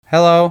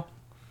Hello.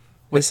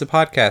 This is a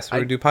podcast where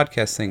we do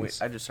podcast things. Wait,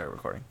 I just started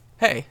recording.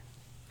 Hey.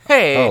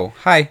 Hey. Oh,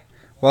 hi.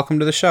 Welcome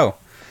to the show.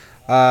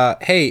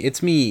 Hey,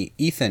 it's me,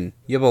 Ethan,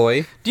 ya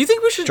boy. Do you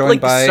think we should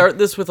start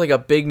this with a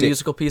big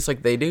musical piece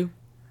like they do?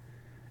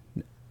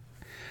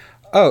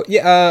 Oh,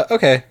 yeah,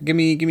 okay. Give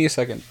me a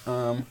second.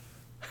 You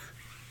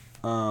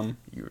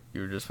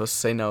were just supposed to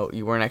say no.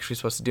 You weren't actually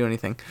supposed to do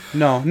anything.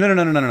 No.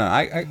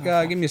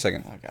 Give me a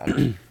second. Oh,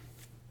 God.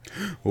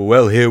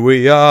 Well, here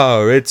we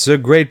are. It's a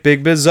great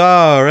big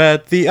bazaar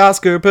at the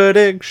Oscar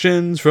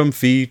predictions from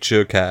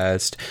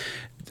Featurecast.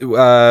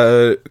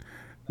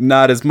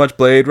 Not as much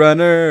Blade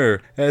Runner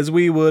as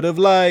we would have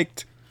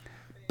liked.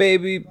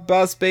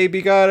 Boss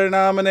Baby got a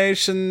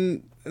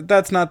nomination.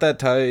 That's not that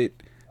tight.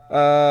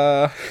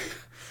 That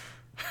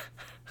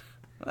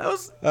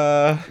was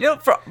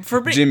for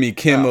me. Jimmy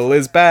Kimmel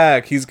is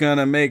back. He's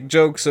gonna make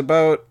jokes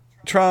about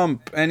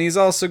Trump, and he's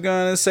also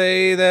gonna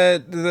say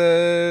that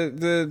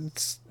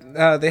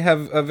they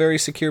have a very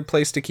secure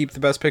place to keep the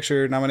Best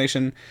Picture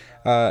nomination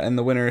and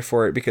the winner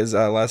for it because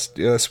last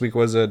week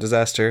was a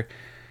disaster.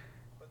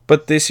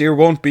 But this year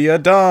won't be a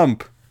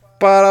dump.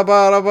 Bada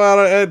bada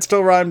bada. It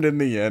still rhymed in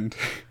the end.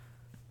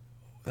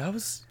 That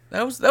was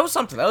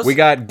something. We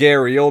got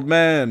Gary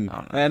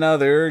Oldman and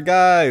other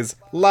guys.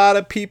 A lot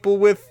of people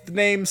with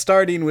names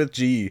starting with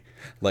G,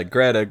 like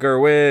Greta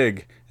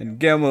Gerwig and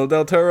Guillermo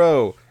del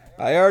Toro.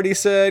 I already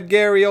said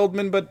Gary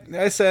Oldman, but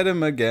I said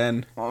him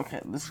again.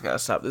 Okay, this has got to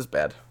stop. This is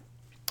bad.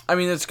 I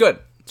mean, it's good.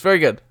 It's very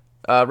good.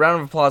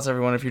 Round of applause,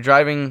 everyone. If you're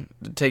driving,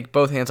 take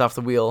both hands off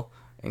the wheel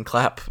and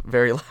clap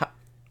very loud.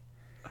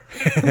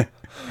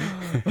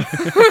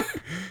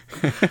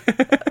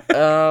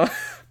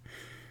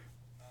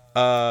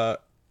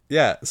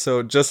 Yeah,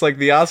 so just like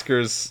the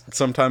Oscars,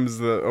 sometimes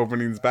the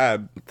opening's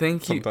bad.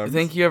 Thank you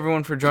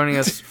everyone for joining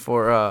us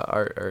for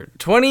our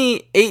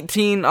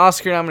 2018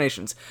 Oscar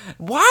nominations.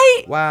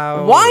 Why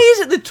is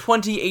it the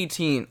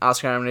 2018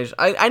 Oscar nomination?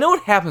 I know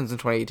it happens in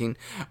 2018,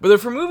 but they're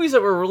for movies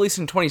that were released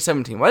in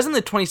 2017. Why isn't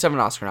there 27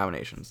 Oscar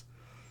nominations?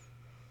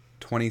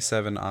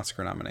 27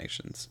 Oscar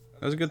nominations.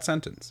 That was a good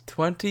sentence.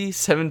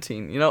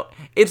 2017. You know,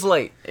 it's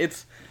late.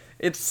 It's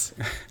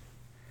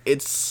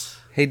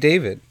Hey,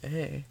 David.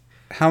 Hey.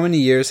 How many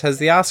years has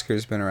the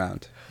Oscars been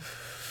around?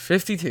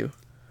 52.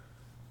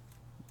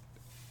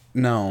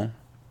 No.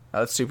 Oh,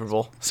 that's Super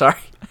Bowl. Sorry.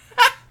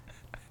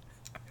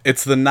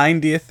 It's the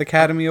 90th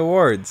Academy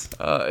Awards.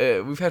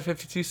 We've had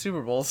 52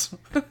 Super Bowls.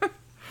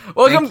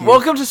 Welcome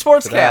to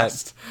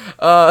Sportscast.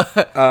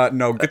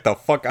 No, get the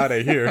fuck out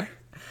of here.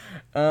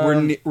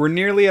 We're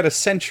nearly at a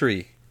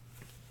century.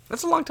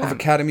 That's a long time. Of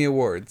Academy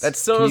Awards. That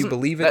still Can you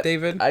believe it,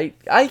 David?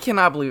 I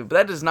cannot believe it, but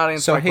that does not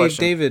answer my question.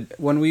 So, hey, David,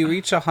 when we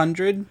reach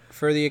 100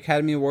 for the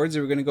Academy Awards,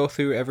 are we going to go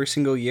through every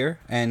single year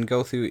and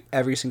go through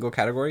every single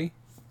category?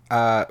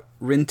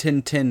 Rin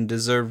Tin Tin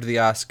deserved the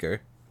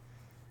Oscar.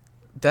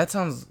 That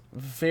sounds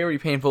very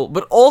painful,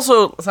 but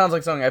also sounds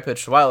like something I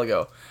pitched a while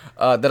ago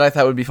that I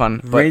thought would be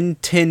fun. But Rin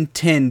Tin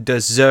Tin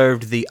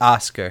deserved the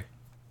Oscar.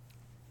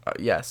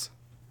 Yes.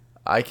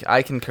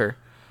 I concur.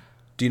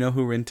 Do you know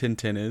who Rin Tin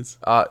Tin is?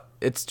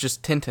 It's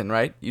just Tintin,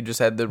 right? You just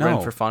had the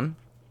Rin for fun?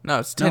 No,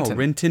 it's Tintin. No,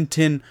 Rin Tin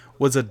Tin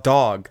was a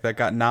dog that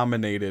got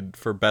nominated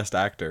for Best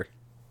Actor.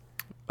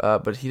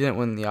 But he didn't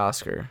win the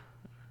Oscar.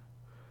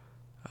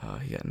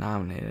 He got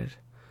nominated.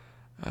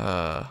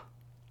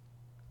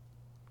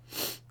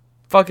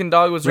 Fucking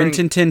dog was Rin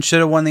Tin Tin should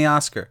have won the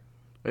Oscar.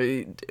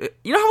 You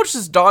know how much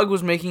this dog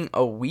was making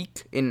a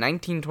week in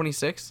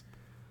 1926?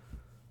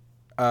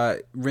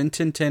 Rin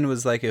Tin Tin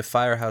was like if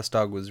Firehouse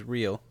Dog was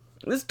real.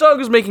 This dog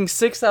was making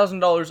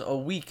 $6,000 a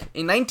week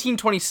in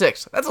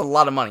 1926. That's a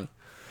lot of money.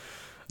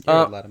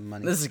 A lot of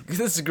money. This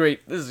is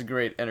great. This is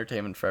great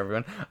entertainment for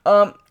everyone.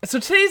 So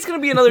today's gonna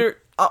be another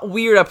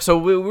weird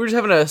episode. We're just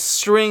having a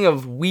string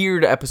of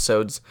weird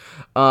episodes.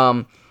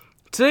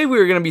 Today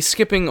we're gonna be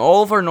skipping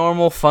all of our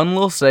normal fun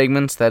little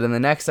segments that in the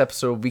next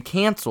episode will be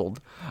canceled,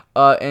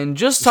 and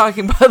just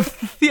talking about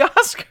the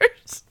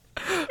Oscars.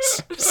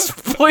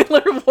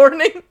 Spoiler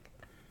warning.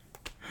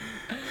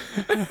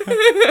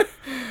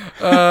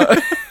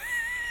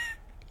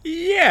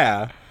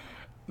 Yeah.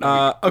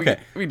 Okay.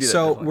 We do that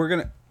so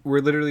definitely.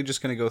 we're literally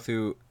just gonna go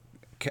through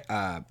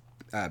category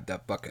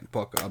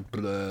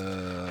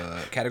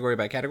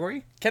by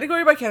category.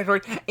 Category by category,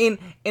 and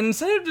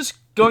instead of just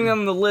going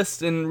down the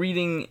list and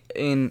reading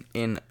in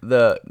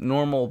the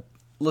normal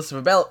list of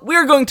a ballot, we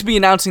are going to be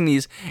announcing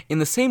these in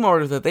the same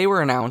order that they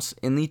were announced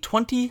in the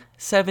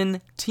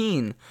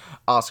 2017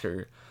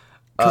 Oscar.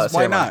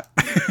 Why not?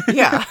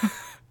 Yeah.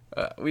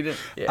 We didn't.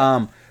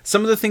 Yeah.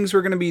 Some of the things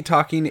we're going to be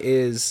talking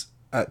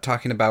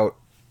about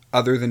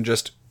other than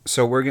just.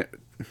 So we're gonna.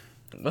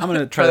 I'm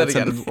gonna try that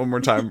sentence one more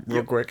time,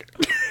 real quick.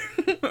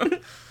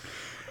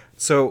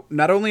 So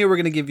not only are we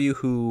gonna give you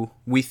who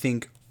we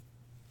think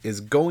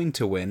is going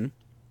to win,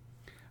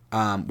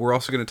 we're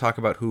also gonna talk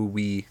about who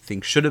we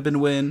think should have been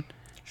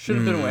Should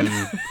have been a win.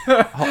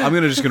 I'm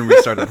just gonna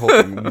restart that whole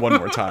thing one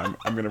more time.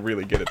 I'm gonna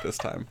really get it this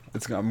time.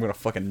 I'm gonna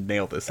fucking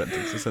nail this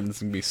sentence. This sentence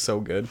is gonna be so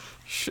good.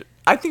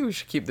 I think we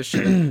should keep this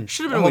shit in.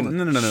 Should have been a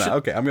win. No.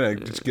 Okay, I'm gonna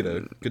just get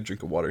a good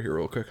drink of water here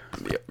real quick.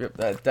 Yep.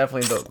 That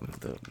definitely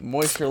the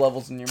moisture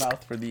levels in your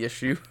mouth for the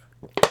issue.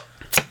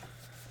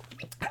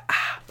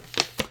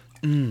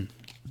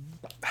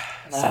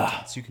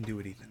 Sentence. You can do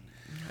it, Ethan.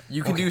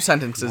 You can do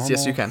sentences.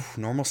 Yes, you can.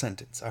 Normal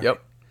sentence. All right.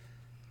 Yep.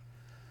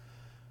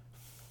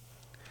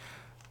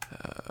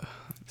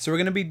 So we're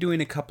gonna be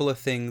doing a couple of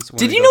things.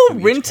 Did you know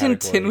Rin Tin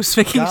Tin was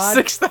making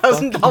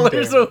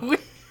 $6,000 a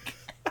week?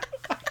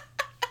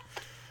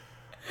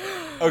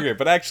 Okay,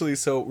 but actually,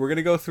 so we're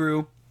gonna go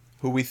through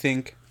who we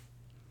think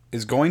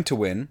is going to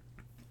win,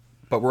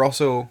 but we're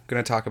also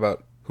gonna talk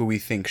about who we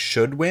think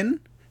should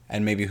win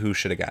and maybe who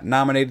should have got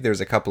nominated.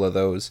 There's a couple of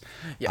those.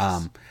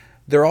 Yes.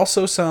 There are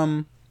also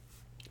some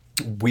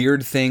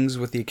weird things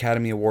with the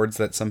Academy Awards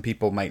that some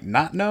people might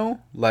not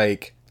know,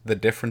 like the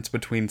difference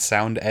between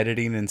sound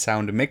editing and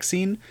sound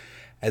mixing,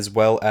 as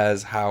well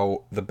as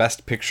how the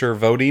Best Picture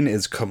voting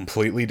is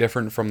completely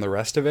different from the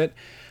rest of it.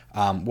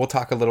 We'll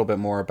talk a little bit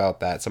more about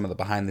that, some of the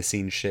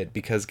behind-the-scenes shit,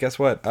 because guess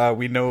what?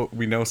 We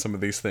know some of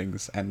these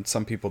things, and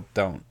some people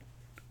don't.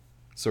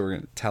 So we're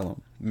gonna tell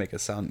them, make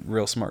us sound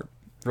real smart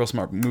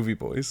movie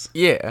boys.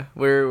 Yeah,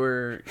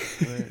 we're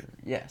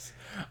yes.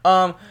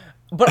 But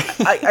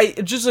I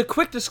just a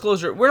quick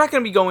disclosure: we're not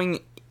going to be going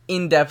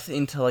in depth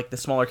into like the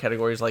smaller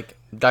categories like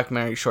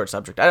documentary, short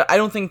subject. I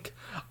don't think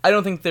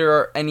there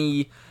are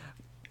any.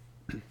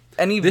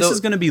 This is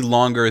going to be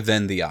longer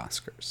than the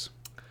Oscars.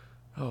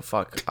 Oh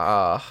fuck!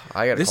 I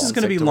got. This is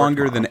going to be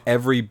longer than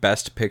every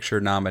Best Picture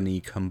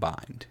nominee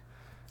combined.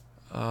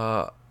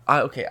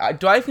 Okay.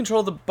 Do I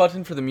control the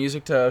button for the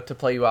music to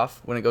play you off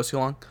when it goes too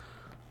long?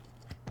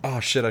 Oh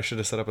shit! I should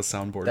have set up a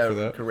soundboard for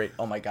that. Great!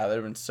 Oh my god, that would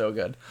have been so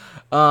good.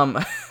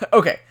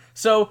 Okay,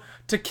 so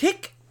to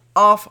kick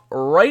off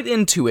right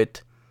into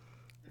it,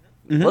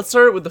 let's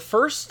start with the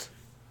first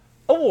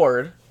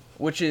award,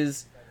 which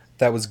is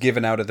that was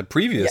given out at the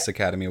previous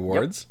Academy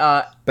Awards.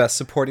 Best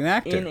Supporting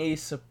Actor in a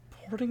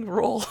supporting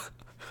role.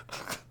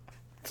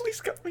 Please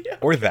cut me out.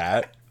 Or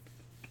that.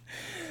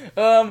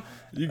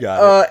 You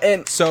got it.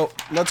 And so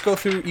let's go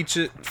through each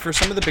for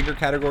some of the bigger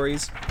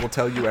categories. We'll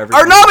tell you every.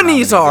 Our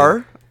nominees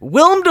are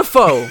Willem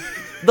Dafoe,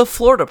 The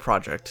Florida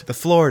Project. The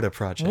Florida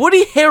Project.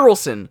 Woody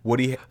Harrelson.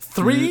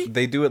 Three.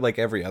 They do it like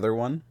every other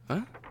one.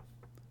 Huh?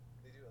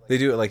 They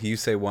do it like you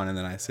say one and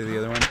then I say the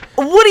other one.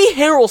 Woody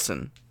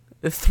Harrelson.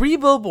 The 3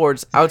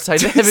 Billboards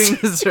Outside Ebbing,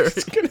 Missouri. I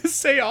was gonna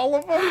say all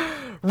of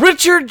them.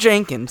 Richard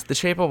Jenkins, The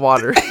Shape of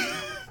Water.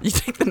 You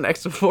take the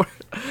next award.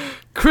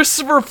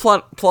 Christopher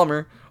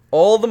Plummer,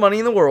 All the Money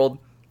in the World,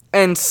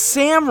 and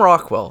Sam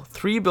Rockwell,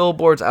 3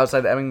 Billboards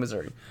Outside Ebbing,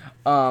 Missouri.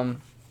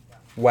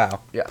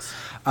 Wow. Yes.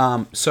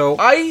 So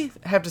I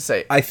have to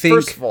say, I think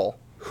first of all,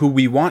 who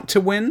we want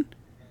to win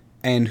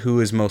and who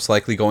is most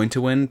likely going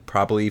to win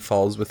probably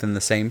falls within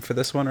the same for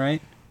this one,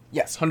 right?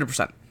 Yes,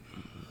 100%.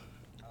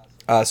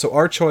 So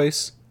our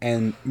choice,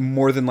 and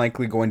more than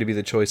likely going to be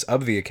the choice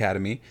of the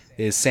Academy,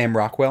 is Sam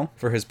Rockwell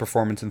for his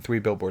performance in 3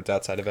 Billboards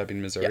Outside of Ebbing,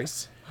 Missouri.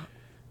 Yes.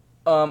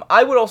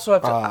 I would also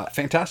have to...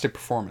 fantastic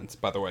performance,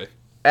 by the way.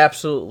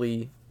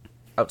 Absolutely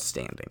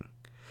outstanding.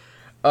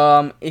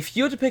 If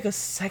you had to pick a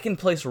second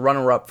place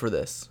runner-up for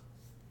this,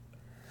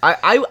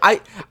 I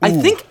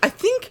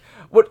think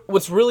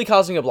what's really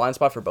causing a blind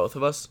spot for both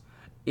of us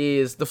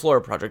is the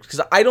Florida Project,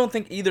 because I don't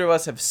think either of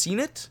us have seen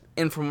it,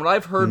 and from what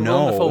I've heard,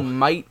 Willem Dafoe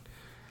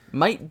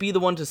might be the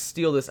one to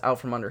steal this out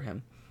from under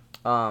him.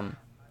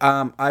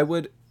 I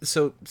would.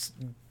 So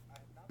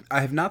I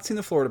have not seen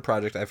the Florida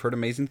Project. I've heard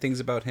amazing things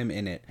about him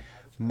in it.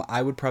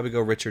 I would probably go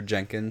Richard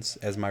Jenkins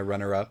as my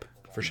runner-up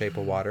for Shape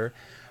of Water.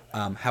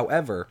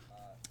 However,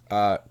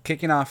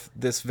 kicking off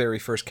this very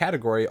first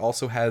category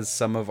also has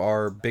some of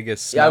our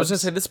biggest snubs. Yeah, I was gonna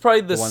say this is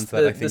probably the ones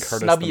that I think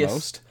hurt us the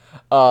most.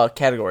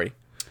 Category.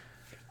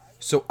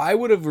 So I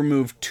would have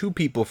removed 2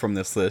 people from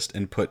this list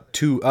and put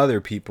 2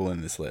 other people in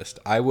this list.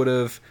 I would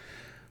have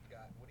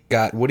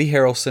got Woody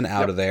Harrelson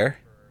out of there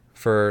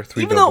for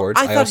 3 Billboards.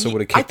 I also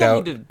would have kicked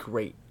out. He did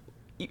great,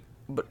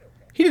 but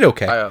he did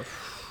okay.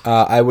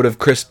 I would have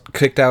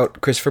kicked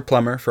out Christopher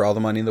Plummer for All the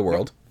Money in the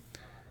World,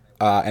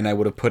 and I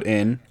would have put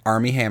in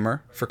Armie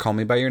Hammer for Call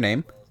Me by Your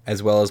Name,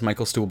 as well as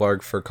Michael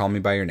Stuhlbarg for Call Me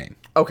by Your Name.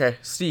 Okay,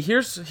 see,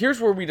 here's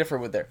where we differ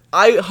with there.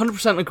 I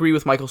 100% agree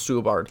with Michael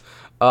Stuhlbarg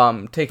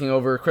taking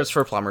over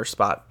Christopher Plummer's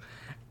spot,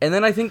 and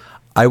then I think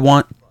I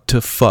want to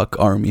fuck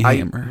Armie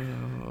Hammer.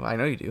 I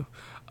know you do.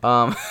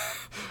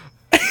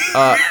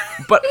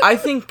 But I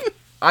think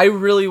I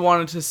really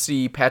wanted to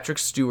see Patrick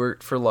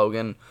Stewart for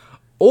Logan,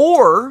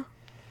 or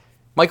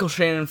Michael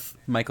Shannon.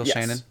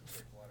 Shannon,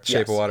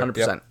 Shape of Water,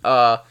 100%.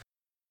 Yep.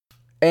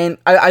 And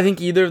I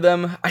think either of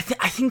them. I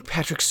think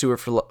Patrick Stewart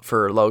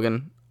for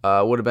Logan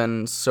would have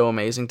been so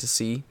amazing to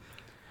see.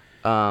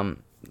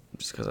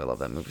 Just because I love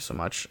that movie so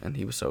much, and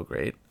he was so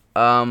great.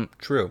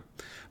 True,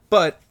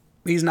 but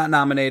he's not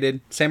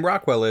nominated. Sam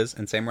Rockwell is,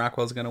 and Sam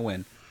Rockwell's gonna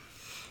win.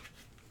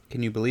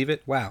 Can you believe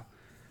it? Wow.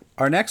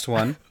 Our next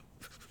one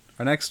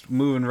Our next,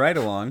 moving right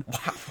along.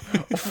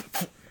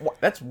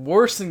 That's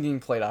worse than getting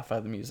played off by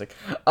the music.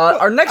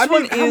 Our next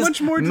one is how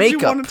much more did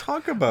makeup. you want to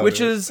talk about?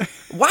 Which is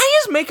why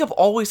is makeup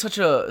always such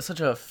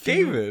a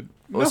David?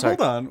 Oh, No, sorry.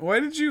 hold on. Why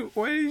did you?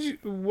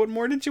 What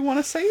more did you want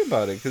to say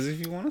about it? Because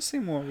if you want to say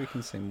more, we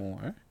can say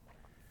more.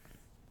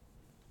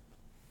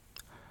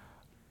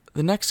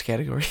 The next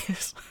category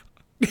is.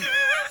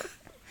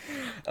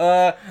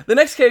 The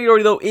next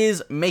category though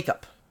is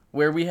makeup,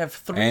 where we have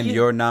 3. And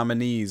your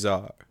nominees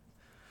are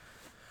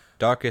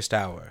Darkest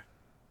Hour,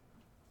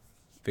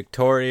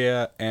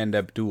 Victoria and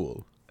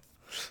Abdul,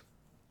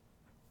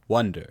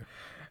 Wonder.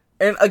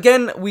 And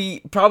again, we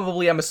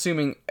probably, I'm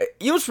assuming,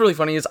 you know what's really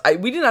funny is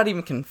we did not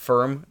even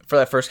confirm for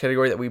that first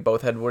category that we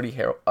both had Woody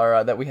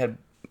or that we had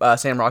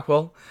Sam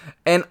Rockwell,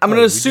 and I'm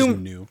gonna we just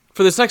assume knew.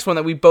 for this next one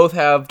that we both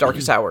have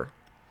Darkest Hour.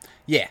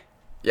 Yeah.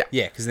 Yeah.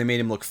 Yeah, because they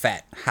made him look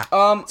fat.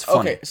 Ha. It's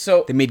funny. Okay,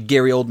 so they made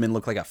Gary Oldman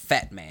look like a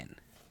fat man.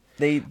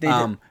 they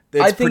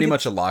It's pretty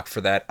much a lock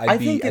for that. I'd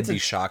think it's be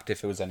shocked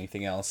if it was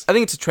anything else. I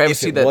think it's a If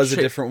travesty it that was a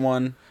different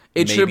one,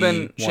 it should have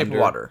maybe been Shape of Wonder,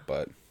 Water.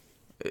 But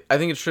I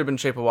think it should have been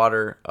Shape of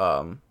Water.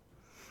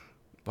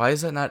 Why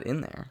is that not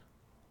in there?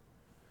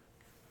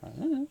 I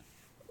don't know.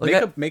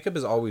 Like Makeup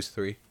is always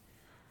 3.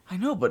 I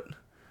know, but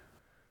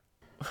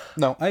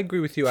No, I agree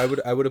with you. I would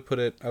have put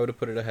it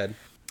ahead.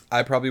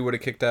 I probably would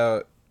have kicked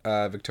out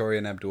Victoria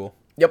and Abdul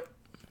yep.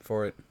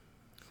 for it.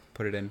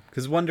 Put it in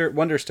because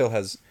Wonder still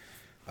has.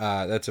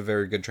 That's a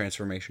very good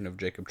transformation of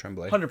Jacob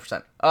Tremblay.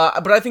 100%.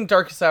 But I think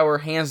Darkest Hour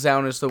hands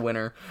down is the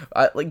winner.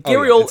 Like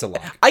Gary yeah, Oldman, it's a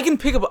lock. I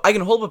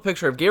can hold up a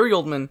picture of Gary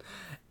Oldman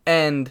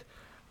and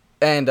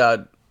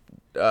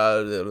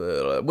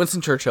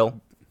Winston Churchill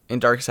in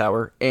Darkest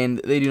Hour, and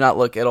they do not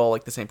look at all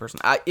like the same person.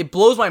 It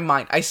blows my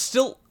mind. I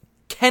still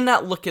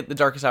cannot look at the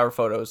Darkest Hour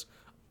photos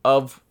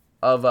of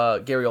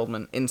Gary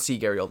Oldman and see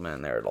Gary Oldman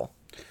in there at all.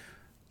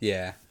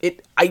 Yeah.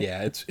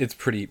 It's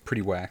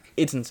pretty whack.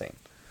 It's insane.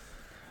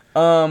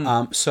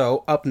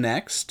 So up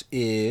next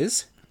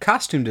is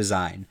costume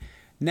design.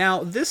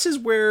 Now this is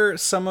where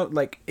some of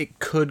it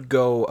could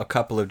go a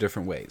couple of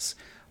different ways.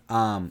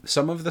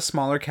 Some of the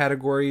smaller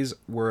categories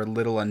we're a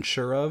little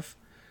unsure of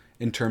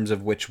in terms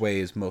of which way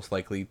is most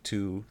likely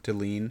to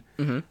lean.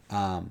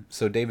 Mm-hmm.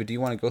 So David, do you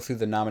want to go through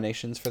the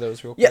nominations for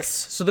those real quick? Yes.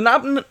 So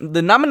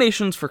the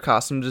nominations for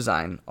costume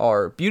design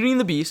are Beauty and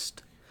the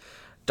Beast,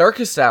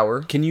 Darkest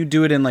Hour. Can you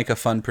do it in a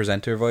fun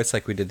presenter voice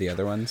like we did the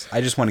other ones?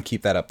 I just want to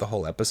keep that up the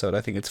whole episode. I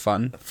think it's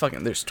fun.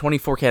 Fucking, there's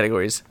 24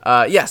 categories.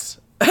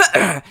 Yes.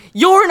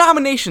 Your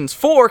nominations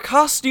for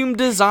costume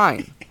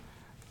design.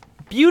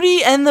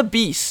 Beauty and the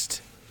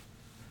Beast.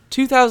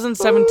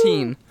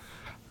 2017.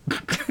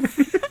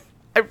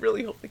 I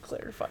really hope they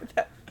clarified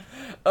that.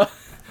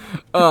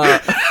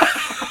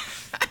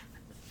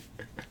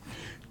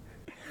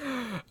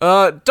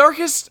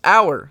 Darkest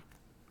Hour.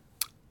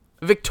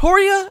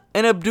 Victoria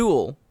and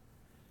Abdul.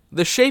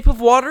 The Shape of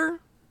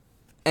Water.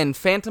 And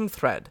Phantom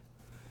Thread.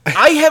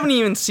 I haven't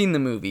even seen the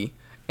movie.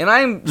 And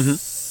I'm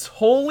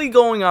solely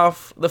going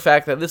off the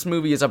fact that this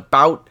movie is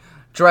about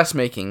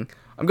dressmaking.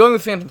 I'm going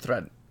with Phantom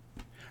Thread.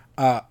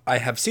 I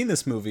have seen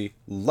this movie.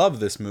 Love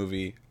this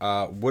movie.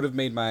 Would have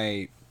made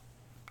my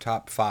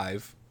top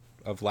 5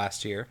 of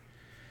last year.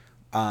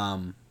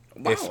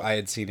 If I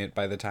had seen it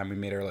by the time we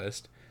made our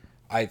list.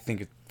 I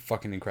think it's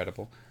fucking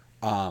incredible.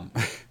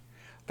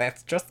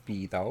 That's just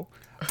me, though.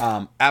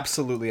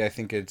 Absolutely, I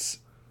think it's...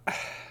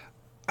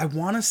 I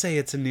want to say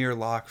it's a near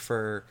lock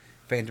for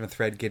Phantom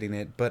Thread getting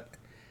it, but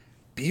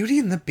Beauty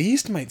and the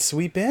Beast might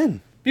sweep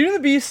in. Beauty and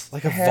the Beast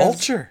Like a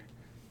vulture.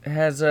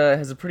 has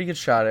a pretty good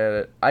shot at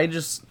it.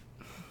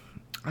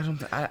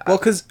 Well,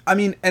 because,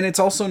 and it's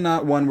also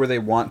not one where they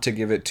want to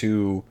give it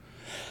to,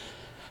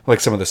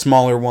 some of the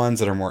smaller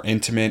ones that are more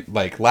intimate.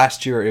 Like,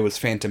 last year, it was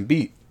Phantom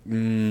Beat.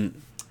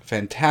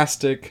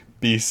 Fantastic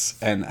Beasts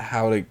and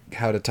How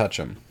to Touch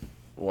Them.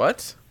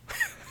 What?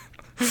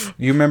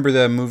 You remember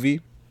the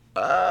movie?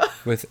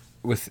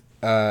 With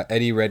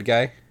Eddie Red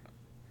Guy?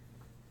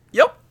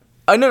 Yep.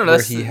 No, Where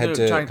that's... he had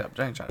to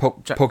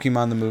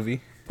Pokemon the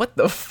movie? What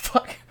the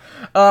fuck?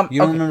 You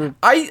don't remember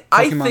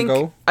Pokemon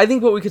Go? I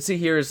think what we could see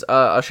here is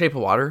a Shape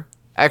of Water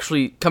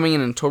actually coming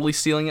in and totally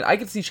stealing it. I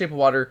could see Shape of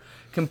Water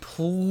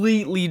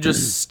completely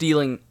just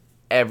stealing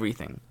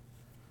everything.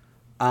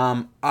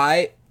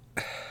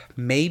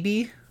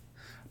 Maybe.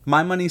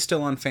 My money's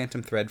still on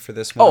Phantom Thread for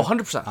this one. Oh,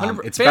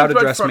 100%. It's about a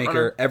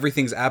dressmaker.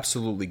 Everything's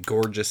absolutely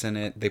gorgeous in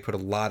it. They put a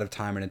lot of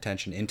time and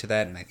attention into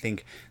that, and I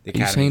think the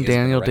Academy... Are you saying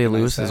Daniel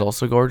Day-Lewis is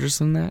also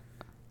gorgeous in that?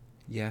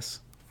 Yes.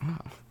 Oh,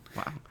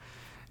 wow.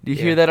 Do you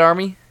hear that,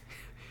 Army?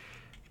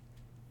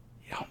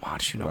 You don't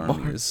want you no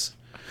more. Is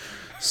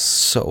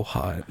so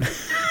hot.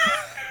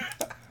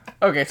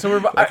 Okay, so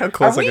we're... How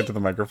close I get to the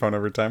microphone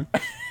every time.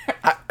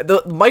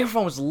 The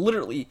microphone was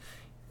literally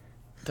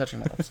touching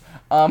my lips.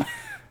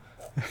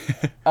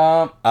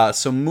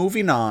 So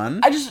moving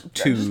on just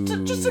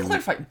to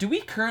clarify, do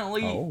we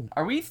currently...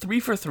 Are we 3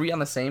 for 3 on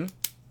the same?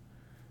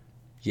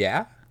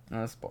 Yeah.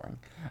 No, that's boring.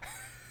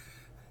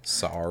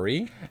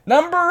 Sorry.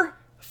 Number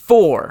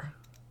 4.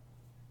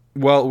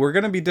 Well, we're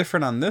going to be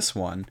different on this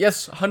one.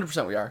 Yes,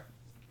 100% we are.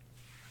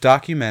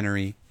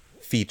 Documentary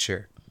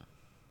feature.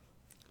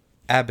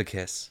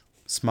 Abacus,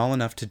 small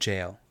enough to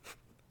jail.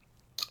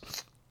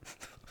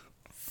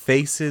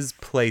 Faces,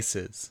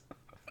 places.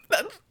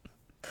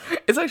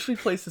 It's actually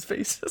Places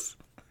Faces.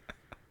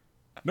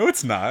 No,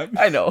 it's not.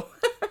 I know.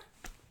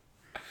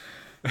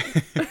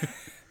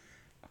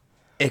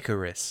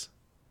 Icarus.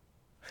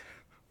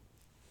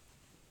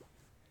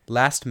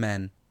 Last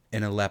Men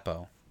in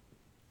Aleppo.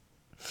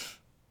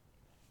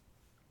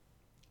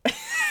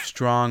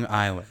 Strong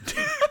Island.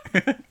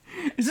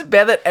 Is it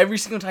bad that every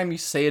single time you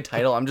say a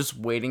title, I'm just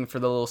waiting for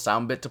the little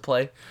sound bit to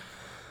play?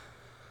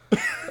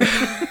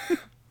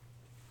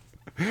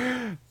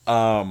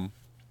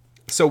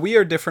 So we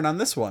are different on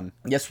this one.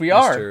 Yes, we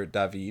are. Mr.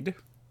 David.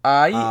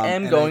 I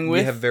am going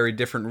with... We have very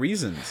different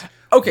reasons.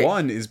 Okay.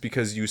 One is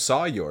because you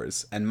saw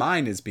yours, and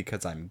mine is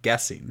because I'm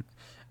guessing.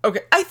 Okay,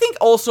 I think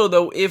also,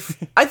 though,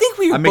 I think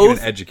we I'm both...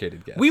 making an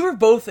educated guess. We were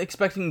both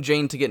expecting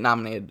Jane to get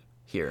nominated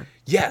here.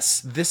 Yes,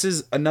 this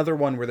is another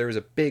one where there was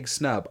a big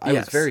snub. I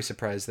Yes. was very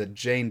surprised that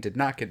Jane did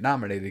not get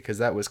nominated because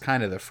that was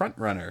kind of the front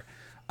runner.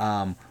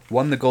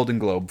 Won the Golden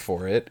Globe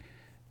for it.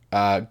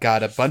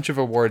 Got a bunch of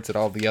awards at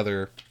all the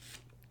other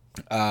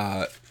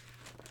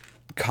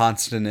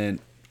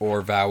consonant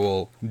or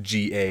vowel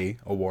GA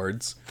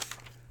awards.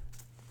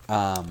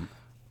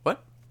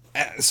 What?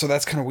 So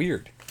that's kind of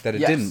weird that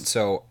it Yes. didn't.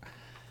 So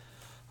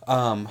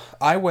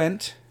I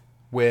went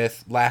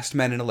with Last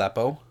Men in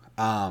Aleppo.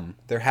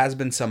 There has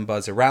been some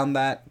buzz around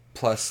that.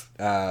 Plus,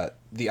 the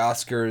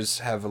Oscars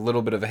have a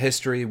little bit of a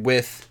history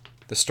with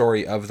the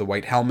story of the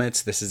White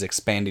Helmets. This is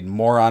expanding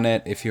more on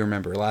it. If you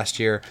remember last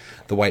year,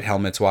 the White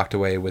Helmets walked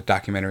away with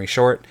documentary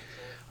short.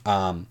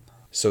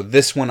 So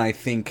this one, I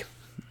think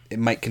it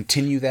might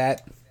continue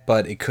that,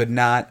 but it could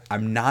not.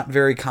 I'm not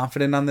very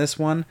confident on this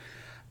one.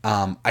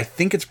 I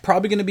think it's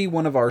probably going to be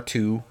one of our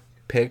two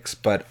picks,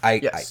 but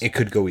it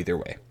could go either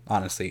way,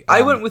 honestly.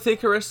 I went with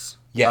Icarus.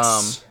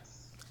 Yes.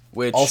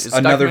 Which Also, is a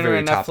another documentary very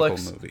on topical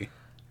Netflix. movie.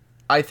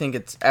 I think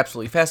it's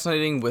absolutely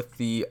fascinating with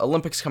the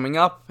Olympics coming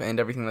up and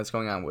everything that's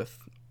going on with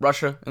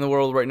Russia in the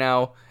world right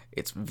now.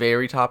 It's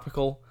very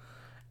topical.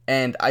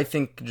 And I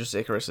think just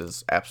Icarus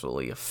is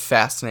absolutely a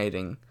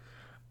fascinating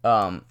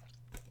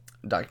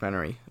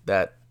documentary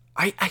that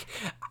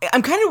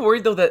I'm kind of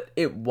worried though that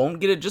it won't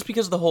get it just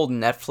because of the whole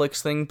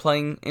Netflix thing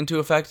playing into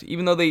effect.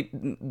 Even though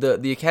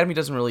the Academy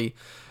doesn't really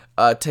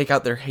take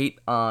out their hate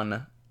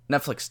on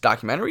Netflix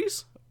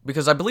documentaries,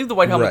 because I believe The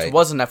White Helmets Right.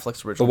 was a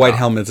Netflix original. The White doc.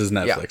 Helmets is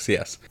Netflix,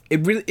 yes.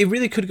 It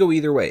really could go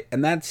either way,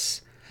 and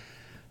that's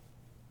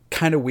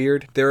kind of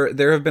weird.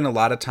 There have been a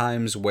lot of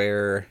times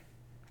where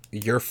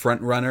your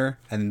front runner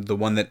and the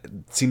one that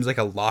seems like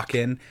a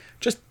lock-in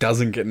just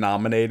doesn't get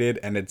nominated,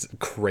 and it's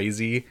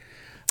crazy.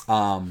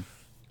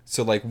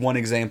 So like one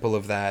example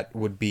of that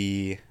would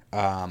be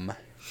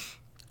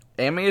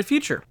Animated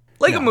feature.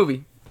 Like a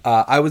movie.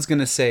 I was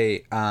gonna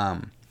say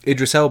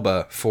Idris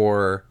Elba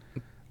for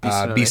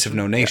Beast of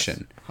No Yes,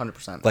 Nation.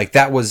 100%. Like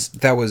there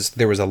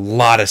was a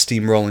lot of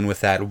steam rolling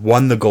with that.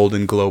 Won the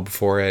Golden Globe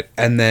for it,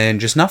 and then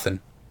just nothing.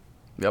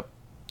 Yep.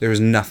 There was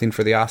nothing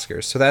for the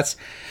Oscars. So that's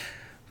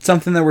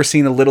something that we're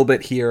seeing a little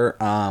bit here.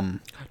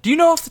 Do you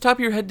know off the top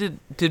of your head,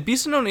 did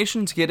Beast of No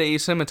Nations get a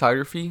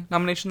cinematography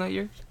nomination that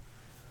year?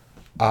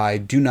 I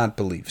do not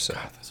believe so.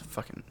 God, that's a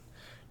fucking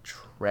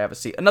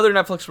travesty. Another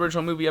Netflix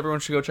original movie. Everyone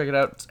should go check it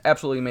out. It's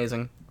absolutely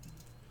amazing.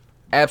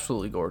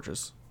 Absolutely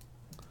gorgeous.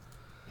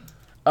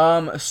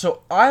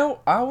 So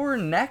our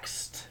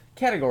next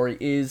category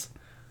is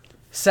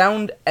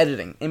sound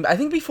editing. And I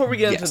think before we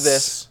get into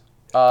this,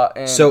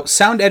 So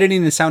sound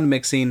editing and sound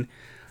mixing,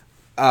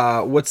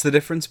 what's the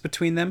difference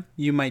between them?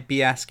 You might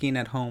be asking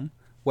at home.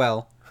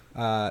 Well,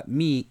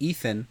 me,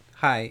 Ethan.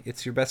 Hi,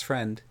 it's your best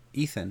friend,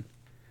 Ethan.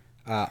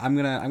 I'm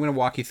gonna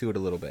walk you through it a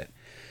little bit.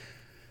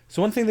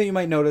 So one thing that you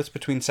might notice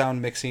between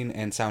sound mixing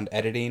and sound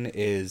editing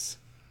is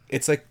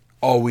it's like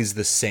always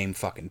the same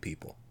fucking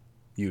people.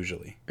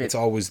 Usually, it's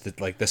always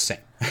the same.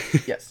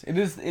 yes, it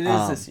is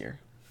this year.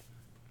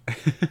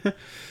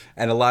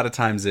 And a lot of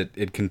times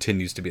it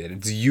continues to be that.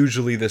 It's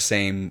usually the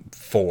same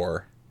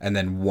four, and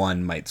then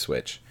one might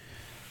switch.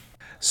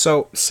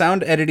 So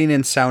sound editing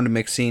and sound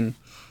mixing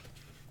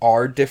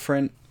are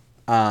different,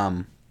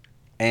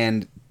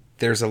 and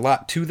there's a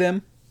lot to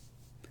them.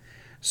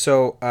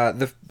 So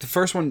the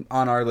first one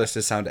on our list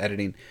is sound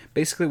editing.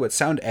 Basically what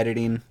sound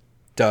editing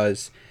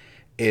does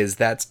is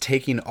that's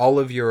taking all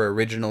of your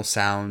original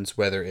sounds,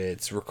 whether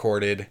it's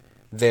recorded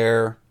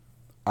there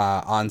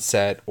on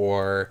set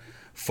or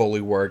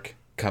Foley work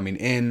coming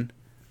in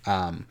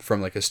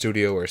from like a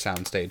studio or a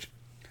soundstage.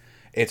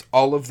 It's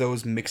all of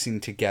those mixing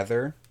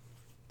together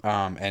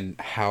and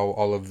how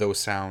all of those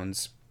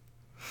sounds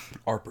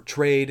are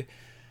portrayed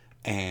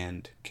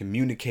and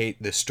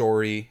communicate the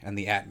story and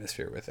the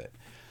atmosphere with it.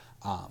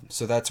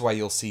 So that's why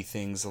you'll see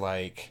things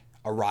like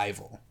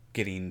Arrival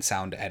getting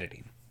sound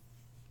editing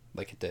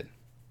like it did.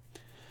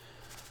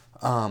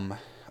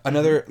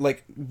 Another,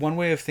 like, one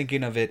way of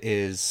thinking of it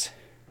is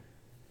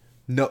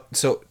no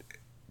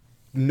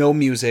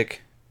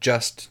music,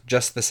 just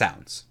the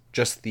sounds.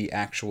 just the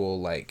actual,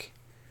 like,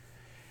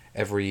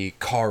 every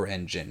car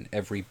engine,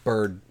 every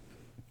bird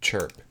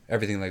chirp,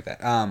 everything like that.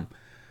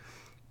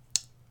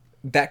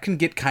 That can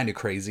get kind of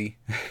crazy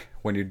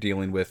when you're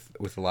dealing with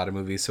a lot of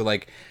movies. So,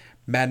 like,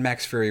 Mad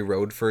Max Fury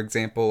Road, for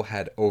example,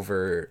 had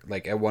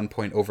at one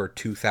point, over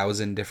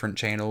 2,000 different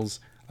channels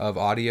of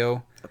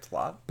audio. That's a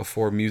lot.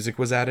 Before music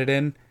was added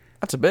in.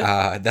 That's a bit.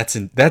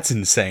 That's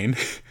insane.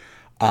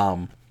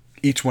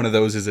 Each one of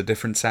those is a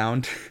different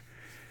sound.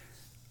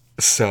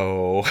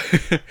 So,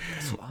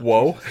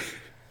 whoa.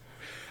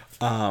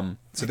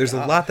 So there's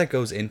a lot that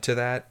goes into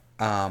that,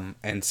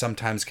 and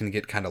sometimes can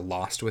get kind of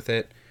lost with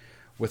it.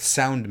 With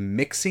sound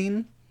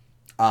mixing,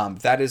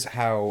 that is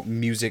how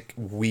music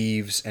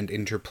weaves and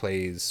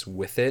interplays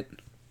with it,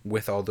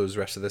 with all those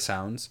rest of the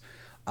sounds.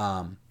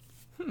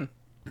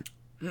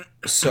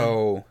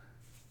 So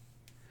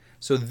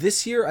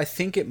this year, I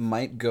think it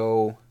might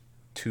go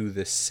to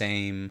the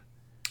same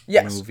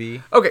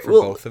movie for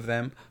both of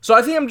them. So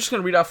I think I'm just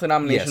going to read off the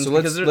nominations. Yeah, so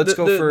let's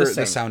go for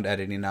the sound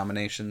editing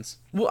nominations.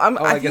 Well,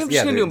 I think I'm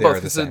just going to do them both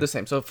because they're the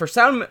same. So for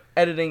sound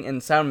editing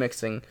and sound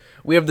mixing,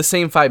 we have the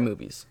same 5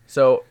 movies.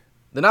 So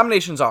the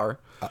nominations are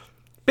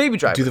Baby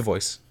Driver. Do the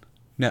voice.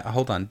 No,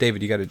 hold on,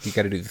 David. You got to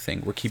do the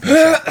thing. We're keeping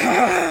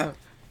it.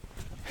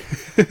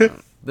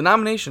 The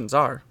nominations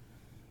are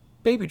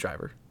Baby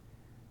Driver,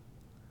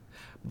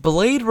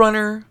 Blade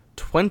Runner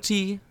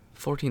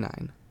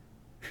 2049,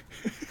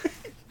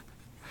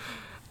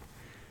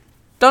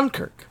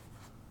 Dunkirk.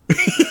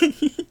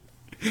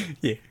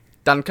 Yeah.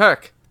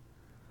 Dunkirk.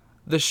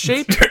 The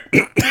Shape.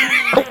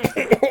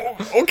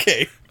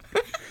 Okay.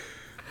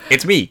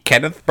 It's me,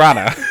 Kenneth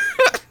Branagh.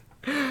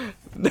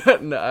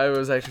 No, I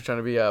was actually trying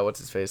to be what's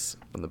his face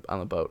on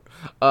the boat.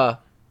 To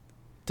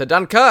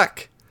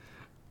Dunkirk.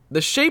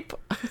 The Shape.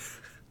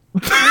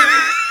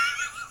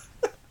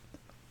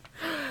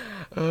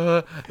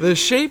 The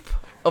Shape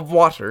of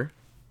Water.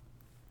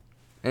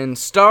 And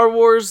Star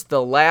Wars: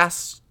 The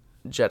Last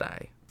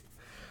Jedi.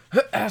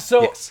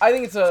 So yes. I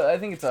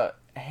think it's a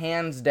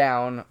hands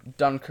down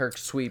Dunkirk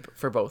sweep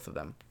for both of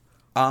them.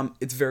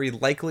 It's very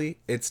likely.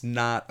 It's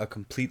not a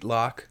complete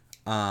lock.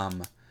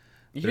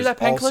 You hear that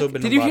pen click?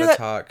 Did you hear that?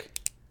 Talk.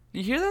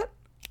 Did you hear that?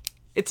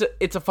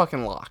 It's a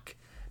fucking lock.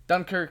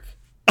 Dunkirk.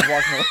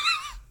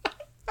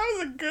 That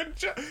was a good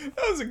job.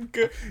 That was a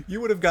good.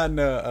 You would have gotten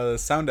a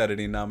sound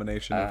editing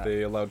nomination if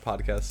they allowed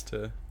podcasts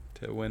to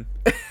win.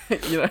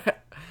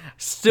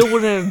 Still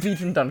wouldn't have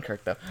beaten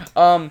Dunkirk though.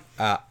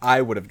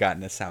 I would have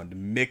gotten a sound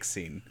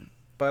mixing.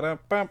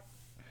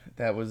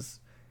 That was.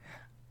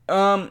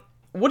 What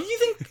do you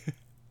think?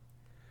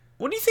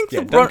 What do you think?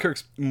 Yeah,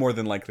 Dunkirk's more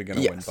than likely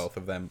going to win both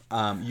of them.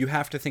 You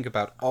have to think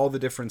about all the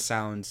different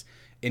sounds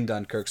in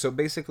Dunkirk. So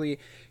basically,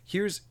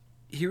 here's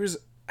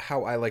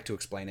how I like to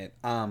explain it.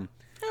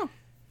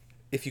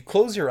 If you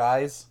close your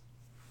eyes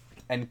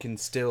and can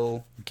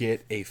still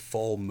get a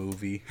full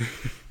movie,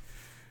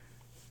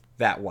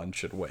 that one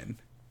should win.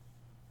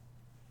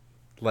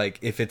 Like,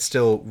 if it's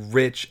still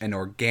rich and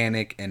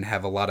organic and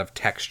have a lot of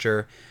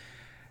texture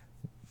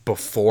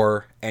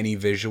before any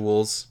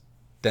visuals,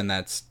 then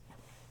that's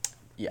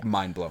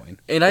mind-blowing.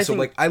 And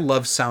I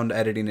love sound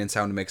editing and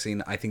sound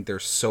mixing. I think they're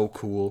so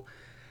cool,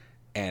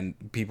 and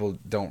people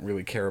don't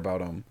really care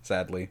about them,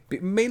 sadly.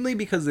 Mainly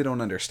because they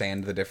don't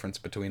understand the difference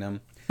between them.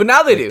 But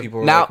now they do. People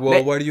are like,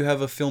 well, why do you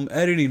have a film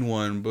editing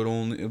one, but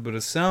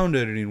a sound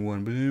editing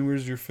one? But then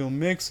where's your film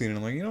mixing? And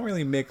I'm like, you don't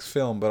really mix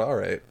film, but all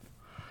right.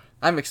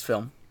 I mix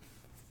film.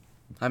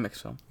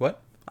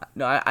 What?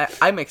 No,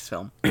 I mix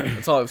film.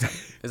 That's all I was saying.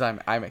 Is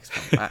I mix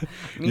film.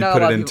 You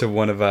put it into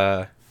one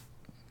of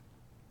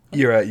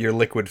your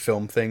liquid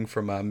film thing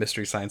from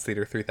Mystery Science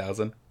Theater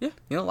 3000. Yeah,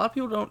 a lot of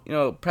people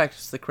don't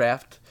practice the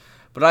craft,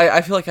 but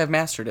I feel like I've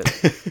mastered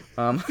it.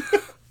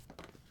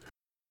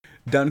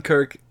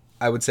 Dunkirk,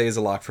 I would say, is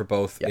a lock for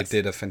both. Yes. It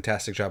did a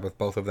fantastic job with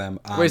both of them.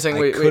 Wait a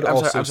second. Wait.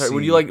 I'm sorry.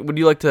 Would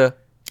you like to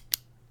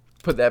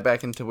put that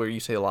back into where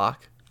you say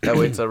lock? That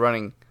way, it's a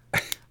running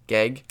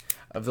gag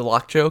of the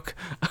lock joke.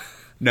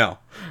 No.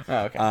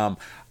 Oh, okay.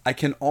 I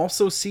can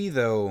also see,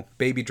 though,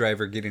 Baby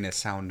Driver getting a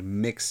sound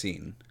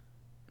mixing.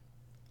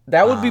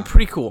 That would be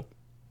pretty cool.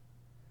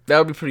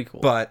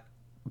 But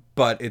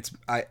it's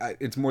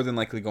it's more than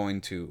likely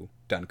going to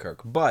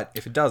Dunkirk. But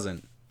if it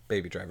doesn't,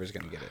 Baby Driver's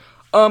going to get it.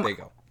 There you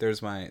go.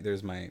 There's my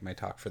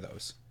talk for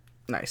those.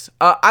 Nice.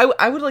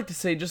 I would like to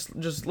say,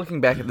 just looking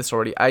back at this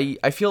already,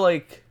 I feel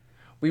like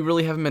we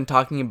really haven't been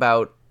talking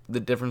about the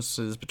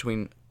differences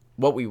between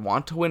what we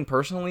want to win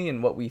personally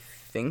and what we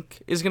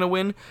think is going to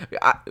win.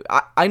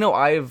 I know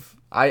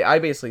I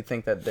basically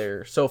think that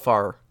they're so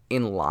far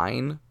in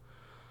line.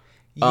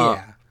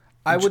 Yeah.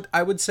 I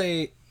would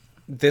say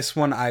this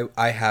one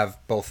I have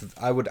both.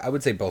 I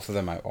would say both of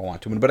them I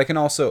want to win, but I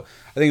think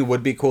it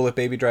would be cool if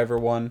Baby Driver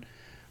won,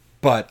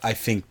 but I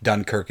think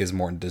Dunkirk is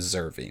more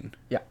deserving.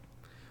 Yeah.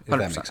 100%. If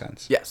that makes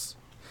sense. Yes.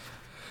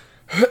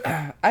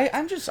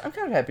 I'm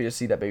kind of happy to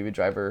see that Baby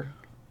Driver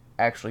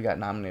actually got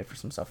nominated for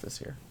some stuff this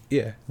year.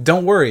 Yeah.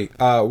 Don't worry.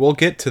 We'll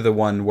get to the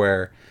one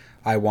where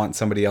I want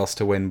somebody else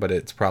to win, but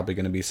it's probably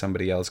going to be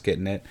somebody else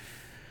getting it.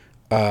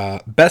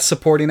 Best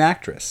Supporting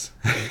Actress.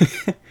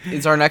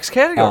 It's our next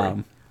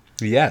category.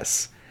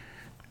 Yes.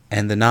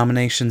 And the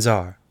nominations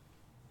are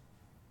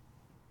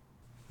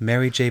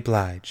Mary J.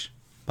 Blige,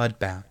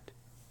 Mudbound.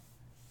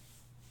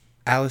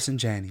 Allison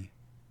Janney,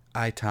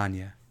 I,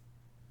 Tonya.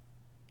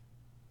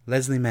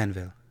 Leslie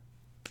Manville,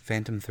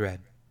 Phantom Thread.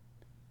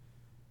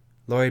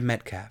 Laurie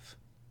Metcalf,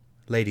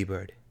 Lady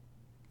Bird.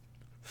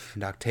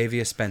 And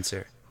Octavia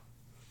Spencer,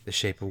 The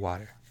Shape of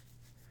Water.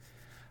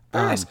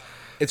 Nice.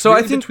 It's So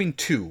really I think between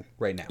two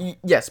right now.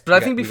 Yes, but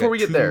I think before we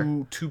get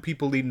there, two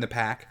people leading the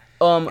pack,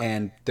 Um,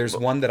 and there's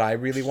one that I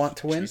really want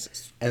to win,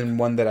 and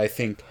one that I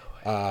think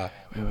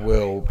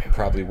will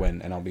probably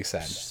win, and I'll be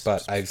sad.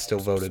 But I've still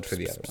voted for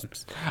the other one.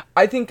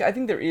 I think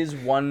there is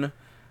one.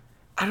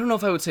 I don't know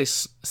if I would say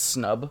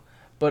snub,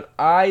 but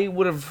I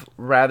would have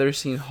rather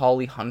seen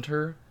Holly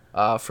Hunter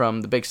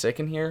from The Big Sick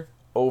in here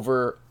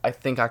over, I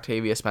think,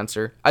 Octavia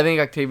Spencer. I think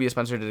Octavia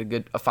Spencer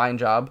did a fine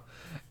job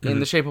in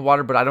The Shape of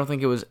Water, but I don't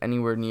think it was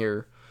anywhere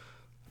near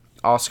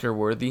Oscar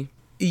worthy.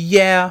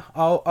 Yeah,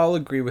 I'll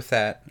agree with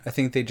that. I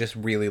think they just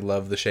really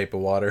love The Shape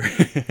of Water.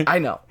 I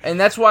know, and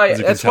that's why As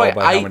you can tell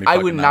by how many I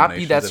would fucking not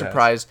be that nominations it has.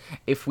 surprised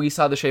if we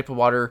saw The Shape of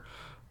Water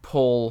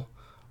pull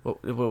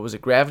what was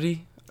it,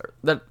 Gravity,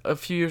 that a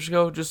few years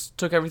ago just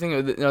took everything.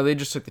 No, they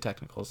just took the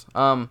technicals.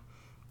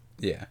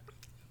 Yeah.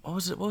 What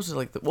was it? What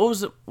was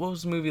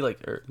the movie like?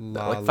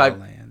 La like La five?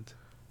 Land.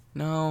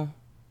 No,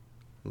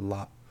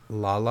 La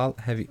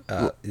have you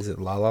is it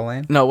La La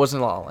Land? no, it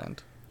wasn't La La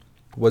Land.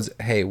 Was it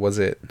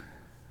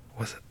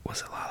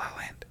La La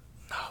Land?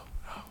 No.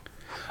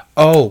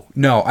 Oh,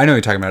 no, I know what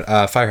you're talking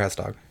about. Firehouse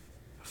Dog.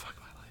 Fuck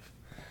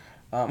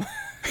my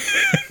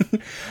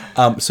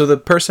life. So the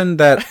person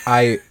that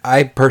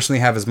I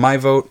personally have as my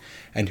vote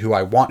and who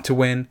I want to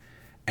win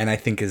and I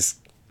think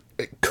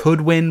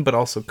could win but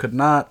also could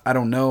not, I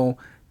don't know.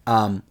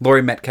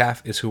 Laurie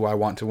Metcalf is who I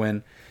want to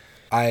win.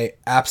 I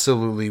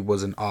absolutely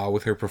was in awe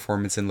with her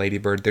performance in Lady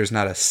Bird. There's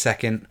not a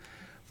second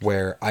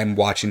where I'm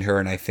watching her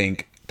and I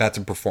think that's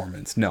a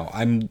performance. No,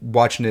 I'm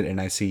watching it and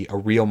I see a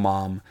real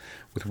mom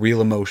with real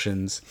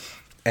emotions,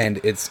 and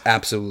it's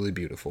absolutely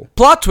beautiful.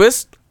 Plot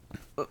twist: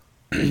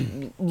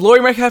 Laurie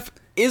Metcalf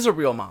is a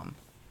real mom.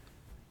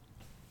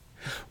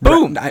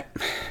 Boom.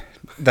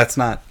 That's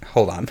not.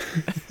 Hold on.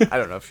 I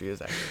don't know if she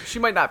is actually. She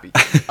might not be.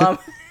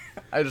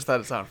 I just thought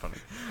it sounded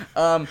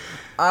funny.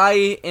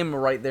 I am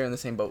right there in the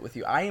same boat with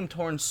you. I am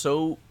torn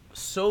so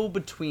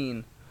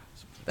between.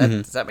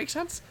 Does that make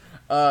sense?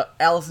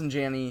 Allison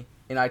Janney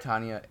in I,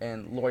 Tonya,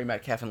 and Laurie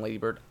Metcalf in Lady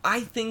Bird. I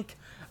think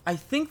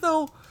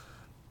though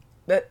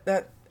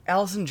that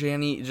Allison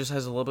Janney just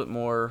has a little bit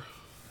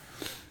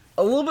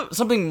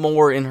something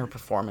more in her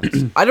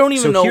performance. I don't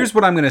even know. So here's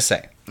what I'm gonna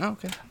say. Oh,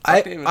 okay.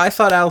 I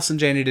thought Allison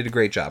Janney did a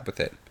great job with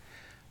it.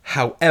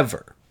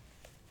 However,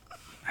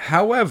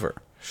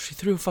 she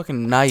threw a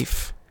fucking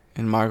knife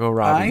in Margot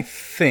Robbie. I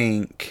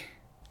think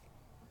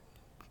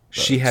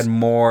she had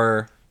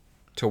more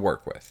to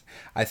work with.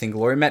 I think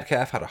Laurie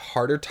Metcalf had a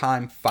harder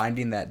time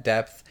finding that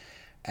depth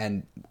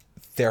and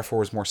therefore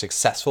was more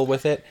successful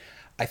with it.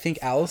 I think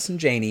Allison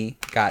Janney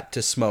got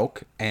to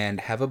smoke and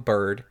have a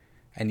bird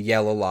and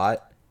yell a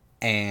lot,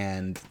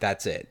 and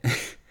that's it.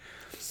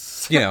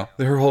 You know,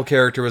 her whole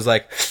character was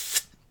like,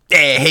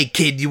 hey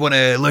kid, you want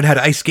to learn how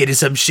to ice skate or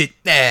some shit?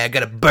 I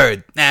got a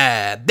bird.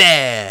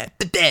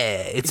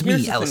 It's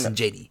me, Allison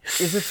Janney.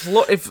 Is if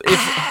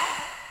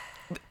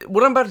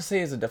what I'm about to say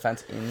is a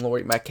defense in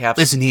Laurie Metcalf.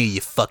 Listen here, you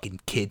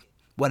fucking kid.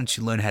 Why don't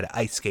you learn how to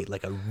ice skate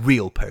like a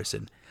real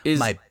person?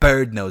 My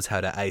bird knows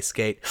how to ice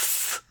skate.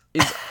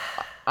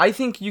 I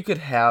think you could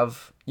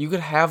have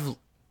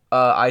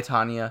I,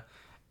 Tonya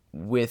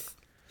with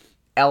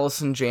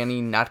Allison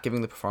Janney not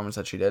giving the performance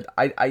that she did.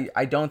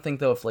 I don't think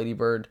though if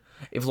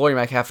Laurie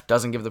Metcalf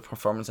doesn't give the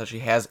performance that she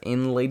has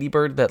in Lady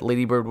Bird, that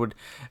Lady Bird would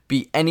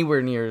be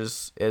anywhere near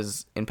as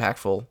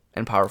impactful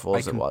and powerful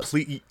as it was.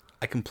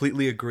 I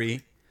completely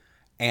agree.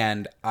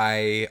 And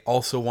I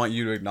also want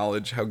you to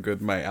acknowledge how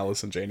good my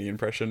Allison Janney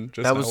impression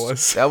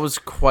was. That was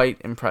quite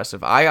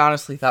impressive. I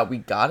honestly thought we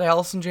got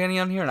Allison Janney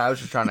on here, and I was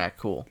just trying to act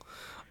cool.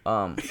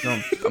 I'm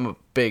a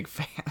big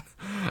fan,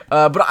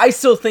 but I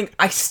still think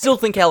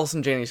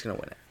Allison Janney's gonna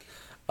win it.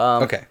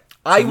 Okay,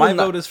 so my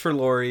vote is for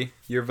Laurie.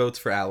 Your vote's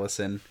for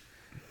Allison.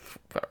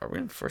 Are we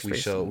in first we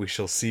base? We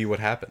shall see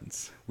what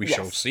happens. We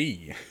shall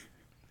see.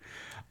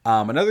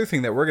 Another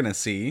thing that we're gonna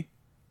see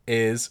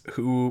is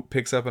who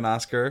picks up an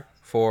Oscar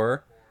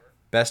for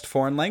Best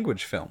Foreign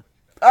Language Film.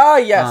 Ah,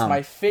 yes,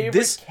 my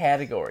favorite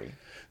category.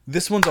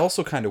 This one's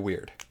also kind of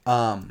weird.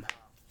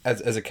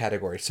 As a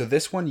category. So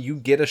this one you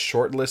get a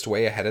short list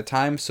way ahead of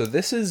time. So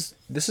this is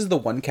the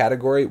one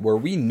category where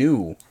we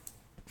knew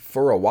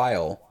for a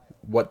while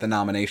what the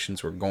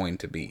nominations were going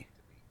to be.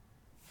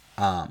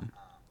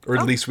 Or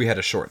at least we had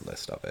a short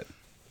list of it.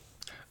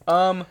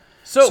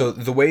 So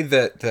the way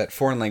that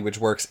foreign language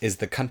works is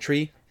the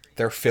country,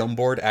 their film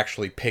board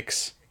actually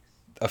picks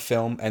a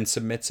film and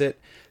submits it.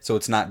 So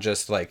it's not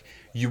just like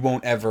you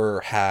won't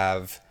ever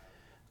have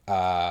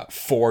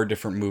 4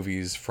 different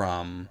movies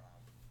from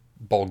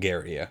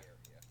Bulgaria.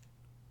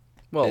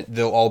 Well,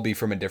 they'll all be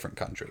from a different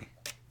country.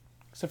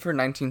 except for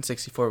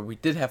 1964, we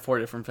did have 4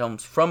 different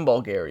films from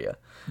Bulgaria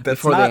That's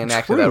before not they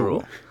enacted true. that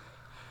rule.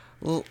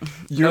 Well,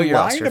 You're your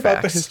lying Oscar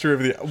about facts. the history of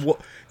the... Well,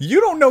 you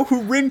don't know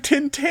who Rin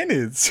Tin Tin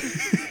is.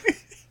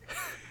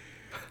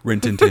 Rin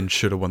Tin Tin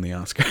should have won the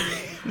Oscar.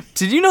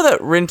 Did you know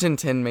that Rin Tin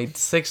Tin made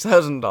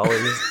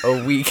 $6,000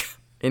 a week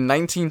in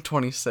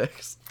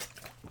 1926?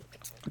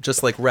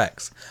 Just like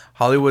Rex,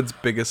 Hollywood's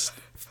biggest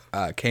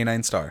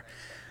canine star.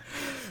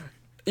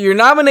 Your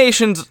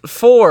nominations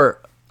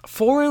for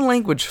foreign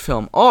language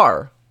film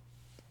are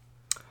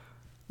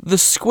The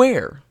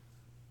Square,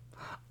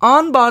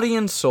 On Body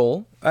and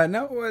Soul.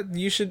 No,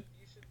 you should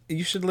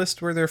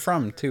list where they're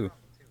from too.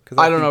 'Cause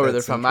I don't think know where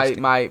they're that's from.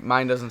 interesting.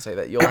 Mine doesn't say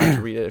that. You'll have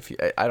to read it if you.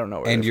 I don't know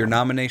where. And they're your from.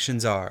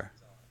 nominations are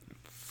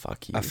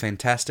Fuck you. A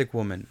Fantastic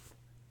Woman,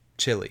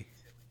 Chile,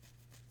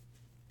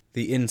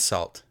 The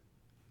Insult,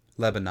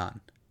 Lebanon,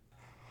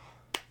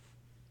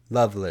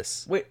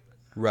 Loveless, Wait.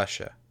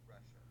 Russia,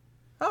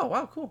 Oh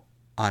wow, cool.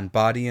 On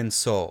Body and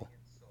Soul,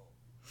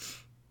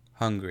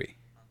 Hungary,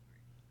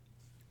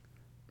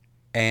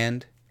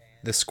 and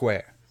The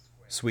Square,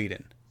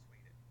 Sweden.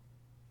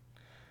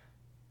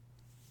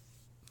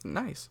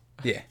 Nice.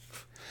 Yeah.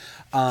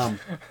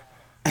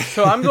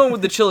 So I'm going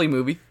with the Chili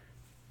movie.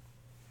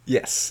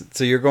 Yes.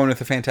 So you're going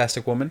with A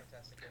Fantastic Woman?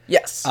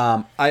 Yes.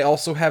 I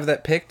also have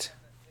that picked.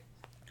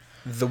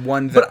 The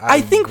one that But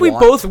I think we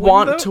both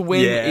want to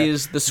win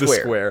is The Square.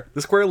 The Square.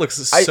 The Square looks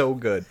so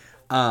good.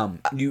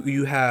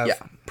 You have Yeah.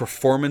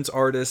 performance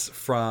artists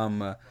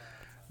from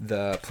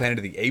the Planet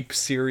of the Apes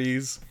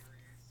series,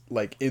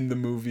 like in the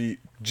movie,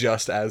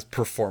 just as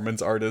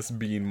performance artists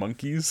being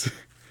monkeys.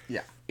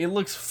 Yeah. It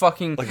looks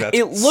fucking. Like, that's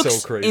it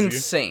looks so crazy.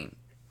 insane.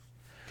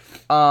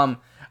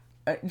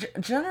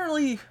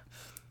 Generally,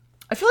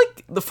 I feel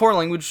like the foreign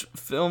language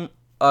film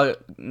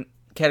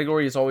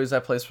category is always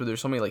that place where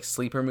there's so many like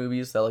sleeper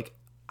movies that like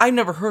I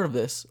never heard of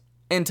this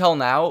until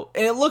now,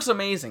 and it looks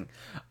amazing.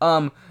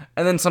 And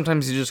then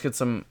sometimes you just get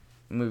some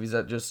movies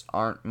that just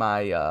aren't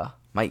my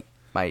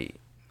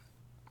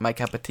my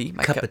cup of tea,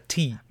 my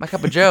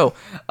cup of Joe.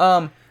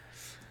 And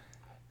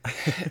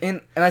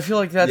I feel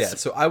like that's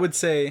So I would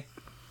say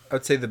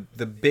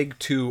the big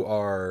two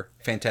are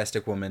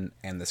Fantastic Woman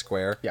and The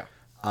Square. yeah.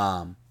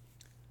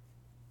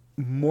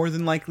 More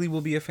than likely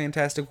will be A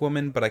Fantastic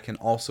Woman, but I can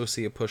also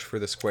see a push for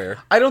The Square.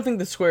 I don't think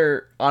the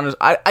Square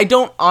I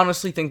don't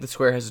honestly think the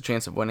Square has a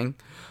chance of winning.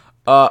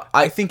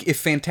 I think if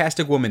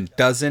Fantastic Woman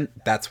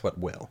doesn't, that's what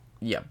will.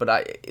 Yeah, but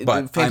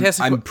I'm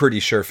pretty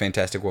sure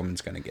Fantastic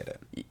Woman's going to get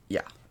it.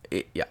 Yeah,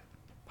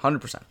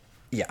 100%.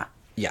 Yeah.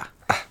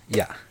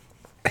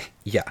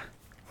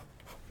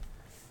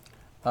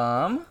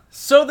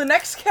 So the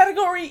next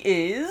category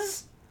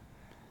is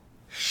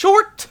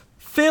short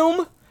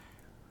film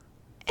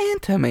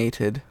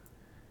animated.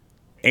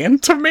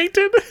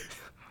 Animated?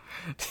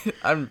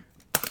 I'm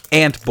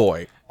Ant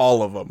Boy.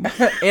 All of them.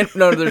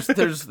 no,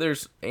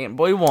 there's Ant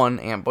Boy 1,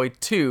 Ant Boy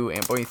 2,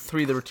 Ant Boy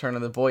 3, The Return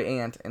of the Boy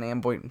Ant, and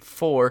Ant Boy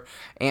 4,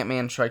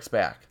 Ant-Man Strikes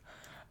Back.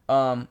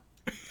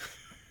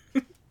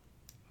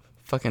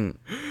 Fucking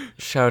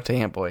shout out to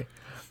Ant Boy.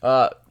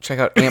 Check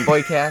out Ant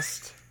Boy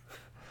Cast.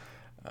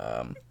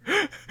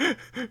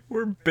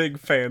 We're big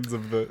fans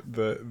of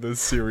the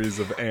series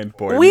of Ant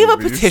Boy We have a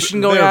movies.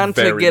 petition going They're on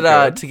to very get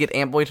good. to get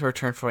Ant Boy to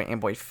return for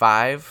Ant Boy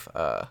 5.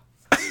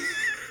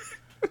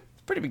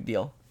 Pretty big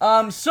deal.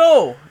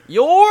 So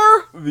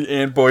your The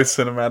Ant Boy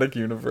cinematic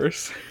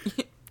universe.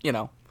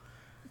 we're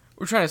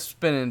trying to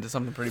spin it into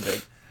something pretty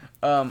big.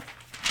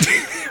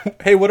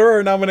 Hey, what are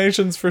our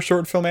nominations for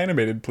short film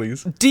animated,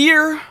 please?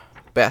 Dear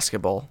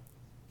Basketball.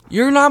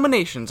 Your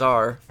nominations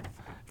are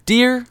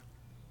Dear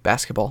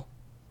Basketball,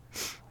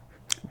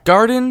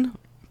 Garden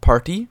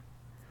Party,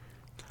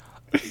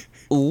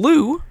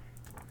 Lou,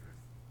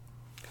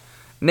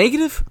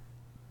 Negative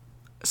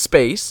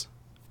Space,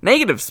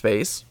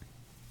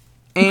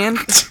 and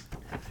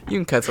you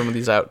can cut some of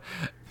these out.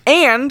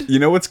 And You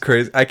know what's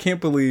crazy? I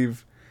can't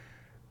believe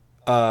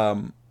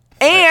I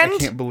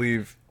can't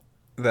believe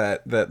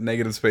that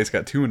Negative Space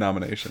got 2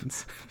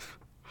 nominations.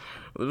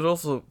 there's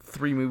also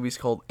 3 movies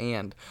called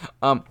and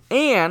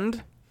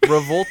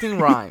Revolting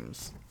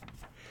Rhymes.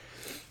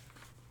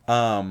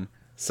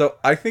 So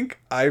I think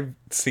I've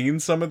seen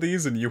some of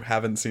these and you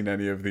haven't seen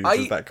any of these.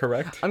 Is that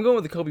correct? I'm going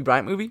with the Kobe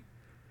Bryant movie.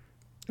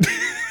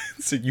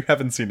 So you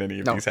haven't seen any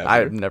of No, these, have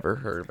I've you? never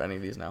heard of any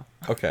of these now.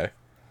 Okay.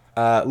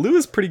 Lou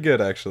is pretty good,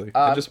 actually.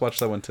 I just watched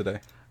that one today.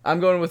 I'm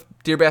going with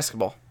Dear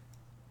Basketball.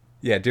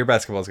 Yeah, Dear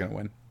Basketball's gonna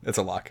win. It's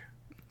a lock.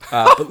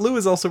 But Lou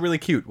is also really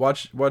cute.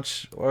 Watch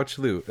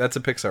Lou. That's a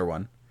Pixar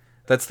one.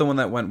 That's the one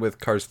that went with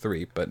Cars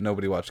 3, but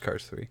nobody watched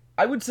Cars 3.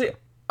 I would say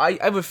I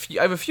have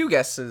a few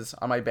guesses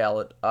on my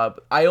ballot.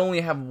 I only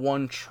have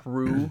one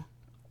true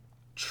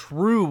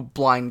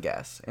blind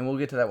guess, and we'll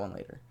get to that one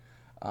later.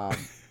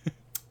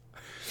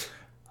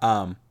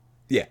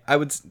 Yeah,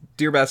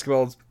 Dear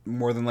Basketball's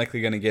more than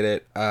likely gonna get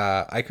it.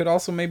 I could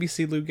also maybe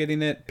see Lou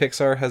getting it.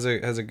 Pixar has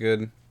a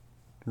good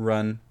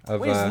run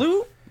of Wait,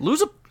 is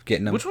Lou's a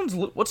getting them. Which one's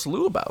Lou? What's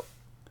Lou about?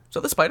 Is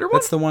that the spider one?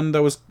 That's the one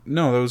that was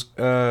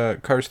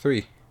Cars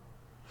 3.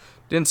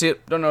 Didn't see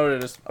it. Don't know what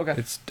it is. Okay.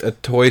 It's a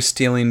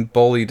toy-stealing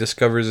bully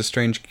discovers a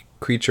strange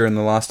creature in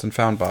the lost and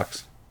found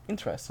box.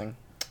 Interesting.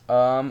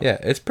 Yeah,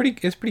 it's pretty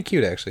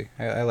cute actually.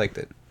 I liked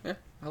it. Yeah,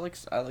 I like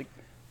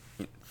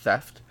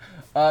theft.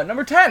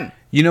 Number 10.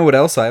 You know what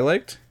else I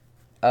liked?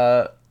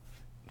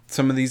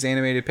 Some of these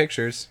animated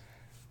pictures.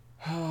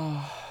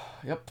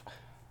 Yep.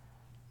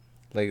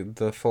 Like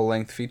the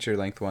full-length,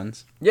 feature-length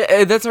ones.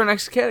 Yeah, that's our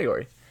next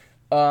category.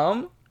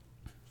 Wow.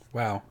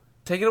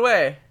 Take it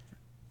away.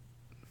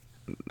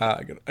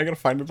 I gotta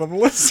find it on the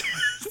list.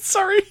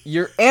 Sorry.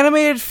 Your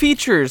animated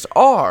features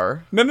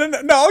are... No,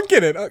 I'll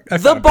get it.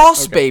 The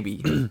Boss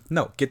Baby.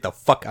 No, get the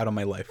fuck out of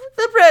my life.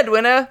 The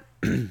Breadwinner.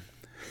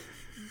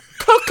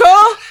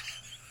 Coco.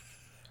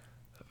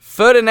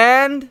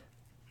 Ferdinand.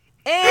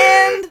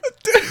 And...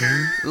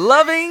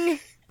 Loving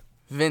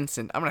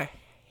Vincent. I'm gonna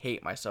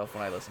hate myself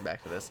when I listen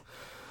back to this.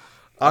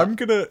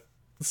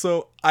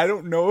 So I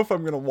don't know if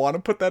I'm gonna want to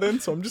put that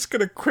in, so I'm just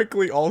gonna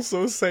quickly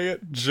also say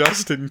it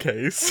just in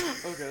case.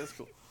 Okay, that's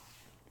cool.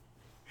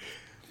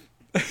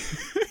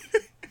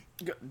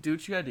 Do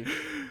what you gotta do.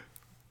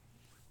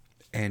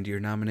 And your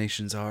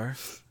nominations are?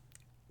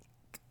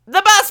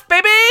 The Boss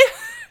Baby!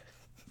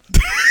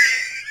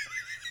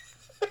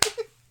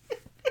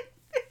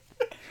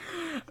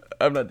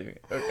 I'm not doing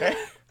it, okay?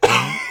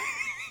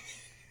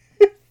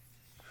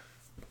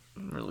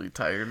 I'm really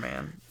tired,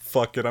 man.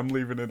 Fuck it, I'm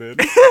leaving it in.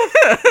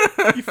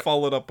 You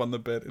followed up on the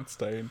bed, it's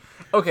staying.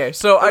 Okay,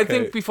 so I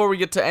think before we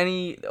get to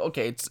any...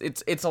 Okay,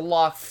 it's a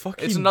lock.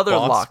 Fucking it's another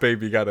Boss lock.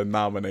 Baby got a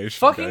nomination,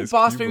 fucking guys.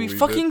 Boss Baby,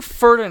 fucking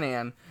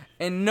Ferdinand,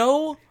 and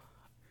no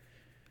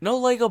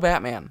Lego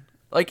Batman.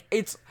 Like,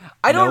 it's...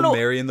 I don't know...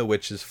 Mary and the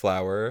Witch's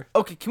Flower.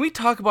 Okay, can we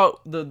talk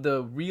about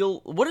the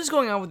real... What is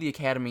going on with the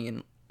Academy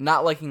and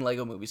not liking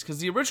Lego movies? Because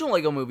the original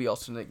Lego movie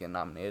also didn't get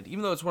nominated,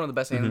 even though it's one of the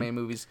best animated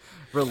movies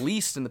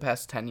released in the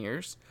past 10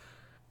 years.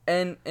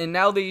 And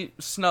now they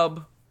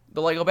snub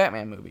the Lego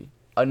Batman movie.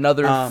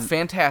 Another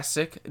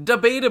fantastic,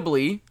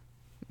 debatably,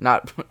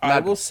 not. I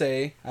will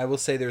say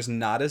there's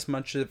not as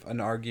much of an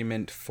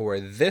argument for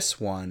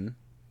this one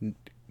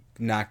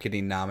not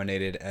getting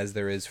nominated as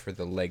there is for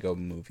the Lego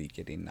movie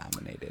getting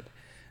nominated,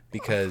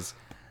 because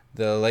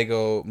the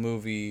Lego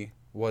movie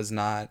was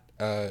not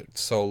a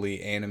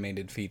solely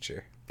animated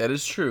feature. That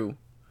is true,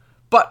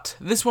 but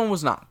this one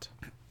was not.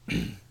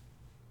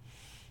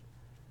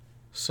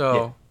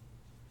 So.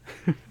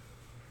 Yeah.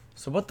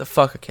 So what the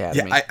fuck,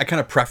 Academy? Yeah, I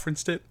kind of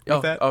preferenced it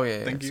with that. Oh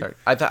yeah, Thank you. Sorry.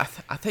 I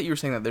thought you were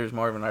saying that there's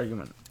more of an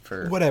argument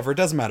for... Whatever, it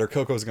doesn't matter.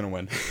 Coco's gonna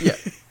win. Yeah.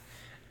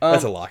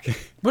 That's a lock.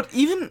 But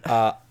even...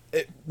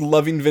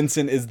 Loving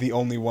Vincent is the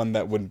only one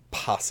that would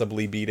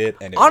possibly beat it.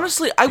 And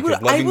honestly, I would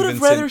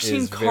have rather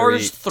seen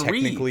Cars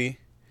 3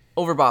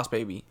 over Boss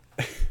Baby.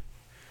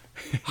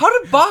 How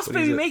did Boss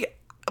Baby make it?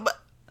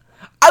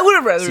 I would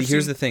have rather seen...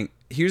 Here's the thing.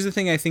 Here's the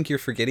thing I think you're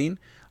forgetting.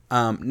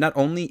 Not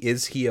only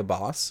is he a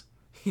boss...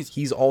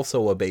 He's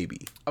also a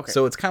baby. Okay.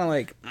 So it's kind of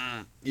like,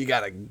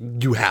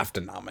 you have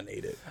to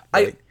nominate it.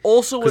 Right?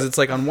 Because it's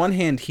like, on one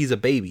hand, he's a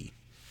baby,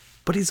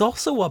 but he's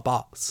also a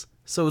boss.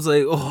 So it's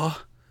like,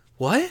 oh,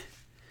 what?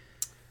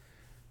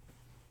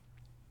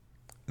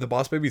 The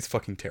Boss Baby's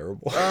fucking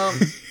terrible.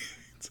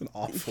 It's an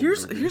awful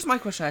movie. Here's my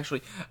question,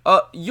 actually.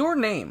 Your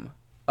Name.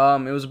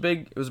 It was a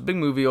big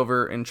movie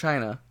over in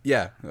China.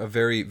 Yeah, a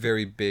very,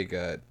 very big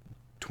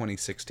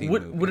 2016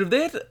 movie. Would have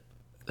they had...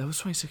 That was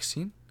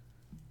 2016?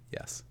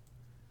 Yes.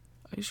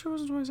 Are you sure it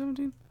wasn't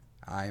 2017?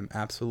 I'm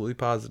absolutely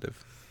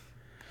positive.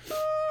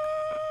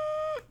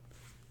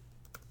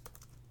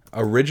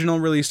 Original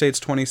release date's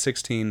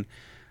 2016.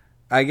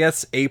 I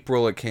guess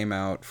April it came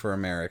out for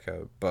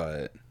America,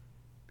 but...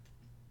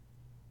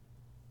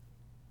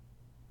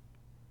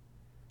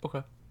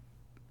 Okay.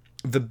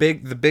 The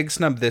big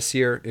snub this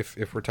year,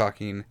 if we're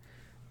talking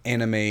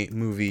anime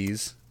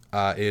movies,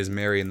 is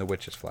Mary and the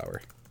Witch's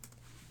Flower.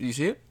 Did you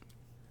see it?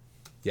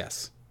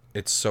 Yes.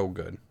 It's so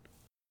good.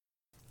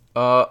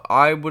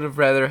 I would have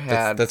rather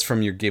had... That's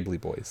from your Ghibli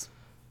boys.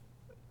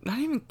 Not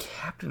even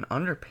Captain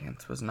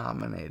Underpants was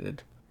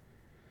nominated.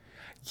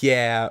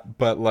 Yeah,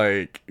 but,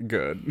 like,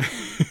 good.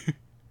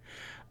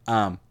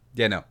 Yeah,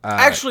 no.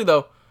 Actually,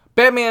 though,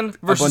 Batman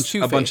versus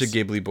Two-Face. A bunch of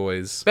Ghibli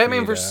boys.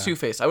 Batman versus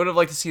Two-Face. I would have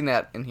liked to seen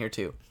that in here,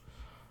 too.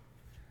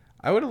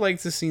 I would have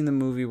liked to seen the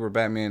movie where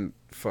Batman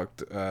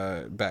fucked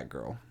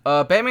Batgirl.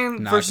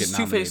 Batman versus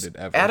Two-Face.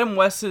 Adam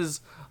West's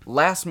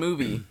last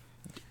movie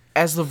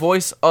as the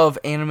voice of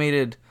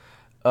animated...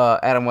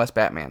 Adam West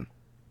Batman.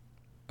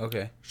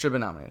 Okay. Should have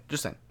been nominated.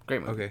 Just saying.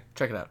 Great movie. Okay.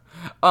 Check it out.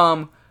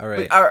 All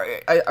right.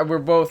 We're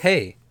both...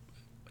 Hey,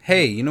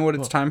 you know what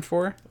it's time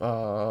for?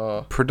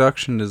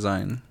 Production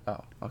design.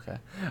 Oh, okay.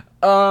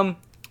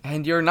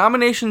 And your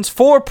nominations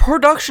for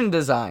production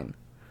design.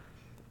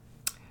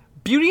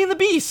 Beauty and the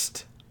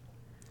Beast.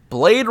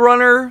 Blade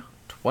Runner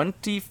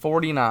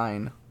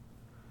 2049.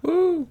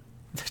 Woo.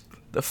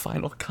 The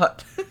final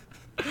cut.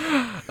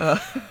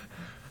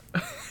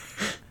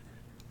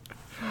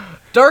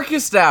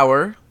 Darkest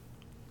Hour.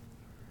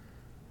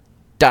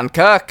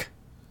 Dunkirk.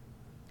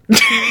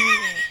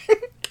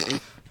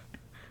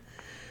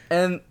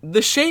 and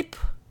The Shape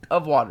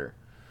of Water.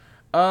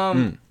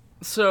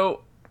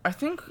 So I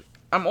think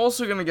I'm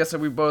also gonna guess that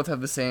we both have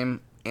the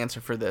same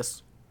answer for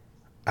this.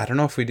 I don't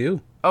know if we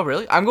do. Oh,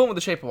 really? I'm going with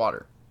The Shape of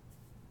Water.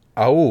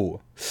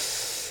 Oh,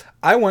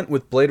 I went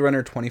with Blade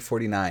Runner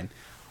 2049.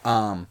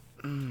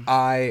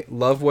 I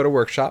love Weta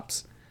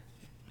Workshops.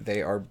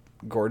 They are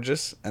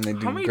gorgeous and they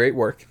do great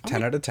work.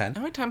 10 out of 10.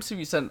 How many times have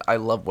you said "I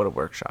love Weta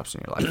Workshops"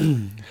 in your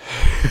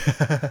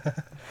life?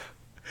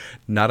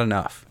 Not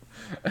enough.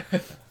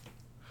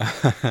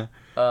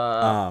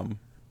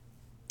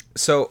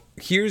 So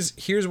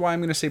here's why I'm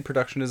going to say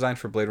production design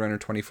for Blade Runner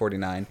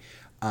 2049.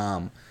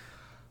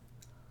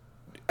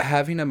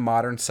 Having a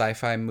modern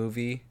sci-fi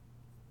movie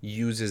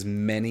uses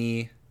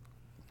many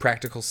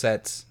practical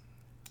sets,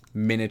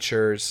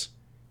 miniatures,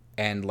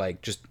 and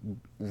like just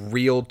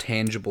real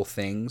tangible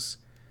things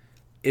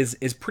is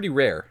pretty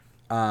rare.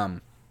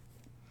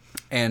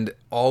 And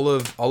all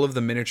of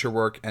the miniature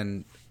work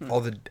and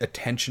all the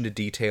attention to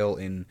detail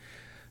in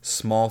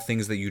small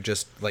things that you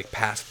just like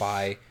pass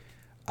by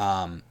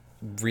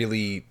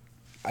really,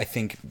 I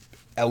think,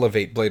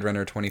 elevate Blade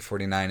Runner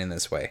 2049 in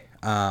this way.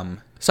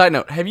 Side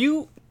note: Have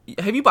you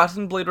bought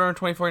Blade Runner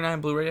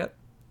 2049 Blu-ray yet?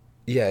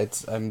 Yeah,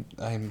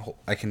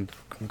 I can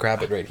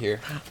grab it right here.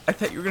 I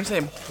thought you were gonna say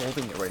I'm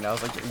holding it right now. I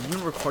was like, are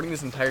you recording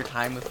this entire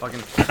time with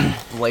fucking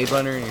Blade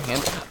Runner in your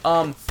hand?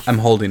 I'm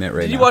holding it right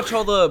now. Did you watch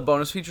all the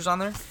bonus features on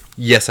there?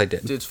 Yes, I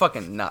did. Dude, it's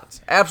fucking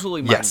nuts.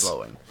 Absolutely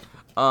mind-blowing.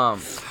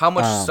 How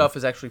much stuff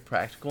is actually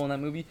practical in that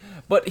movie.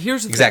 But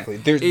here's the exactly.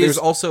 thing. There's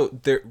also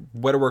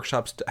Weta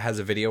Workshops has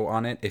a video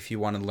on it if you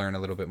want to learn a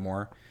little bit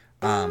more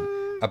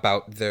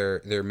about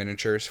their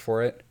miniatures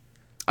for it.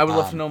 I would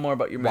love to know more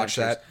about your miniatures.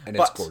 Watch that, and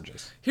it's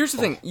gorgeous. Here's the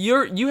thing.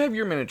 You have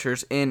your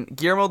miniatures, and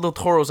Guillermo del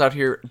Toro's out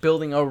here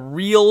building a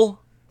real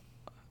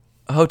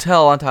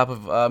hotel on top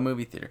of a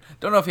movie theater.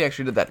 Don't know if he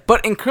actually did that.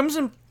 But in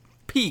Crimson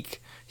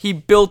Peak, he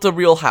built a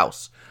real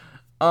house.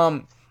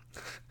 Oh,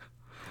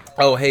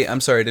 hey, I'm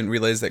sorry. I didn't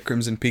realize that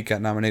Crimson Peak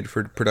got nominated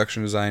for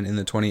production design in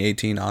the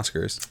 2018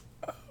 Oscars.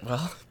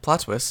 Well,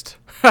 plot twist.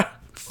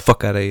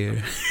 Fuck out of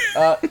here.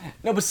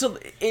 No, but still,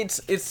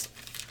 it's...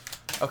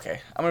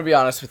 Okay, I'm going to be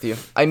honest with you.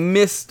 I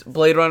missed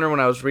Blade Runner when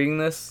I was reading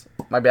this,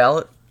 my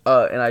ballot,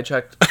 and I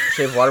checked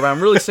Shape of Water, but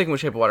I'm really sticking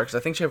with Shape of Water because I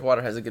think Shape of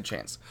Water has a good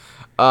chance.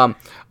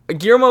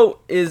 Guillermo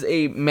is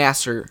a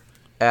master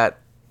at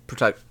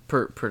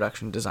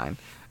production design.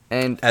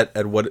 And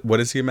at what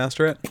is he a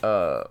master at?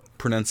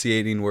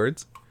 Pronunciating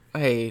words?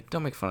 Hey,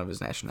 don't make fun of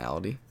his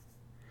nationality.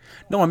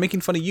 No, I'm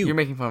making fun of you. You're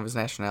making fun of his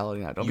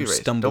nationality now. Don't be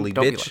racist. Stumbly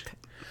Don't bitch. be like that.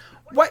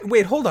 Why,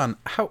 wait, hold on.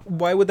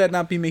 Why would that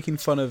not be making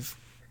fun of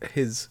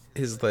his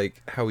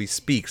like how he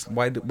speaks?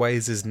 Why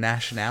is his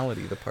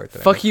nationality the part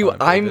that? Fuck you.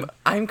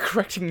 I'm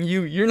correcting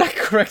you. You're not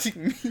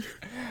correcting me.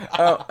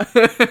 I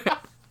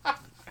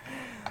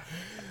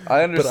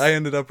understand. But I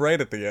ended up right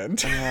at the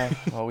end.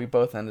 Well, we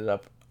both ended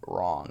up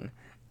wrong.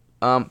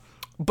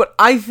 But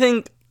I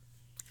think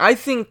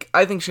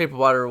Shape of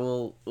Water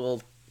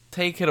will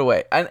take it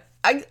away. And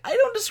I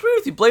don't disagree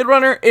with you. Blade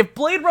Runner, if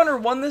Blade Runner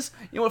won this,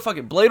 you know what, fuck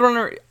it. Blade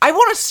Runner, I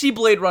want to see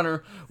Blade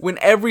Runner win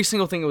every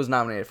single thing it was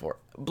nominated for.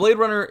 Blade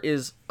Runner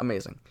is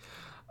amazing.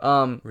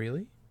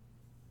 Really?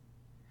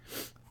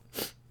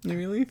 You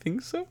really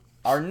think so?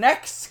 Our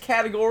next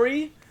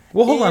category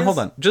Well, hold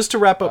on. Just to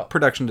wrap up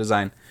production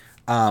design.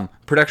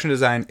 Production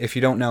design, if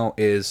you don't know,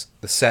 is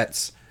the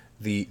sets,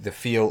 the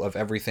feel of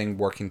everything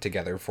working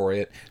together for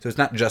it. So it's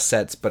not just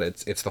sets, but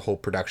it's the whole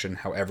production,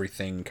 how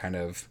everything kind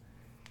of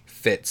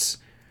fits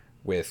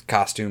with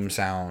costume,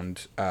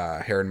 sound,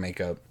 hair and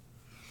makeup,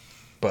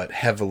 but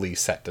heavily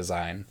set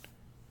design,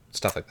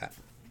 stuff like that.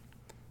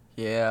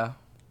 Yeah.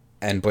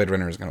 And Blade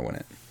Runner is going to win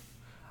it.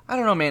 I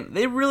don't know, man.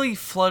 They really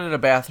flooded a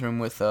bathroom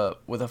with a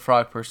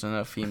frog person and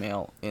a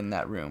female in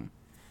that room.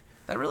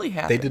 That really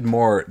happened. They did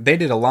more. They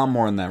did a lot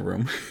more in that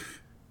room.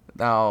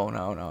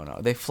 No.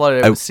 They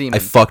flooded it with semen. I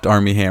fucked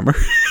Army Hammer.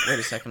 Wait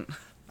a second.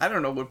 I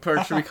don't know what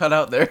part should we cut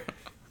out there.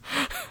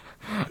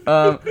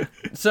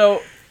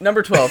 So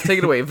number 12, take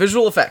it away.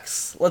 Visual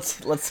effects.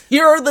 Let's.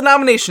 Here are the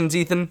nominations,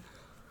 Ethan.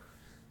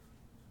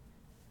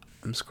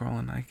 I'm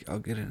scrolling. I'll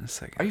get it in a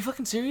second. Are you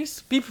fucking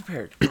serious? Be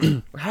prepared.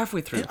 We're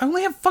halfway through. I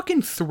only have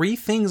fucking 3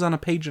 things on a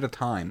page at a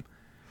time.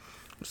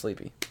 I'm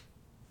sleepy.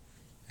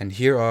 And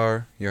here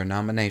are your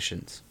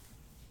nominations.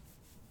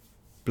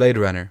 Blade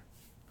Runner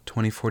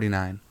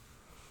 2049.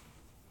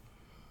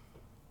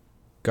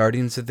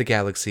 Guardians of the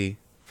Galaxy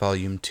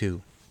Volume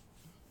 2.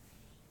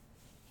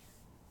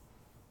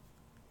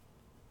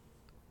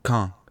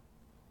 Kong.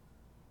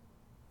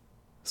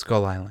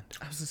 Skull Island.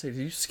 I was gonna say, did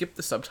you skip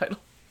the subtitle?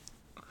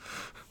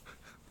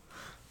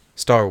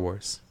 Star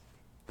Wars.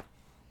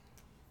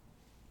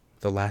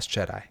 The Last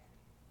Jedi.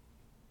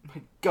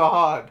 My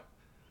God.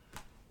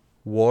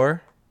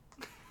 War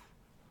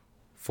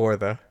for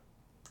the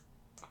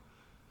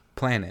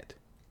Planet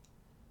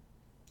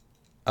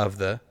of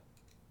the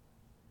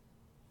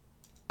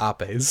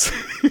Apes.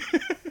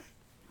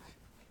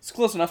 It's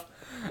close enough.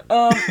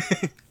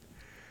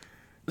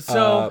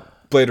 So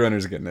Blade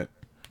Runner's getting it.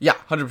 yeah,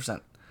 100%.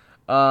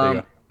 There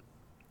you go.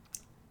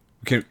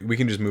 We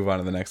can just move on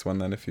to the next one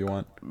then if you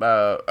want.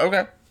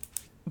 Okay.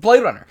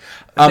 Blade Runner.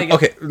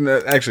 Okay.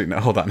 No, actually, no.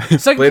 Hold on.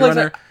 Second Blade place,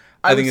 Runner,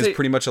 I I think would say- is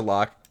pretty much a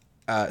lock.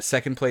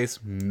 Second place,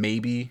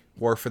 maybe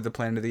War for the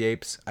Planet of the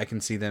Apes. I can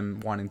see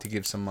them wanting to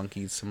give some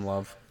monkeys some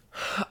love.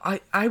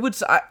 I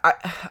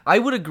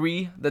would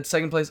agree that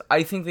second place.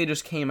 I think they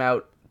just came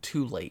out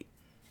too late,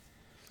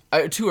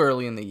 too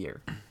early in the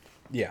year.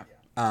 Yeah.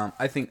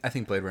 I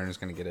think Blade Runner is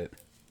gonna get it.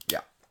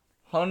 Yeah,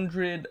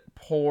 100%.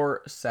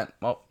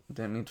 Well,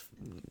 didn't mean to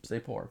say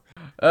poor.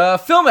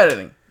 Film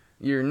editing.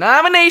 Your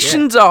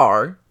nominations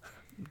are.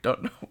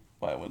 Don't know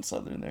why I went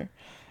Southern there.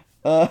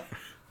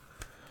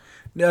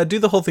 Do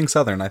the whole thing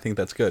Southern. I think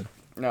that's good.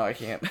 No, I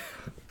can't.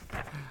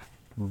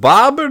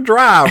 Bob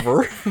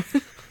Driver.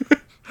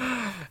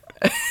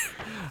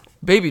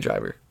 Baby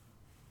Driver.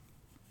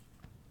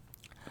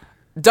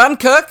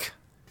 Dunkirk.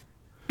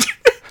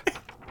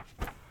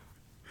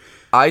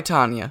 I,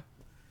 Tonya.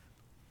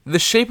 The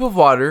Shape of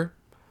Water.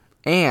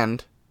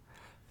 And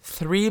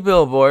 3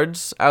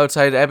 Billboards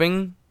Outside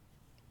Ebbing,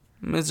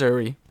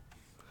 Missouri.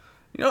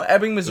 You know,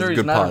 Ebbing, Missouri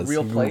is not a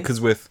real place.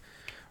 Because with...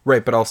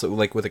 Right, but also,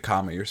 like, with a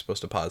comma, you're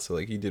supposed to pause. So,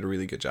 like, you did a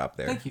really good job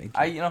there. Thank you.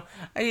 I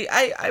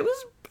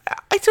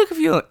took a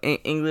few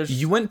English.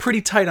 You went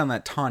pretty tight on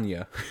that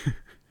Tanya.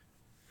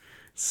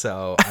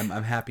 So,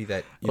 I'm happy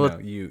that,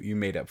 you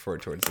made up for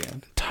it towards the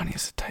end.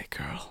 Tanya's a tight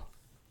girl.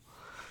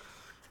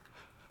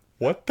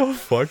 What the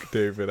fuck,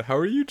 David? How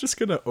are you just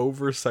gonna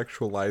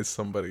over-sexualize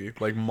somebody,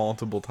 like,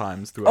 multiple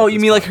times throughout Oh, you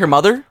this mean podcast? like her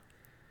mother?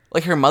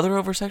 Like her mother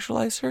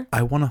over-sexualized her?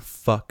 I want to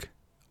fuck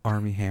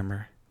Army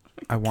Hammer.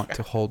 I want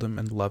to hold him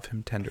and love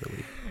him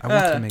tenderly. I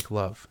want to make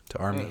love to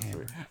Army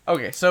Hammer.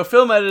 Okay, so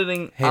film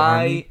editing, Hey,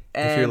 Army,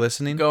 if you're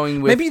listening,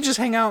 going with... maybe you just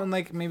hang out and,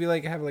 like, maybe,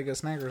 like, have, like, a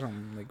snack or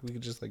something. Like, we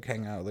could just, like,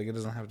 hang out. Like, it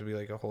doesn't have to be,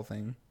 like, a whole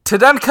thing. To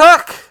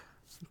Dunkirk!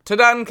 To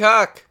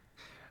Dunkirk!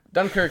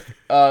 Dunkirk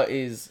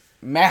is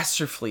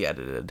masterfully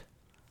edited.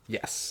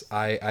 Yes,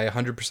 I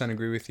 100%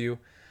 agree with you.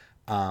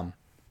 I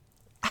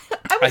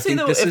think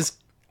this is...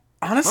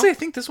 Honestly, I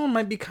think this one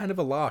might be kind of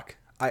a lock.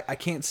 I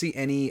can't see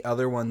any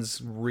other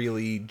ones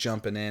really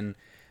jumping in.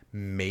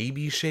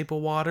 Maybe Shape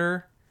of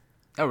Water.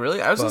 Oh,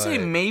 really? I was going to say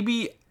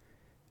maybe...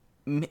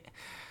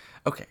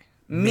 Okay.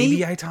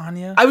 Maybe I,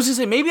 Tonya. I was going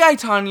to say maybe I,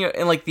 Tonya,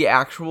 and like the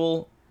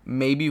actual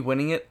maybe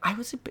winning it. I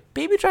would say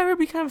Baby Driver would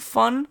be kind of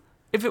fun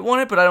if it won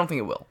it, but I don't think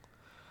it will.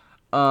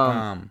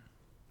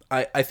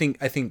 I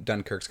think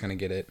Dunkirk's going to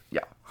get it.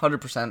 Yeah,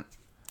 100%.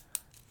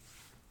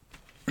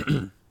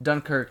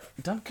 Dunkirk.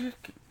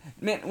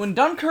 Man, when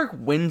Dunkirk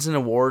wins an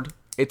award,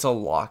 it's a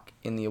lock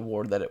in the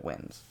award that it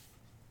wins.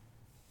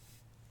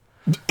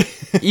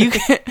 You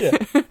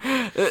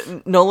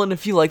can, Nolan,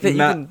 if you like that,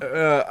 Not, you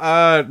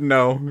can.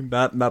 No,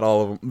 not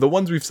all of them. The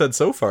ones we've said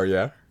so far,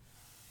 yeah.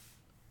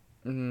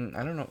 I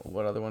don't know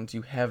what other ones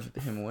you have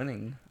him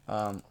winning.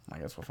 I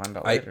guess we'll find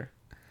out later.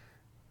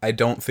 I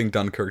don't think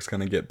Dunkirk's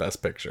gonna get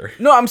Best Picture.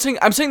 No, I'm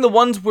saying the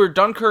ones where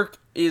Dunkirk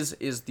is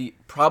the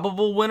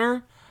probable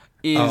winner.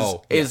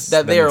 Is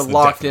that they are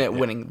locked in at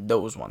winning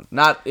those ones.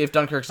 Not if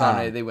Dunkirk's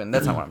nominated, they win.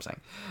 That's not what I'm saying.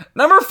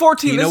 Number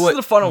 14, this is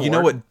the fun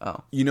award.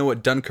 You know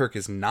what Dunkirk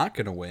is not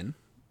going to win?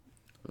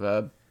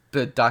 The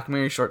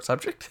documentary short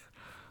subject?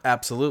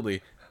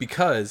 Absolutely.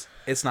 Because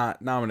it's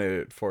not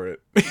nominated for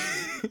it.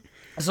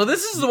 So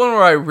this is the one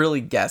where I really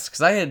guessed,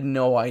 because I had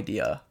no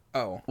idea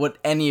what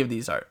any of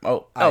these are.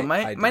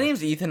 My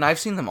name's Ethan. I've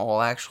seen them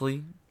all,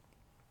 actually.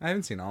 I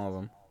haven't seen all of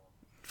them.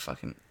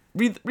 Fucking...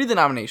 Read the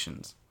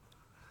nominations.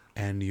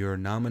 And your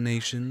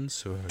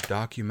nominations or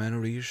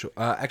documentary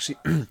actually,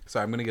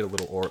 sorry, I'm going to get a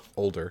little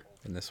older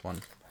in this one.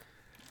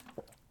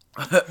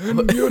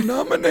 And your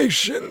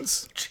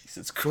nominations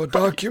Jesus for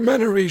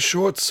documentary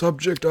short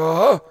subject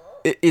are...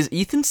 Is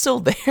Ethan still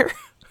there?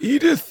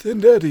 Edith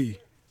and Eddie.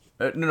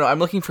 No, I'm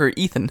looking for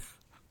Ethan.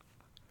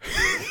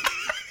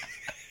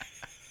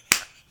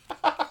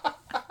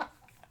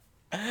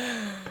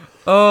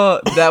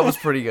 That was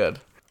pretty good.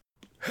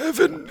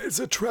 Heaven is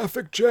a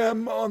traffic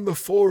jam on the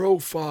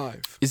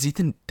 405. Is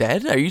Ethan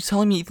dead? Are you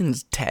telling me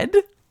Ethan's dead?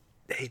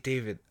 Hey,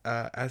 David,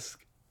 ask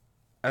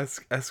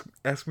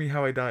me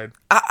how I died.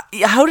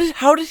 How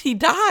did he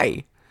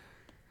die?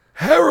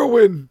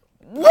 Heroin.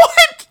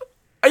 What?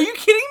 Are you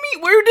kidding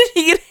me? Where did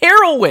he get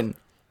heroin?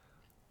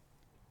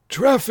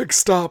 Traffic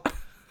stop.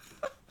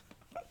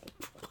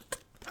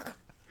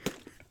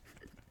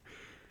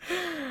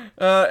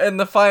 And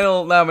the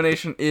final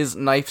nomination is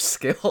Knife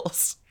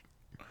Skills.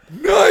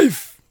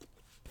 Knife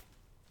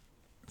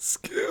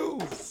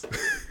skills.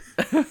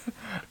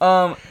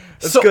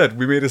 That's good.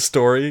 We made a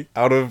story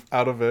out of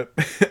it,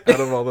 out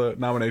of all the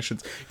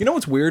nominations. You know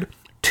what's weird?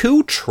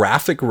 2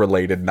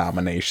 traffic-related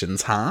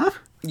nominations, huh?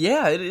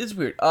 Yeah, it is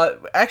weird.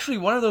 Actually,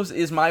 one of those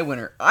is my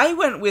winner. I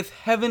went with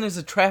Heaven is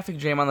a Traffic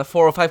Jam on the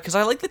 405 because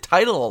I like the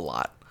title a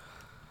lot.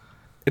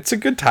 It's a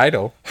good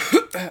title.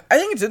 I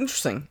think it's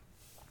interesting.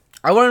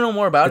 I want to know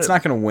more about it. It's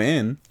not going to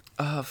win.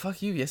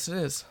 Fuck you. Yes, it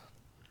is.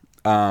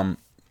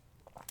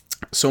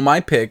 So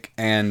my pick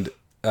and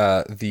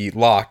the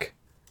lock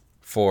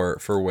for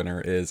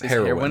winner is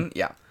Heroin.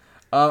 Yeah.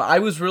 I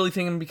was really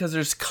thinking because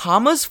there's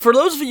commas. For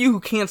those of you who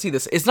can't see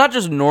this, it's not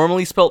just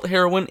normally spelt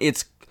heroin.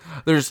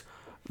 There's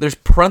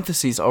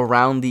parentheses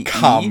around the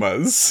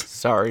commas. E.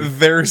 Sorry.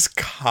 There's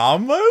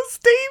commas,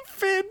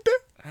 David.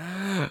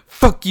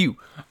 Fuck you.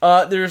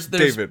 There's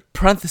David.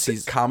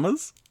 Parentheses.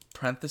 Commas?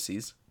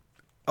 Parentheses.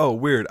 Oh,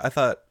 weird. I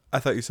thought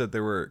you said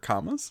there were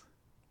commas.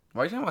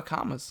 Why are you talking about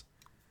commas?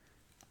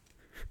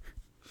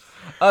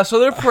 So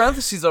there are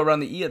parentheses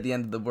around the E at the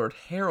end of the word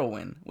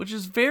heroin, which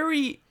is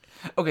very...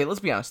 Okay, let's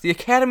be honest. The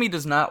Academy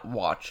does not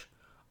watch...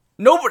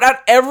 No, but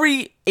not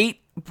every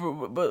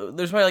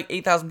there's probably like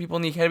 8,000 people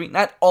in the Academy.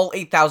 Not all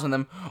 8,000 of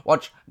them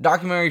watch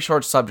documentary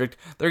short subject.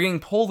 They're getting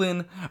pulled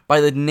in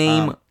by the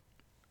name...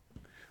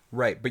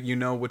 Right, but you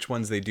know which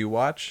ones they do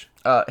watch?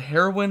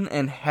 Heroin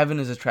and Heaven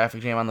is a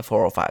Traffic Jam on the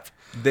 405.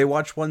 They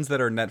watch ones that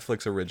are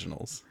Netflix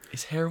originals.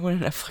 Is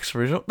Heroin a Netflix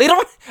original? They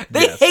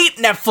Yes. hate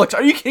Netflix.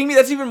 Are you kidding me?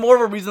 That's even more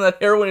of a reason that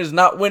Heroin is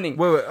not winning.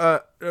 Wait,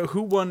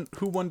 who won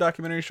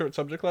documentary short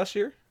subject last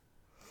year?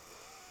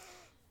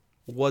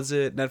 Was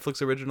it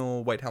Netflix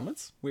original White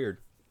Helmets? Weird.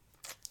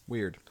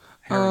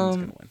 Heroin's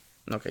gonna win.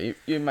 Okay,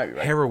 you might be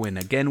right. Heroin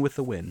again with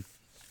the win.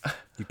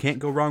 You can't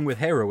go wrong with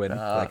heroin,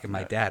 like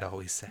my dad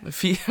always said.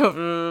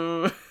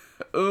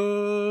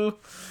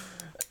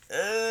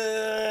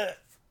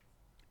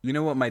 You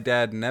know what my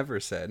dad never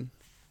said?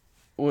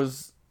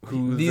 Was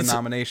Who the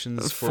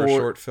nominations for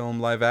short film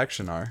live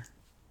action are.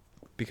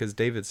 Because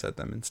David said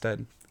them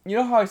instead. You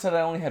know how I said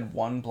I only had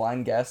one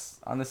blind guess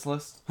on this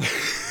list?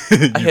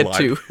 I had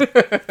lied.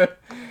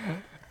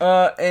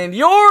 2. And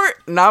your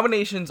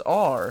nominations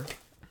are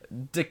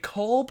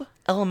DeKalb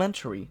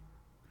Elementary.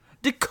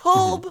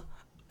 DeKalb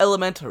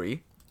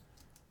Elementary.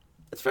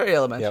 It's very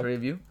elementary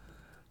of you.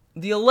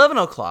 The 11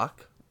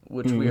 o'clock,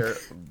 which we are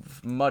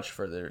much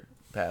further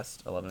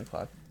past 11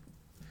 o'clock.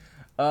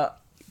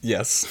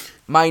 Yes.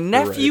 My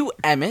Nephew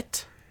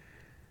Emmett.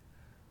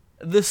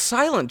 The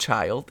Silent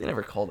Child. They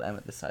never called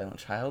Emmett the Silent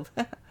Child.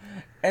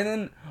 And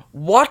then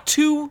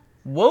Watu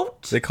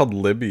Wote? They called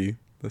Libby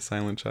the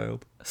Silent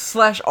Child.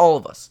 / all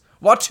of us.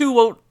 Watu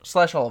Wote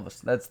 / all of us.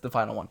 That's the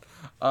final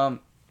one.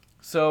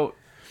 So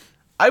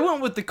I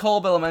went with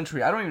DeKalb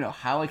Elementary. I don't even know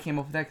how I came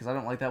up with that because I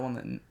don't like that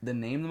one, the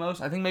name the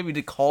most. I think maybe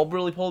DeKalb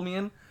really pulled me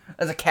in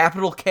as a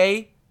capital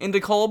K in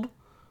DeKalb.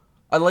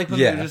 I like when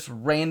they're just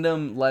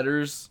random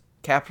letters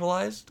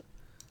capitalized.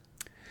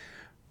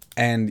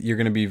 And you're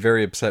going to be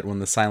very upset when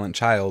the Silent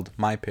Child,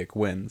 my pick,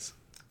 wins.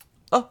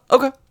 Oh,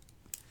 okay.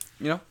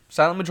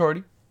 Silent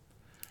majority.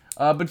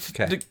 But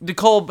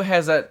DeKalb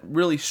has that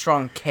really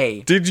strong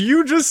K. Did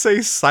you just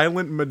say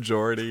silent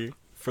majority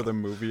for the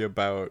movie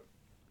about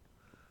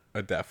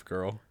a deaf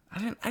girl? I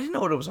didn't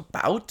know what it was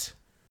about.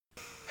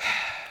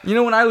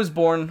 When I was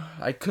born,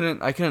 I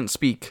couldn't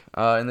speak.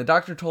 And the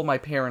doctor told my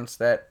parents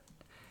that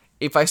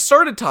if I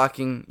started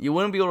talking, you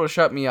wouldn't be able to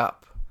shut me up.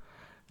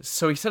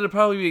 So he said it'd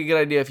probably be a good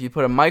idea if you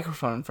put a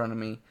microphone in front of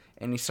me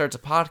and he starts a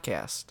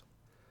podcast.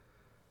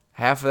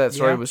 Half of that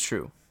story was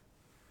true.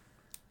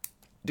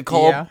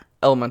 DeKalb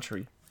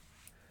Elementary.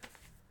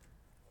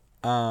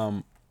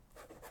 Do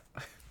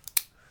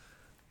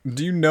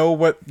you know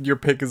what your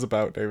pick is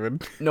about,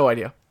 David? No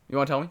idea. You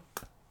want to tell me?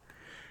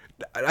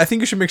 I think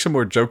you should make some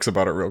more jokes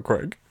about it real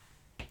quick.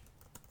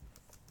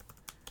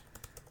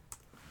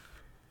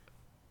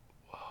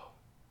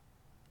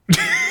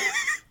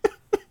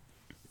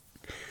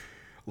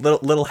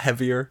 Little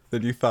heavier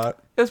than you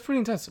thought. That's pretty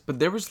intense. But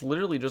there was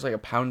literally just like a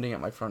pounding at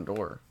my front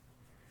door.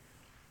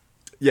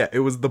 Yeah, it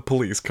was the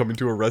police coming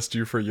to arrest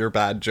you for your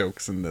bad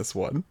jokes in this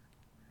one.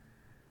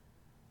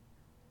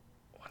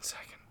 1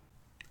 second.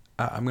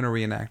 I'm going to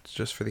reenact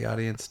just for the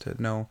audience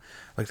to know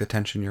like the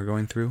tension you're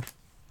going through.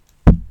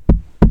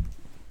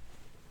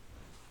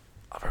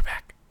 I'll be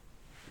back.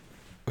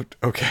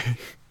 Okay.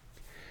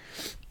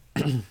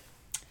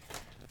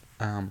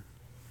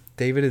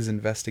 David is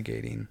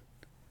investigating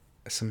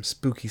some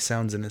spooky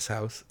sounds in his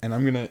house, and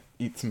I'm gonna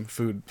eat some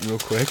food real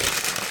quick.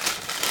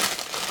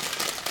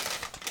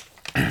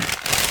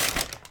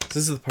 This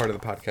is the part of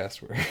the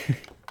podcast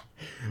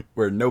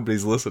where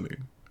nobody's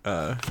listening.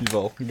 You've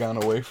all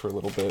gone away for a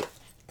little bit,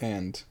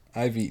 and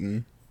I've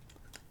eaten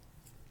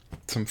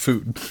some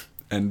food,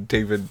 and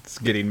David's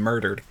getting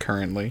murdered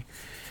currently.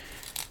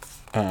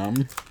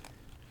 And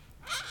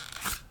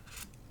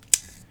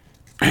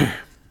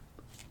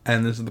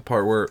this is the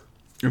part where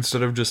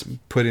instead of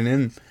just putting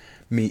in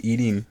me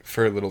eating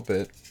for a little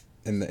bit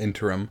in the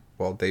interim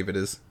while David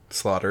is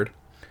slaughtered,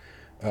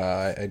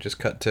 I just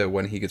cut to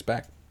when he gets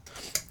back.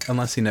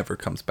 Unless he never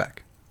comes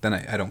back. Then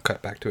I don't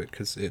cut back to it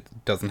because it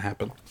doesn't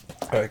happen.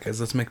 Alright guys,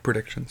 let's make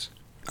predictions.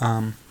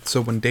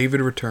 So when David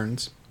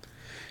returns,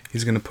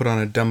 he's going to put on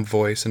a dumb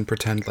voice and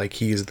pretend like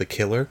he's the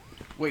killer.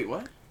 Wait,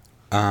 what?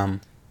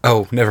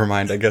 Oh, never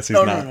mind. I guess he's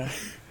not. No.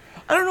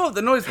 I don't know what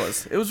the noise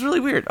was. It was really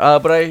weird.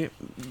 But I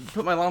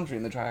put my laundry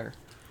in the dryer.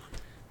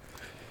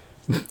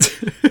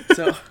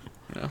 So,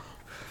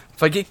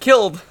 if I get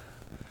killed,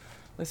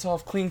 at least I'll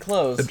have clean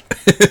clothes.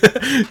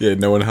 Yeah,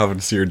 no one having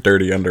to see your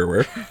dirty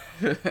underwear.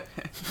 Never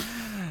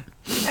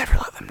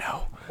let them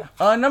know.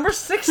 Number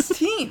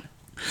 16.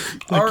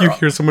 Like you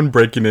hear someone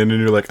breaking in and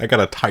you're like, I got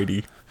a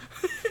tidy.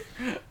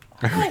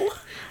 Oh,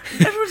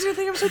 everyone's gonna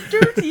think I'm so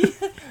dirty.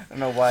 I don't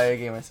know why I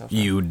gave myself that.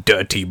 You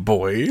dirty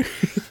boy.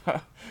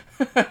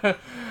 To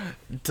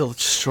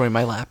destroy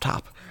my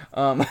laptop.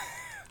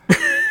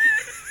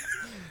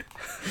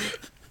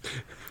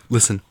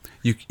 Listen,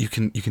 you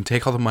can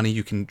take all the money,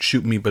 you can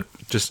shoot me, but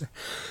just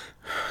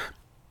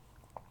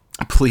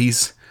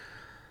please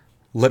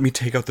let me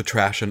take out the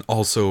trash and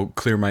also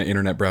clear my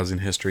internet browsing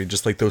history.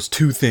 Just like those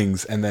two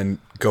things, and then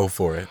go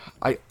for it.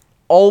 I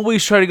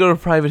always try to go to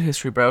private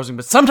history browsing,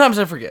 but sometimes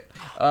I forget.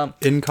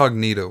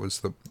 Incognito is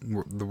the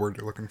word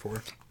you're looking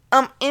for.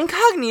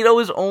 Incognito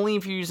is only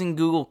if you're using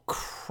Google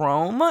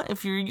Chrome.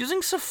 If you're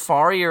using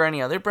Safari or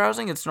any other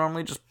browsing, it's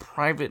normally just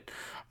private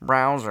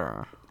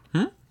browser.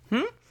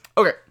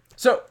 Okay,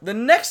 so the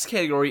next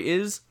category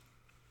is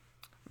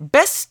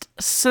Best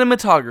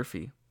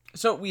Cinematography.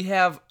 So we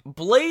have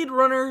Blade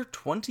Runner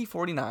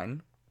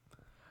 2049,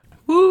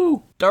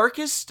 Woo!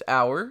 Darkest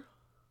Hour,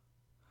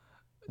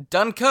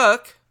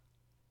 Dunkirk,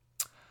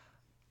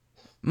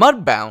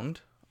 Mudbound,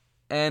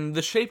 and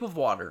The Shape of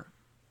Water.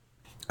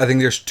 I think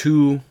there's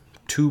two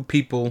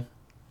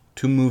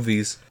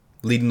movies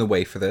leading the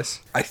way for this.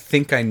 I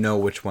think I know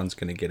which one's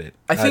going to get it.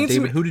 I think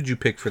David, who did you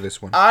pick for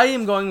this one? I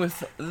am going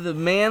with the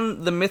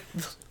man, the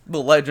myth,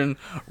 the legend,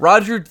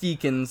 Roger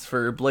Deakins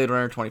for Blade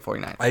Runner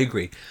 2049. I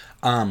agree.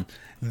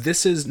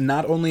 This is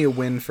not only a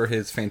win for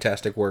his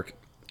fantastic work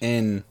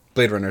in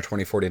Blade Runner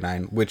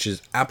 2049, which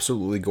is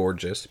absolutely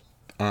gorgeous.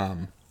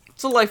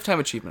 It's a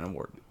Lifetime Achievement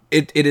Award.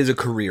 It is a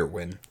career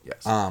win.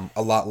 Yes.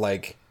 A lot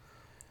like...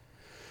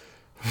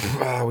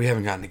 we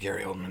haven't gotten to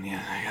Gary Oldman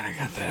yet. I gotta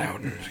cut that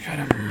out.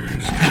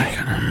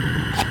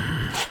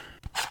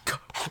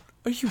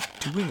 What are you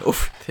doing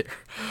over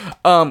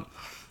there?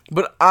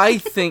 But I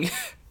think...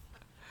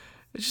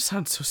 it just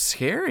sounds so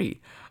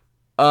scary.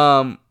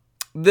 The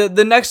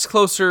next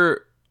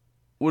closer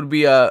would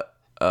be do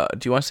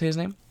you want to say his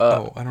name?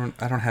 I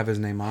don't have his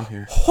name on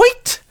here.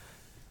 Hoyt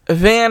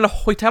Van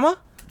Hoytema?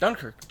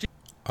 Dunkirk.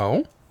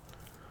 Oh?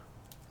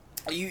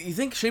 You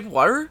think Shape of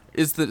Water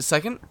is the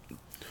second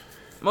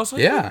most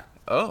likely? Yeah.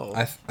 Oh.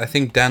 I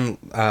think Dan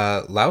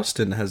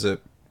Louston has a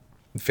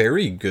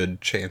very good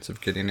chance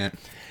of getting it.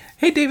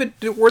 Hey, David,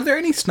 were there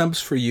any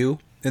snubs for you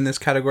in this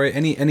category?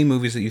 Any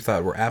movies that you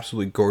thought were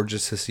absolutely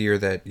gorgeous this year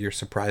that you're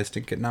surprised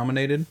didn't get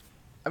nominated?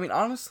 I mean,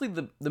 honestly,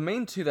 the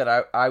main two that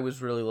I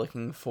was really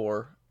looking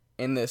for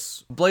in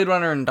this, Blade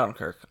Runner and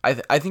Dunkirk,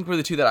 I think were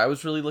the two that I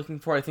was really looking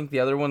for. I think the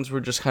other ones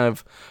were just kind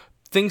of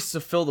things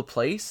to fill the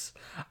place.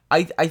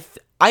 I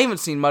haven't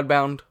seen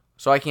Mudbound,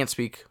 so I can't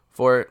speak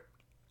for it.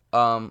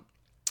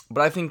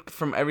 But I think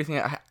from everything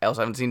I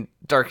also haven't seen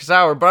Darkest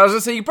Hour, but I was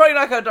gonna say you probably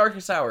knock out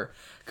Darkest Hour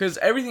because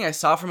everything I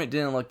saw from it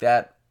didn't look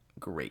that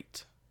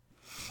great.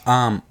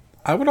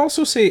 I would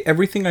also say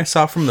everything I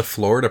saw from the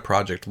Florida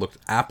Project looked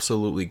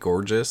absolutely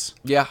gorgeous.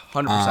 Yeah,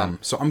 100%.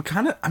 So I'm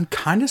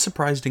kind of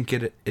surprised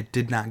it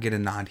did not get a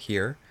nod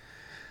here.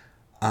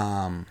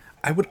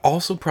 I would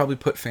also probably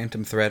put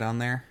Phantom Thread on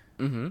there.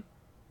 Mm-hmm.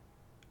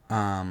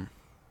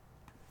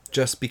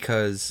 Just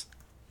because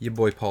your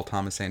boy Paul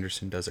Thomas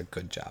Anderson does a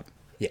good job.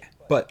 Yeah.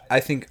 But I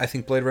think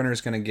Blade Runner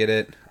is going to get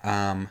it.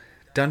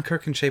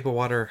 Dunkirk and Shape of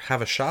Water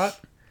have a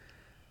shot.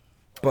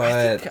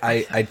 But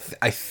I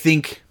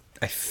think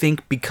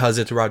because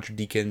it's Roger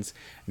Deakins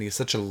and he has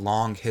such a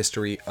long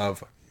history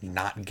of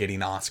not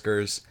getting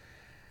Oscars,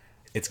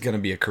 it's going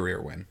to be a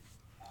career win.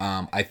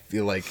 I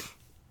feel like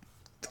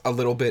a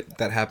little bit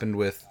that happened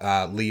with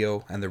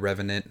Leo and The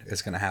Revenant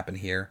is going to happen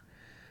here.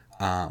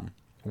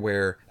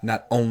 Where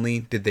not only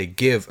did they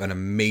give an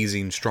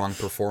amazing, strong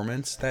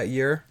performance that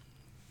year,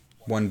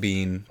 one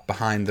being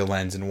behind the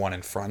lens and one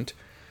in front,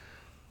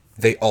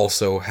 they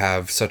also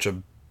have such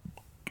a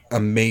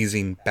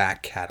amazing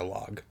back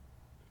catalog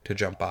to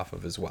jump off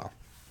of as well.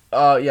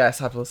 Yeah, I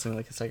stopped listening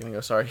like a second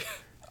ago. Sorry.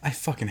 I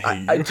fucking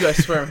hate you. I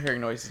swear I'm hearing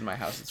noises in my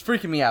house. It's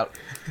freaking me out.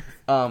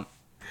 But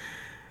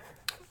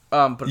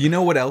you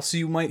know what else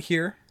you might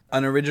hear?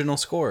 An original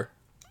score,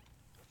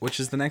 which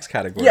is the next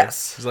category.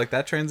 Yes. Is like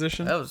that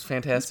transition? That was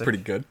fantastic. It's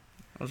pretty good.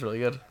 That was really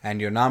good. And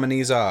your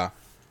nominees are...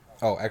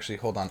 Oh, actually,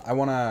 hold on.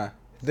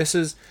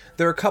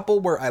 There are a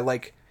couple where I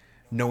like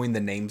knowing the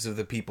names of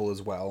the people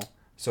as well.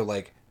 So,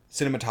 like,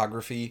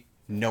 cinematography,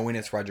 knowing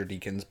it's Roger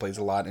Deakins plays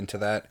a lot into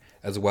that,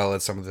 as well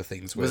as some of the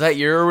things with... Was that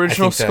your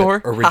original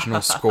score?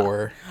 Original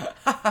score.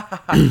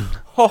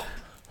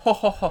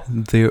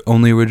 The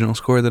only original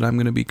score that I'm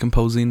going to be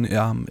composing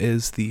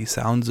is the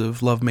sounds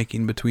of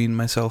lovemaking between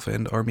myself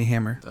and Armie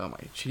Hammer. Oh my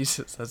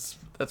Jesus,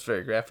 that's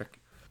very graphic.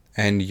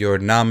 And your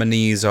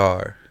nominees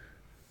are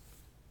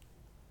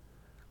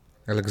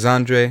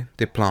Alexandre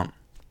Desplat,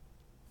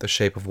 The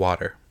Shape of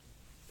Water;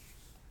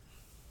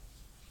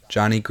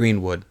 Johnny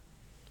Greenwood,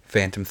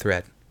 Phantom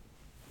Thread;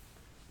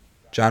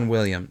 John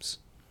Williams,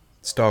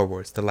 Star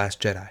Wars: The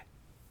Last Jedi;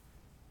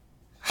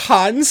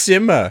 Hans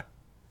Zimmer,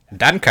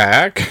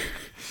 Dunkirk;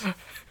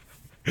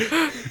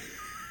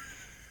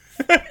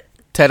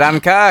 Ted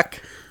Hancock.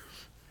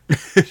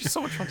 There's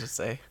so much fun to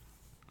say.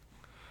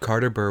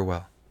 Carter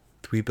Burwell,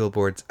 3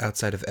 billboards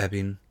outside of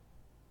Ebbing,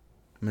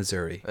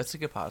 Missouri. That's a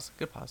good pause.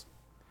 Good pause.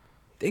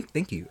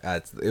 Thank you.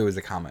 It was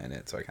a comma in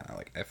it, so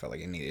I felt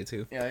like I needed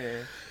to.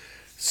 Yeah.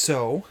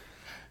 So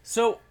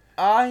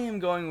I am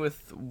going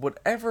with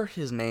whatever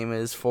his name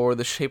is for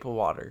The Shape of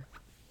Water.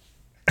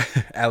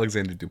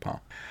 Alexander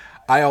Dupont.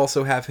 I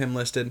also have him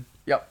listed.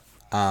 Yep.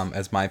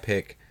 As my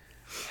pick.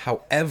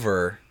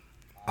 However,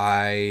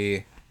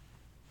 I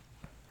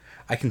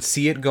can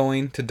see it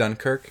going to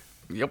Dunkirk.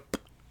 Yep.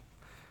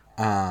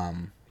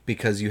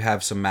 Because you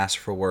have some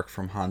masterful work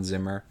from Hans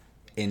Zimmer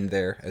in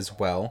there as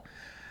well.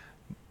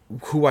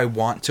 Who I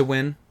want to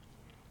win.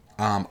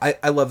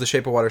 I love the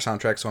Shape of Water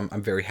soundtrack, so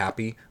I'm very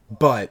happy.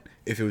 But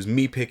if it was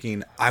me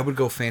picking, I would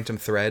go Phantom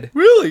Thread.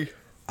 Really?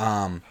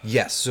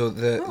 Yes. So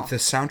the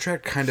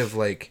soundtrack kind of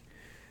like,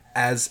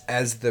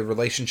 as the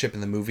relationship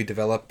in the movie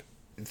develop,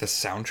 the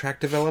soundtrack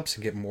develops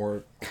and get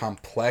more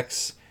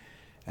complex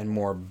and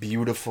more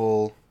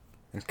beautiful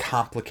and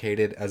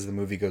complicated as the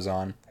movie goes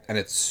on, and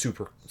it's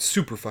super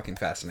super fucking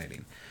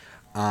fascinating.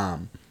 But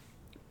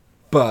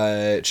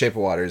Shape of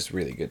Water is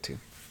really good too.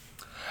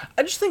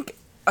 I just think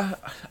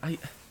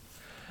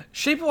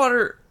Shape of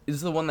Water is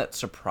the one that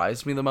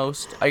surprised me the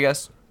most, I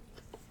guess.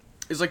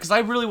 It's like, because I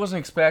really wasn't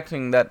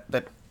expecting that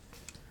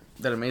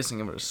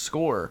amazing of a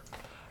score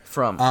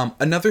from...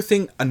 Another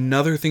thing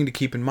to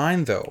keep in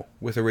mind, though,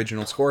 with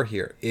original score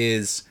here,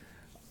 is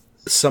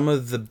some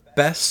of the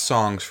best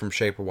songs from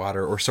Shape of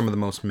Water, or some of the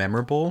most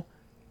memorable,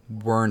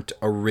 weren't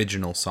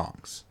original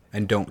songs,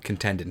 and don't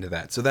contend into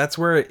that. So that's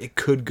where it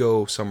could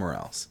go somewhere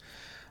else.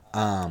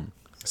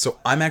 So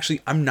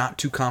I'm not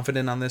too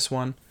confident on this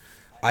one.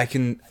 I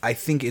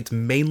think it's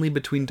mainly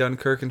between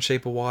Dunkirk and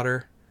Shape of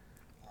Water.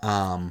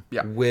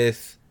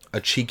 With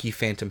a cheeky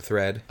Phantom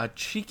Thread. A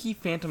cheeky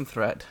Phantom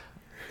Thread.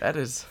 That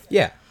is...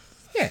 Yeah.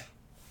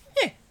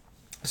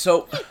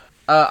 So,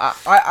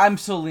 I'm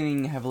still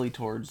leaning heavily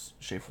towards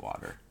Shape of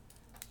Water.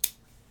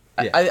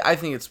 Yeah. I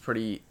think it's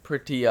pretty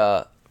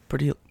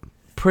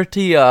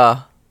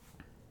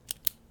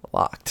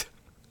locked.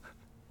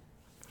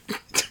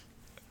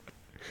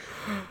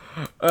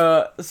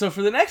 So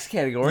for the next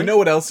category... You know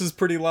what else is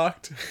pretty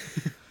locked?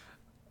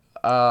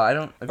 I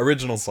don't...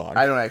 Original song.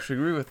 I don't actually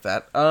agree with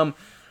that.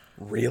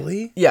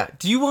 Really? Yeah,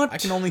 do you want... I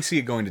can only see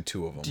it going to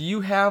 2 of them. Do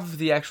you have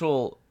the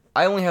actual...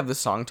 I only have the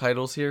song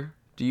titles here.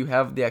 Do you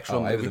have the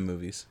actual movie? I have the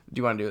movies. Do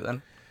you want to do it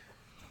then?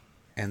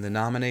 And the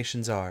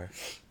nominations are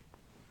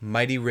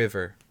Mighty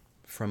River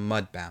from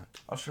Mudbound.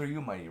 I'll show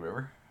you Mighty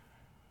River.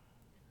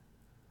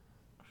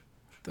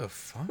 The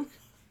fuck?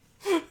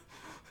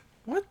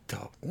 What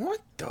the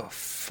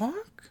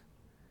fuck?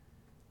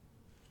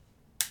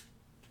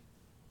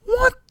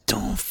 What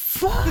the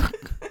fuck?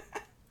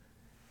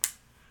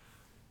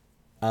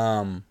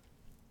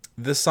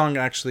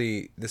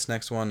 This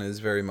next one is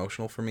very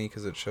emotional for me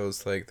because it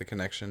shows like the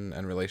connection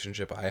and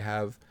relationship I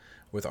have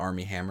with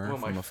Armie Hammer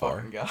from afar.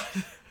 Oh my God.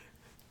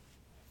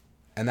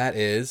 And that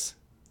is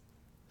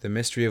The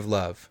Mystery of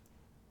Love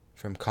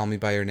from Call Me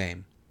By Your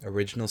Name,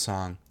 original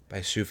song by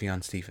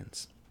Sufjan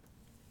Stevens.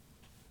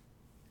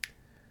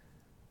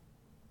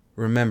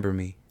 Remember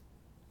me,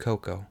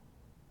 Coco.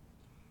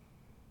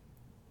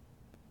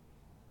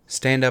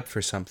 Stand up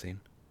for something,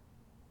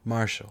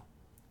 Marshall.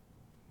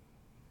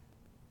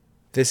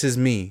 This Is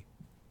Me,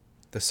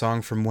 the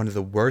song from one of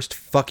the worst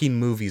fucking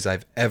movies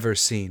I've ever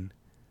seen,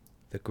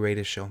 The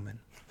Greatest Showman.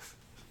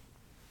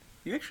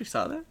 You actually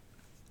saw that?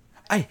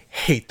 I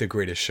hate The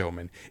Greatest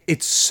Showman.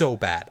 It's so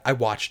bad. I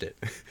watched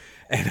it,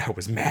 and I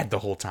was mad the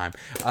whole time.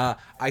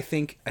 I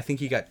think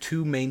you got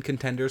 2 main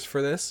contenders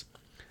for this.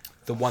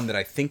 The one that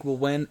I think will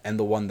win, and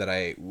the one that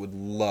I would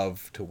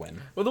love to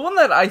win. Well, the one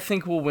that I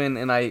think will win,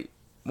 and I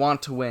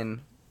want to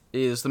win,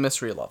 is The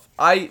Mystery of Love.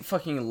 I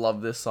fucking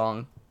love this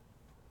song.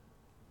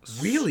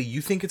 Really?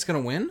 You think it's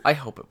gonna win? I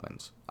hope it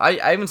wins. I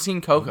haven't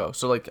seen Coco,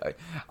 so like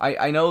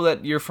I know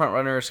that your front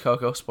runner is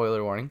Coco.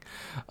 Spoiler warning,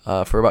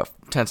 for about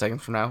 10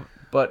 seconds from now.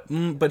 But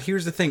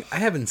here's the thing: I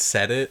haven't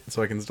said it,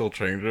 so I can still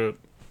change it.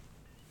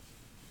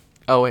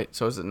 Oh wait,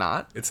 so is it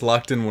not? It's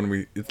locked in when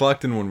we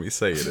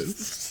say it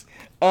is.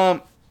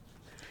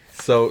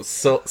 So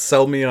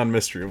sell me on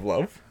Mystery of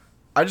Love.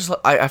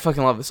 I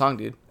fucking love the song,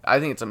 dude. I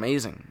think it's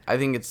amazing. I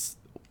think it's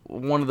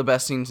one of the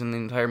best scenes in the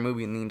entire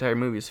movie, and the entire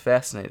movie is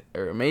fascinating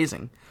or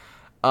amazing.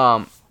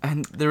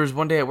 And there was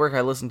one day at work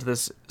I listened to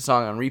this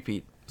song on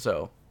repeat,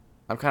 so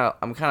I'm kind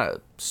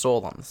of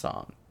sold on the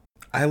song.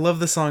 I love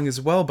the song as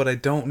well, but I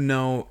don't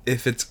know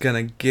if it's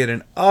gonna get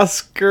an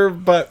Oscar,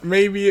 but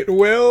maybe it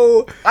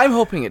will. I'm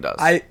hoping it does.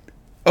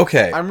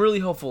 Okay. I'm really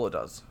hopeful it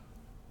does.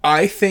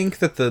 I think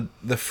that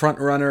the front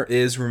runner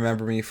is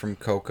Remember Me from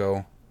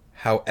Coco.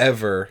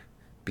 However,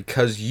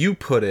 because you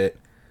put it,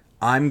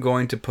 I'm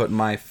going to put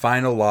my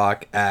final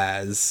lock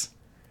as...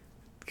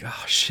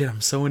 Oh shit, I'm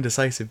so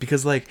indecisive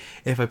because like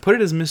if I put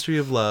it as Mystery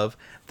of Love,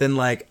 then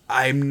like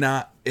I'm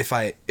not, if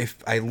I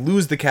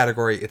lose the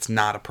category, it's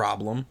not a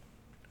problem,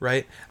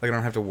 right? Like I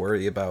don't have to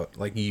worry about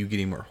like you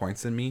getting more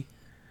points than me.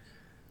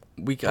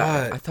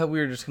 I thought we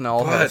were just gonna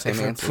all have the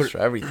same answers for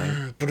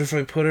everything. But if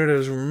I put it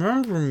as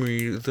Remember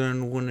Me,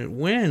 then when it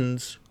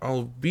wins,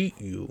 I'll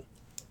beat you.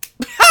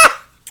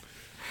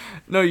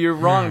 No, you're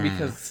wrong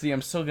because see,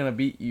 I'm still gonna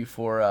beat you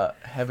for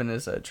Heaven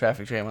is a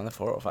Traffic Jam on the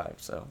 405.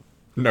 So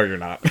No, you're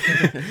not.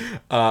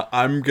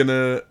 I'm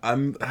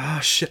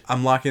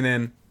locking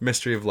in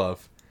Mystery of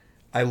Love.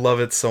 I love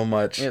it so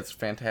much. it's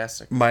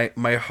fantastic.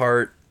 My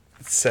heart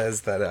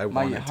says that I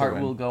want it to win. My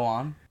Heart Will Go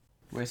On.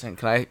 Wait a second,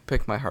 can I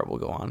pick My Heart Will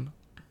Go On?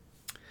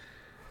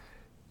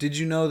 Did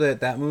you know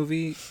that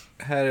movie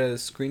had a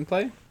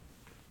screenplay?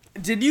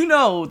 Did you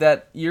know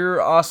that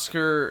your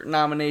Oscar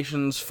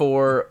nominations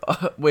for...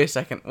 wait a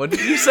second, what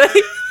did you say?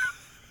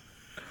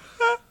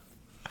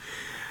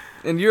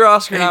 And your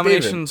Oscar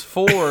nominations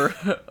for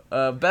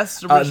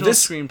Best Original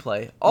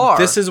Screenplay are...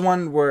 This is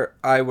one where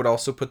I would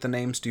also put the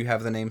names. Do you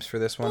have the names for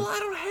this one? Well, I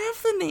don't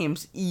have the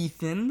names,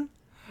 Ethan.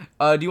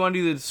 Do you want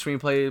to do the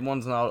screenplay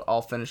ones and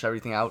I'll finish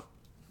everything else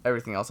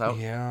out?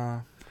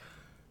 Yeah.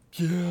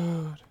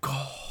 Good.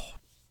 God.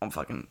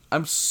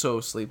 I'm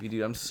so sleepy,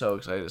 dude. I'm so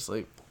excited to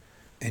sleep.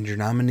 And your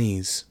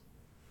nominees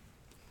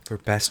for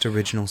Best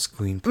Original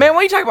Screenplay. Man, why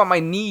are you talking about my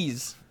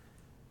knees?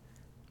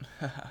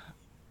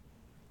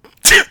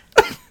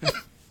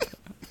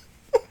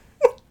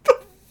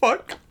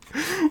 Fuck?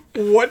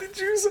 What did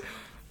you say?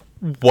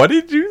 What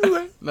did you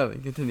say?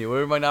 Nothing. Continue. What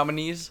are my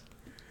nominees?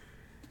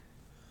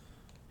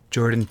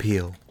 Jordan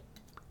Peele,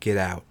 Get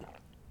Out.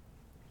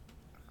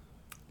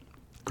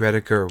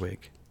 Greta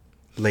Gerwig,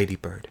 Lady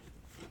Bird.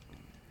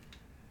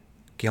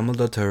 Guillermo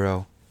del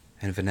Toro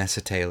and Vanessa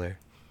Taylor,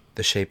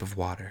 The Shape of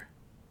Water.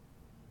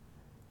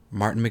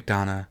 Martin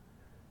McDonagh,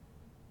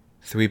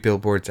 3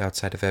 Billboards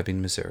Outside of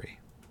Ebbing, Missouri.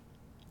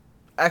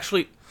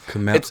 Actually,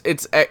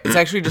 it's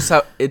actually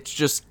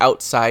just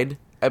outside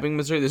Ebbing,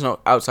 Missouri. There's no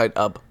outside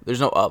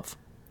There's no of.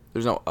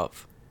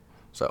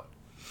 So,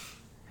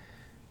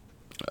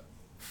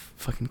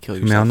 fucking kill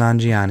yourself. Kumail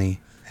Nanjiani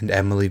and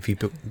Emily V.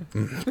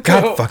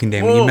 God fucking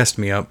damn it, you messed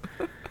me up.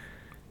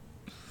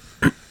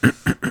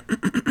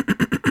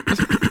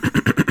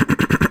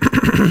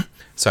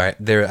 Sorry,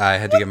 I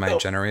had to get my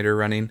generator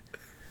running.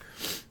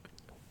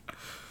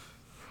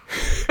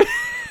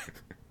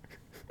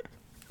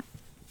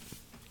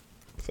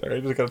 Sorry, I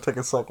just gotta take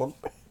a second.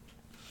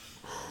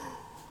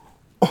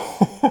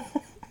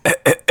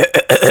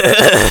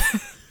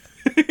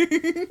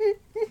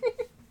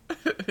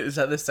 Is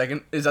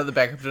that the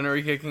backup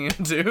generator kicking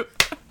in too?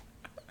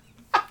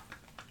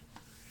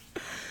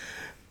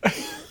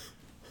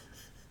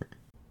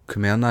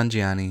 Kumail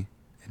Nanjiani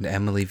and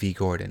Emily V.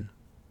 Gordon,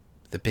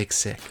 The Big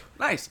Sick.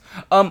 Nice.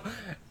 I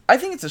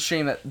think it's a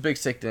shame that Big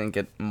Sick didn't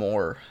get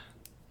more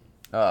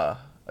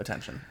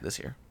attention this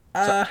year.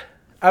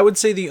 I would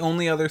say the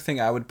only other thing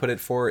I would put it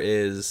for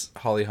is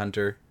Holly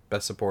Hunter,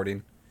 Best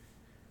Supporting.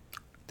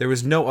 There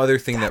was no other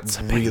thing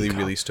that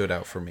really stood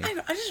out for me.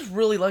 I just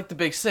really like The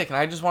Big Sick, and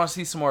I just want to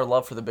see some more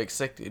love for The Big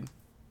Sick, dude.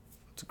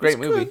 It's a great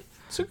movie. Good.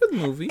 It's a good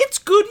movie. It's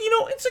good,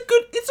 it's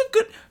a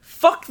good...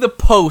 Fuck The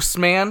Post,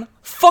 man.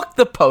 Fuck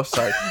The Post,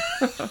 sorry.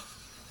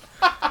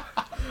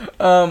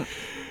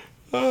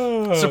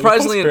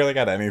 Surprisingly... The Post barely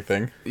got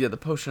anything. Yeah, The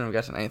Post shouldn't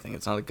have gotten anything.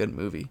 It's not a good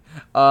movie.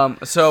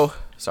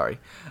 Sorry.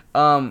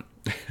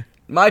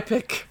 My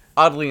pick,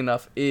 oddly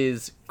enough,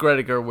 is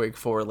Greta Gerwig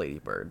for Lady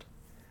Bird.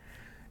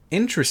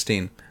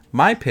 Interesting.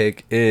 My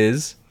pick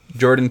is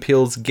Jordan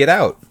Peele's Get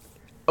Out.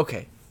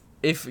 Okay.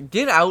 If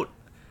Get Out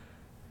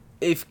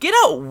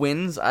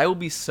wins, I will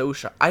be so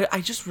shocked.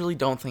 I just really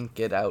don't think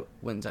Get Out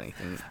wins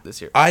anything this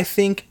year. I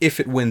think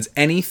if it wins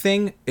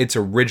anything, it's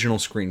original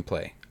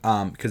screenplay.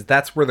 Because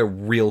that's where the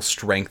real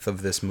strength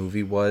of this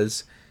movie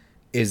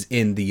is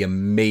in the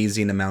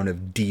amazing amount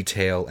of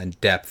detail and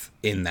depth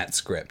in that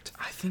script.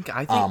 I think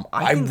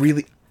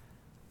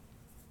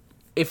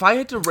if I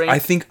had to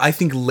rank, I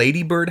think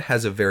Lady Bird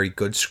has a very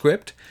good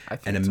script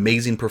and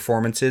amazing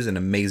performances and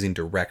amazing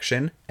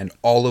direction, and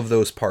all of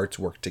those parts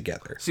work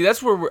together. See,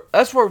 that's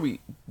where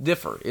we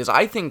differ. Is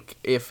I think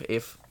if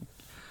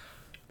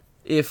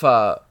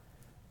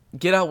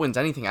Get Out wins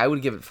anything, I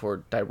would give it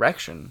for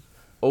direction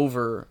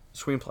over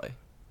screenplay.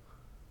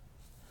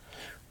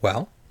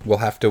 Well, we'll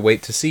have to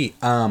wait to see.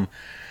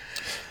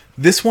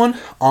 This one,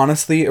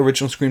 honestly,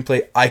 original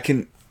screenplay, I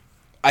can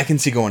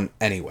see going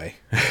anyway.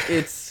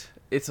 It's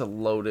a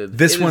loaded.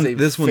 This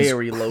one's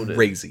very loaded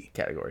crazy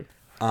category.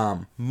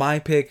 My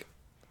pick,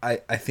 I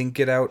think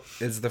Get Out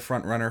is the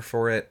front runner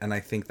for it, and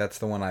I think that's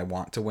the one I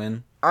want to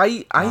win.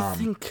 I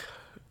think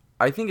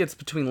it's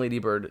between Lady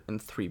Bird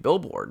and 3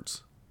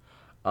 Billboards.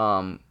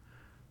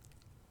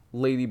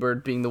 Lady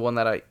Bird being the one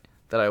that I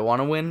want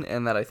to win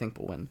and that I think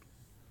will win.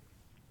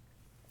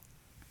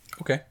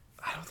 Okay.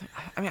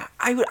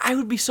 I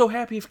would be so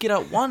happy if Get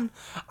Out won.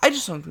 I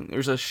just don't think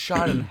there's a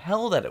shot in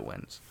hell that it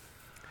wins.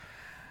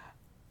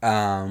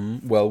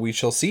 Well, we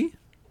shall see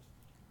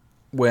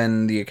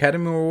when the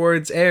Academy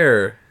Awards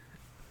air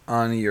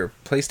on your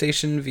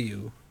PlayStation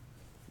View.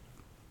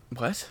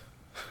 What?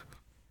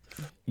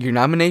 Your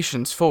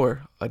nominations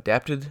for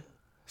Adapted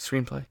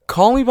Screenplay.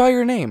 Call Me By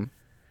Your Name.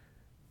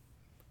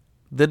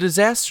 The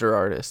Disaster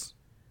Artist.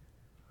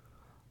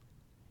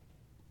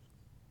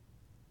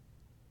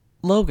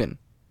 Logan.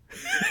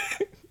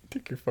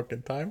 Take your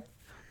fucking time.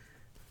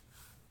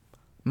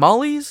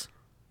 Molly's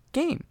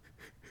Game.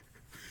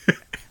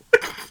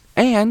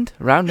 And,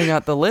 rounding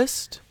out the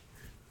list,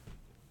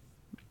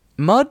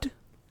 Mud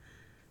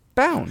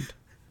Bound.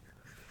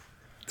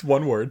 It's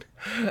one word.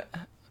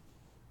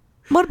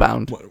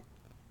 Mudbound.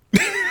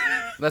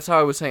 That's how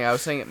I was saying it. I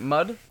was saying it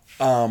mud.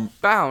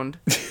 Bound.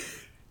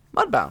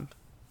 Mudbound.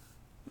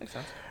 Makes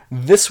sense.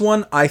 This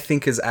one I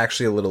think is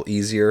actually a little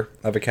easier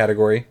of a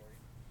category.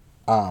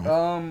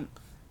 I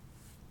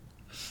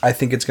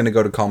think it's gonna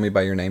go to Call Me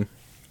by Your Name.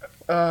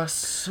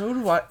 So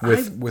do I.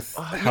 With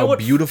how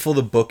beautiful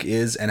the book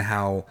is and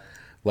how,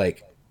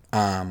 like,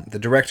 the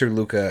director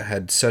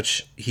Luca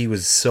he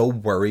was so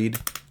worried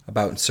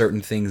about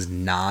certain things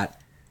not,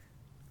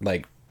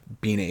 like,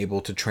 being able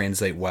to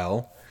translate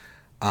well.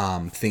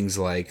 Things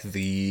like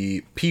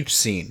the peach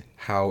scene,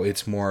 how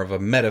it's more of a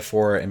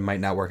metaphor and might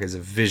not work as a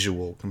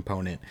visual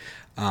component.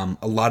 A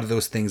lot of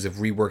those things of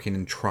reworking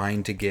and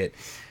trying to get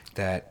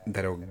that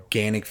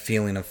organic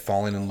feeling of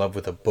falling in love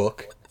with a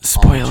book.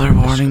 Spoiler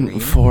warning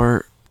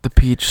for the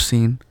peach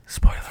scene.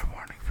 Spoiler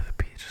warning for the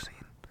peach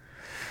scene.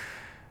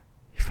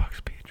 He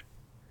fucks Peach.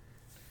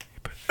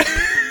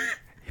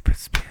 He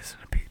puts penis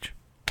in a peach.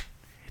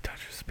 He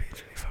touches the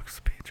peach and he fucks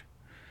the peach.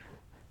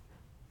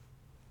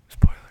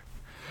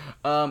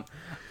 Spoiler.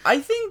 I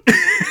think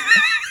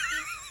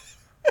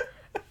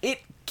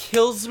it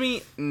kills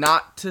me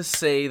not to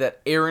say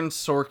that Aaron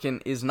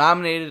Sorkin is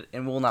nominated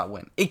and will not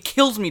win. It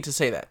kills me to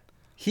say that.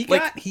 He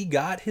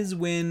got his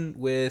win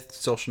with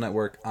Social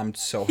Network. I'm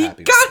so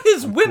happy. He got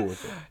his win. Cool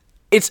with it.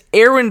 It's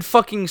Aaron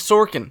fucking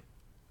Sorkin.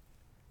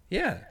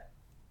 Yeah.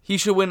 He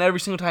should win every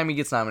single time he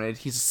gets nominated.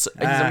 He's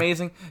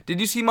amazing.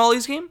 Did you see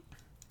Molly's Game?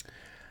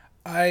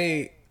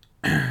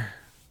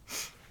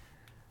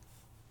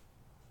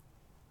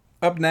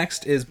 Up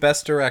next is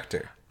Best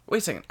Director. Wait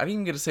a second. I didn't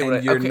even get to say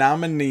your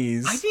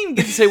nominees. I didn't even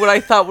get to say what I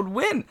thought would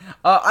win.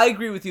 I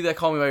agree with you that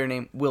Call Me by Your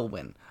Name will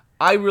win.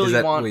 I really is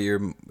that want.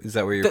 Is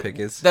that where your pick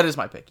is? That is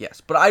my pick.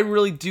 Yes, but I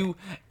really do.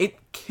 It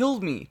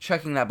killed me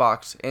checking that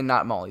box and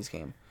not Molly's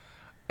Game.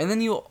 And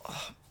then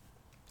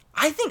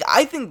I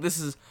think this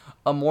is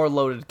a more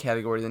loaded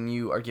category than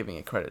you are giving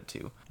it credit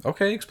to.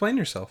 Okay, explain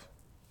yourself.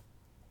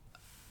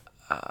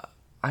 I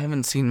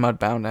haven't seen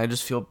Mudbound. I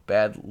just feel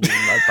bad leaving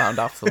Mudbound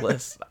off the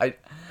list. I'm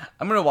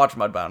gonna watch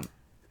Mudbound.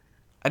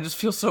 I just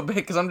feel so bad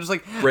because I'm just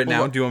like right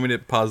now. Do you want me to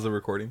pause the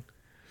recording?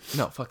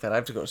 No, fuck that. I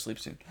have to go to sleep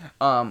soon.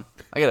 I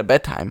got a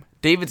bedtime.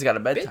 David's got a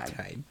bedtime.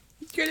 Bedtime.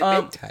 You got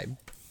a bedtime.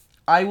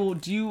 I will.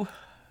 Do you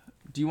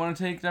want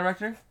to take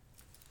director?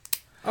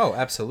 Oh,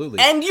 absolutely.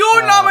 And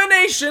your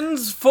nominees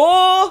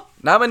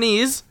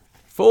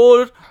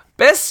for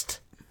Best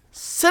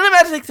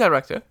Cinematic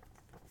Director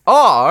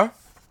are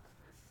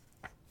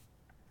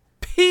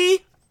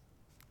P.T.A.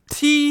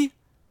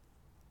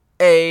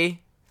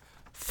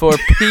 for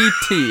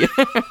P.T.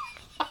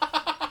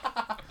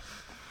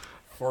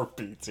 For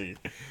P.T.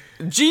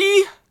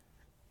 G.D.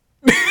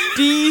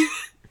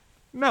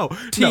 No,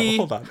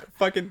 hold on.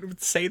 Fucking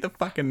say the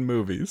fucking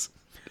movies.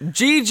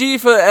 G.G.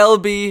 for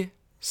L.B.,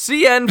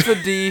 C.N. for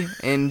D,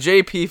 and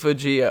J.P. for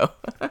G.O.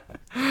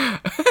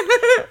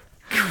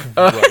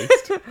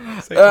 Christ.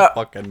 Say the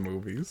fucking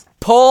movies.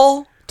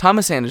 Paul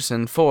Thomas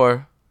Anderson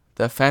for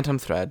The Phantom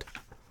Thread.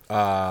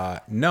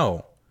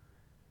 No.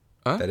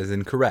 Huh? That is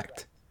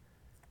incorrect.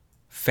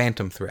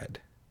 Phantom Thread.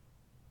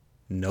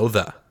 No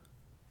the.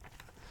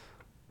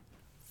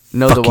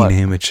 No fucking the what?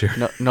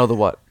 Amateur. No the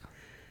what?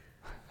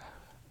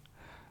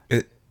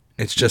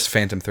 It's just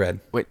Phantom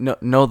Thread. Wait,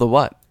 no the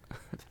what?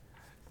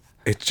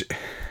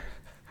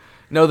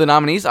 No, the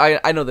nominees?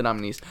 I know the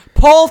nominees.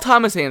 Paul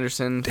Thomas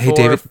Anderson for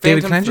David,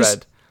 Phantom can I Thread.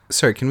 just...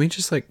 Sorry, can I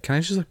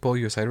just pull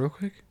you aside real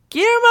quick?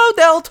 Guillermo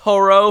del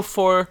Toro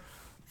for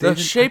The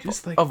David, Shape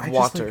of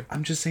Water.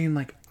 I'm just saying,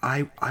 like,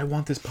 I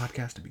want this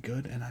podcast to be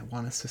good, and I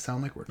want us to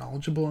sound like we're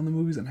knowledgeable on the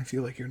movies, and I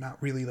feel like you're not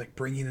really, like,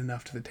 bringing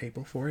enough to the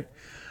table for it.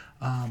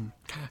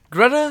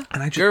 Greta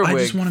And I Gerwig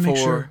just want to make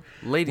for sure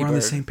Lady we're on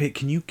the Bird. same page.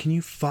 Can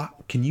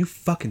you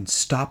fucking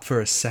stop for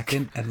a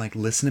second and, like,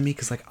 listen to me?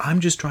 Because, like, I'm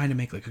just trying to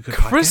make, like, a good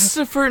podcast.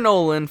 Christopher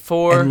Nolan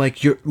for And,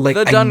 like, you're, like,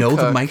 The I know the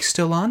Dunkirk. mic's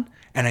still on,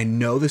 and I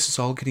know this is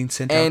all getting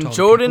sent out And to all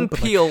Jordan the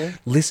people, Peele but, like,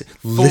 listen,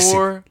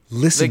 for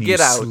listen, The you Get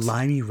Out.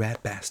 slimy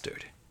rat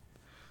bastard.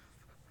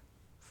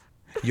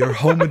 Your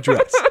home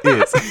address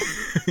is...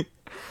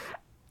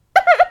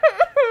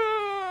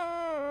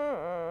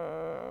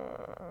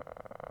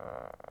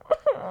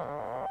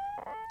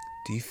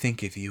 Do you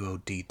think if you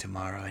OD'd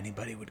tomorrow,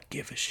 anybody would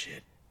give a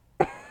shit?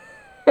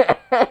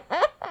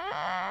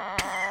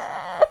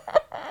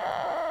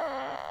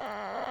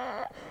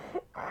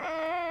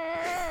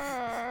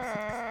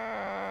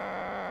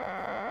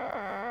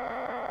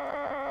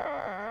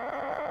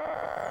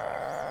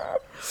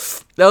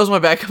 That was my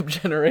backup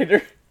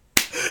generator.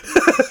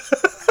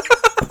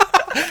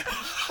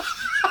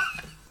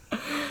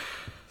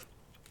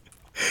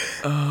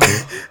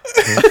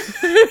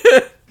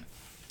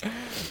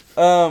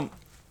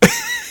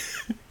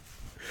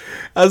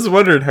 I was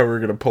wondering how we were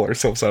going to pull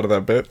ourselves out of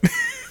that bit.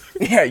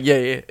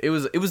 Yeah. It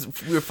was.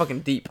 We were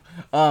fucking deep.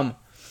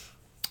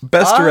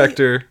 Best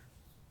Director.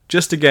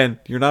 Just again,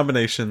 your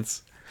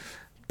nominations: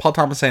 Paul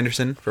Thomas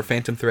Anderson for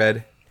Phantom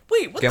Thread,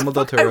 Wait, what Guillermo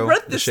the del fuck? I Toro,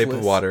 read The this Shape list.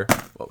 of Water,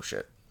 Oh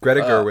shit.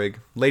 Greta Gerwig,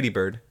 Lady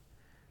Bird,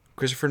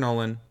 Christopher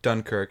Nolan,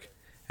 Dunkirk,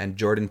 and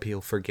Jordan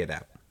Peele for Get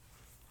Out.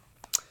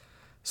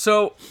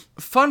 So,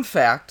 fun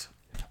fact.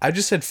 I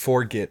just said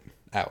forget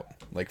out,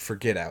 like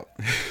forget out,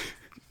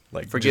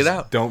 like Forget just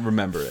out. Don't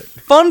remember it.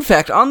 Fun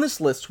fact, on this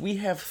list, we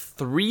have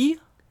 3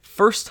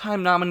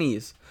 first-time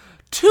nominees.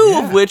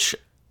 2 of which,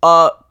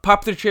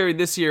 popular cherry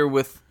this year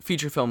with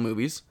feature film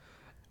movies.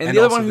 And the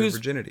other also one The who's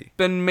Virginity.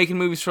 been making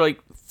movies for,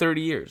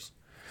 30 years.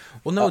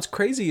 Well, no, it's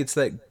crazy. It's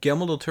that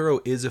Guillermo del Toro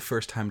is a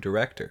first-time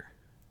director.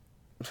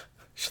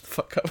 Shut the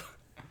fuck up.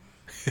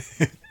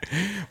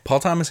 Paul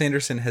Thomas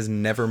Anderson has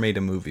never made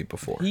a movie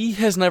before. He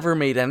has never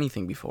made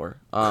anything before.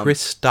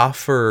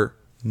 Christopher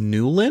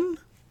Newland?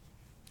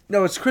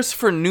 No, it's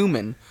Christopher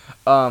Newman.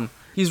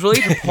 He's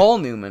related to Paul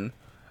Newman.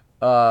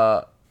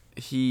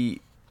 He's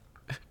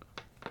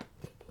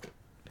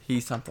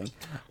something.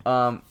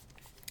 No.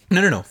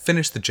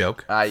 Finish the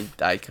joke. I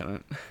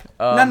couldn't.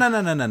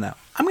 No.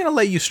 I'm going to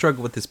let you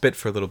struggle with this bit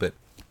for a little bit.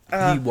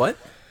 He what?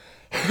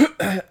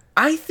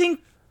 I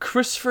think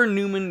Christopher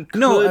Newman could...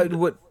 No,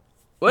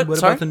 what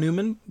Sorry? about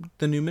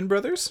the Newman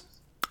brothers?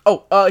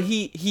 Oh,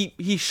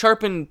 he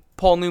sharpened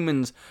Paul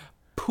Newman's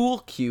pool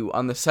cue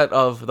on the set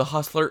of The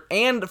Hustler,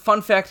 and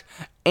fun fact,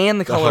 and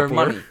The Color of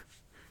Money.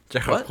 The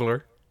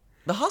Hustler.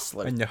 The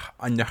Hustler. And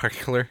the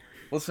Hustler.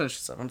 Let's finish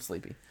this up. I'm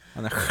sleepy.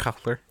 And the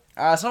Hustler.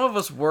 Some of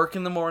us work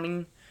in the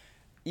morning.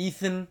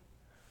 Ethan.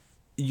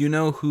 You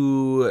know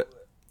who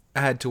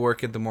had to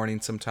work in the morning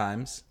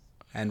sometimes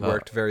and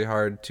worked very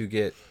hard to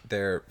get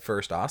their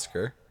first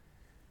Oscar?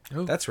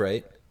 Who? That's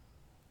right.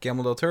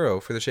 Guillermo del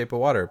Toro for The Shape of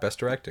Water, Best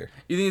Director.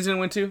 You think he's gonna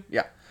win too?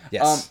 Yeah.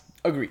 Yes.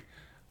 Agreed.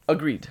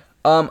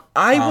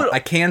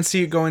 I can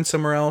see it going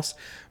somewhere else,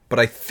 but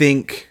I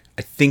think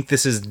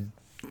this is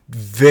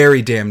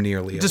very damn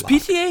nearly a Does lock.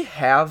 PTA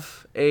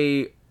have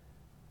a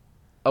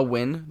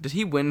win? Did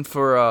he win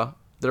for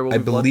There Will Be I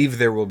Blood? believe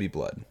There Will Be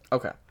Blood.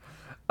 Okay.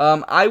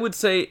 I would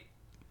say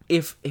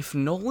if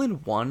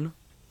Nolan won,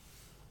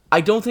 I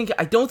don't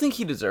think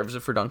he deserves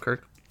it for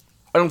Dunkirk.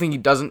 I don't think he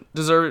doesn't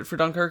deserve it for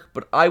Dunkirk,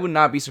 but I would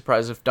not be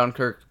surprised if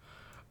Dunkirk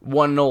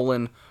won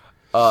Nolan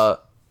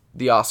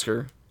the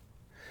Oscar.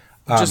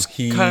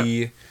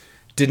 He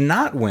did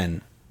not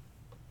win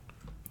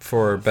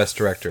for Best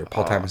Director,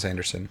 Paul Thomas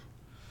Anderson.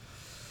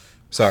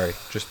 Sorry,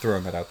 just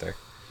throwing that out there.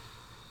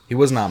 He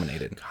was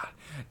nominated.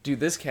 Dude,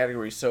 this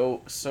category is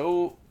so.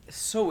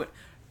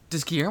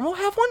 Does Guillermo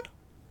have one?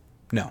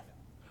 No.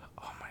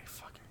 Oh my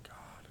fucking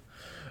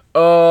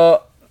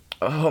god.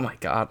 Oh my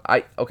god.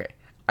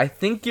 I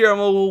think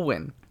Guillermo will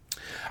win.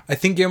 I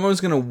think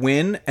Guillermo's going to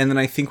win, and then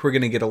I think we're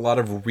going to get a lot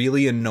of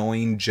really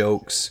annoying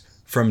jokes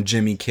from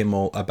Jimmy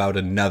Kimmel about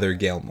another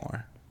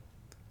Gilmore.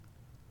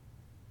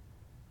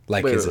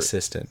 Like his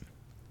assistant.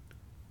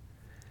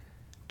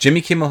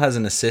 Jimmy Kimmel has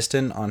an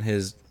assistant on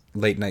his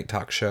late night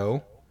talk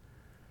show.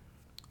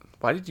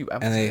 Why did you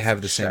emphasize And they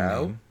have the same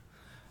show? name.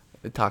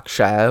 The talk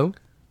show.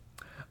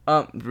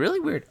 Really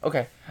weird.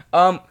 Okay.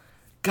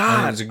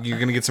 God, You're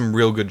going to get some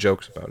real good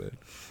jokes about it.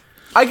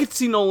 I could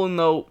see Nolan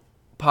though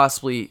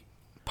possibly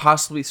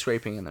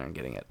scraping in there and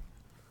getting it.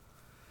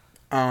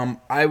 I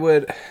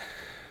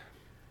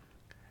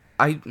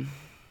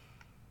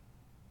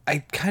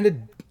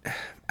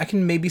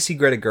can maybe see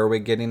Greta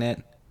Gerwig getting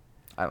it.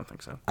 I don't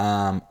think so.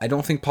 I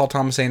don't think Paul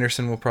Thomas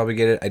Anderson will probably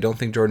get it. I don't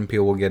think Jordan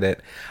Peele will get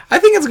it. I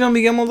think it's going to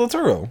be Guillermo del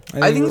Toro.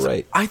 I think we're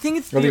right. I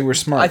think we're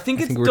smart. I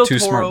think it's we're Del two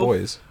smart Toro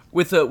boys.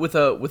 with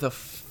a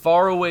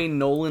faraway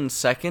Nolan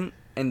second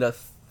and a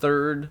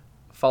third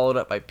followed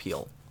up by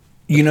Peele.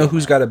 You know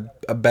who's got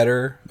a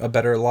better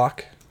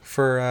lock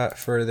for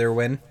their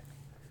win?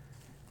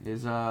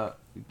 It's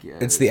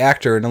the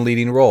actor in a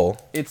leading role.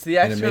 It's the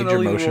actor in the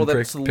leading role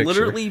that's picture.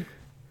 literally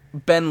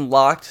been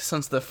locked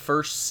since the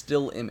first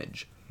still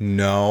image.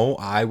 No,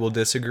 I will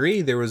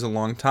disagree. There was a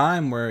long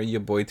time where your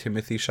boy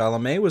Timothy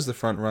Chalamet was the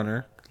front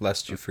runner,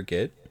 lest you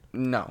forget.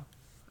 No,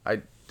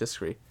 I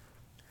disagree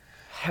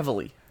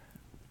heavily.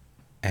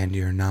 And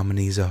your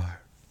nominees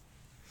are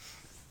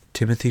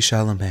Timothy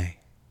Chalamet,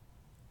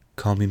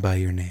 Call Me By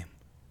Your Name.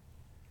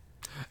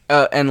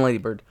 And Lady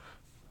Bird.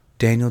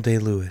 Daniel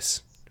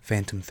Day-Lewis,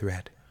 Phantom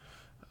Thread.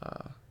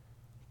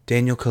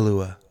 Daniel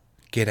Kaluuya,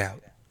 Get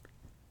Out.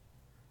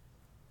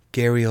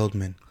 Gary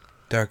Oldman,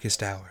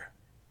 Darkest Hour.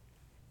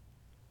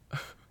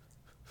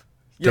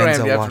 You don't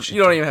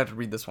Denzel even have to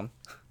read this one.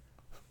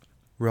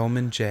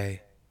 Roman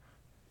J.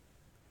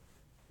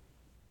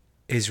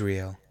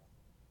 Israel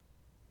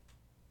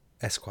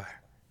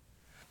Esquire.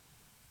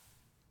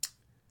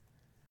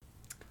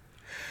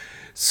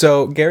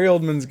 So Gary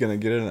Oldman's gonna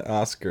get an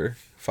Oscar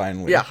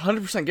finally. Yeah,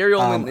 100%. Gary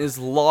Oldman is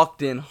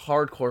locked in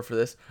hardcore for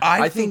this.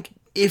 I think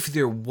if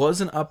there was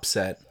an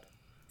upset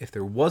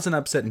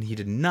and he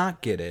did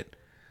not get it,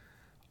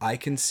 I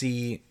can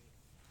see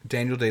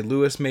Daniel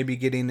Day-Lewis maybe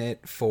getting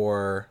it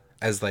for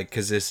as like,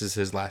 because this is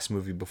his last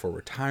movie before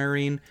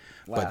retiring.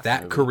 But Last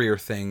that movie. career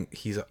thing,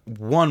 he's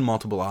won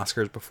multiple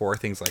Oscars before.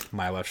 Things like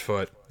My Left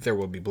Foot, There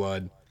Will Be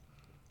Blood,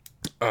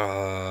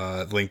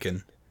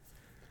 Lincoln.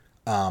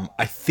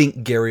 I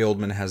think Gary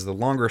Oldman has the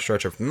longer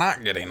stretch of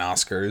not getting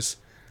Oscars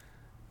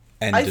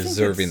and I think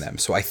deserving it's- them.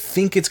 So I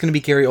think it's going to be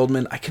Gary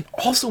Oldman. I can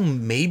also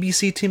maybe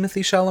see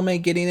Timothée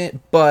Chalamet getting it,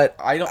 but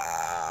I don't.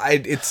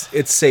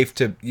 it's safe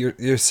to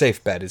your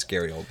safe bet is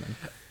Gary Oldman.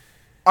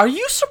 Are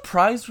you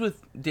surprised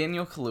with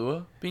Daniel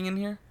Kaluuya being in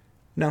here?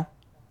 No,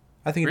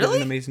 I think he did Really?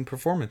 an amazing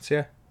performance.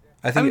 Yeah,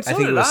 I think so I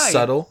think it did was I.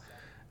 subtle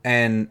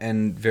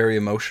and very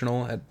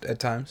emotional at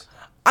times.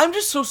 I'm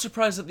just so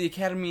surprised that the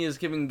Academy is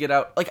giving Get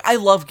Out. Like, I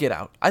love Get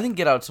Out. I think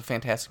Get Out's a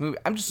fantastic movie.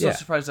 I'm just so Yeah.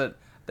 surprised that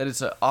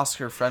it's an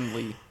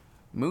Oscar-friendly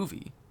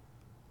movie.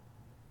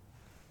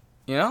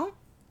 You know?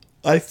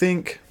 I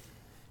think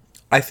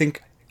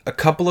a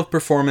couple of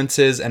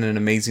performances and an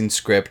amazing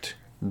script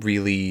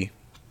really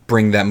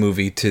bring that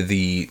movie to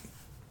the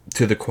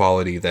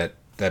quality that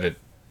it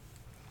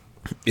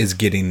is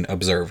getting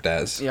observed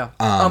as. Yeah.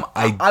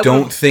 I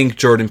don't think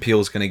Jordan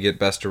Peele is going to get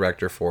Best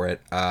Director for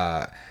it.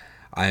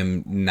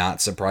 I'm not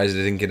surprised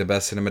it didn't get a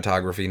Best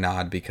Cinematography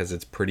nod because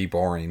it's pretty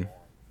boring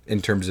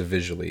in terms of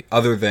visually,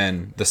 other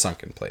than The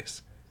Sunken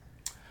Place.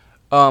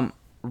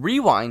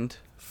 Rewind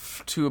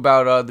to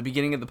about the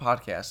beginning of the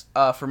podcast.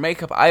 For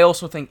makeup, I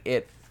also think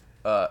it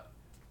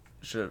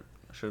should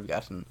have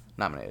gotten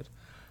nominated.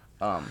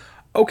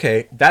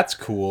 Okay, that's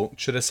cool.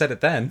 Should have said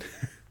it then.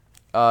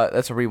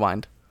 That's a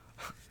rewind.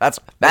 That's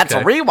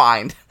Okay. a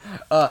rewind.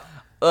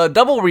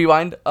 Double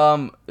rewind.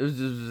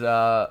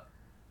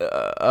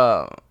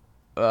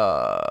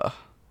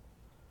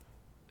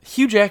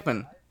 Hugh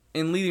Jackman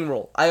in leading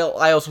role. I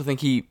also think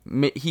he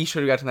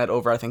should have gotten that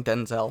over. I think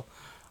Denzel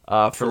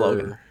for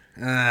Logan.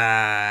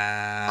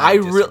 I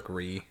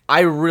disagree.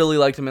 I really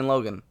liked him in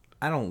Logan.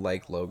 I don't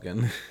like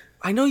Logan.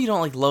 I know you don't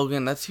like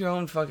Logan. That's your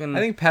own fucking. I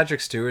think Patrick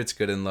Stewart's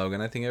good in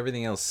Logan. I think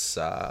everything else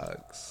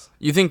sucks.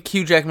 You think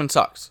Hugh Jackman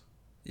sucks?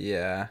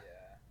 Yeah.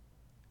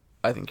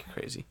 I think you're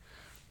crazy.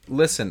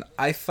 Listen,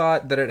 I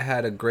thought that it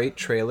had a great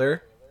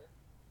trailer,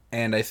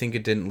 and I think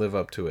it didn't live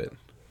up to it.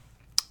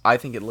 I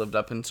think it lived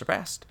up and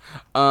surpassed.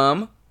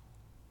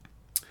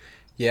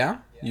 Yeah?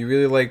 You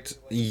really liked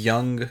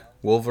young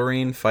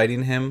Wolverine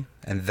fighting him,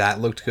 and that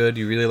looked good.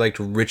 You really liked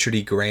Richard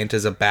E. Grant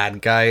as a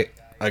bad guy,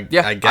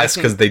 Yeah, I I guess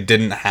think- because they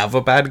didn't have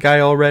a bad guy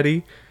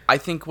already. I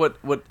think what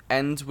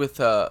ends with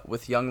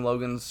young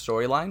Logan's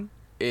storyline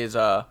is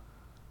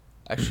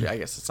actually I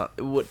guess it's not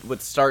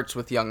what starts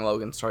with young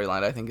Logan's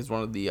storyline. I think is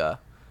one of the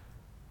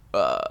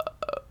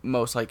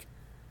most like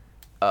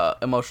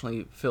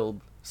emotionally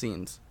filled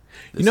scenes.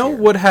 You know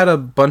what had a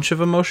bunch of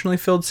emotionally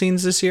filled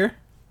scenes this year?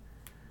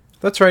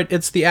 That's right,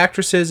 it's the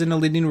actresses in a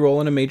leading role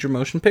in a major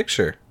motion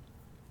picture.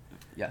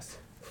 Yes.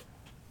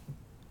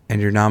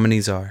 And your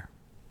nominees are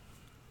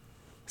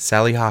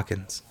Sally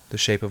Hawkins, The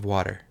Shape of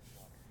Water;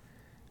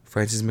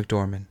 Frances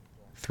McDormand,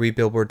 3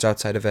 Billboards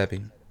Outside of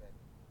Ebbing,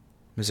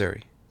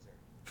 Missouri.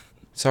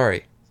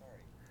 Sorry,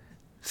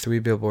 3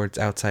 Billboards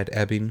Outside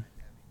Ebbing,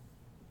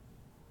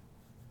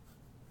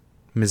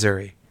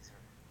 Missouri.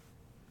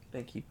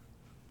 Thank you.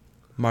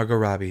 Margot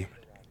Robbie,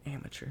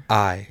 Amateur.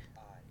 I,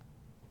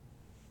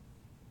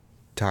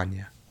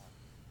 Tanya.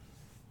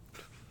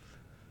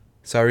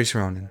 Saoirse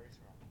Ronan,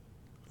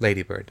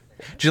 Lady Bird.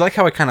 Do you like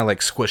how I kind of like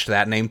squished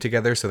that name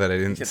together so that I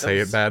didn't Yeah, that say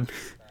was- it bad?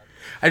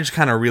 I just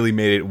kind of really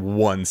made it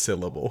one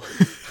syllable.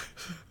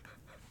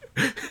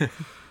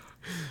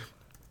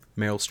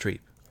 Meryl Streep,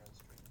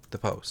 The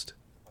Post.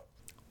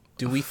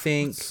 Do we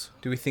think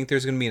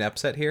there's going to be an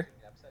upset here?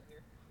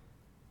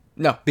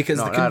 No, Because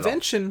no, the not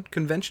at all.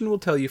 convention will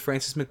tell you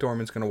Frances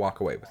McDormand's going to walk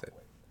away with it.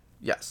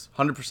 Yes,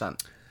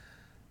 100%.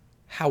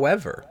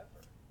 However,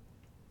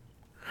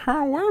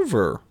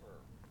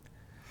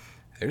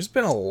 there's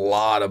been a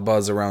lot of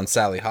buzz around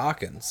Sally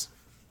Hawkins.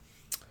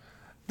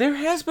 There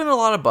has been a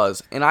lot of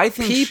buzz, and I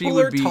think she People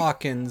would are be.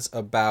 talking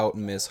about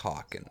Miss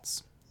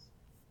Hawkins.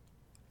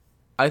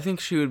 I think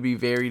she would be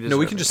very. No,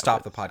 we can deserving just of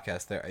stop it. the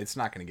podcast there. It's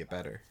not going to get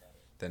better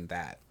than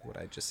that, what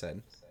I just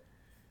said.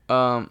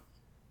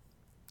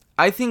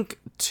 I think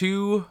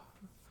two,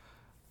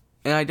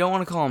 and I don't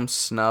want to call them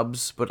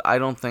snubs, but I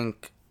don't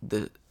think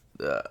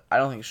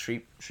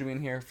Streep should be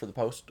in here for the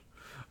Post.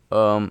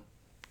 I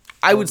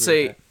would agree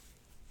say, with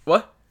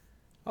what?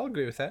 I'll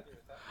agree with that.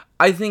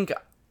 I think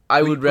I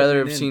Who you would rather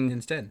putting have in seen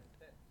instead.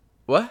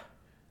 what?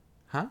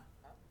 Huh?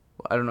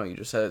 I don't know. What you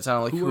just said it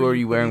sounded like who are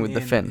you wearing with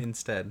putting the in fin?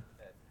 instead?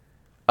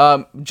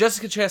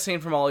 Jessica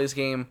Chastain from Ollie's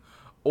Game,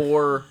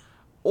 or,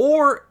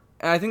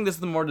 and I think this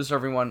is the more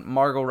deserving one,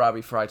 Margot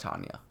Robbie for I,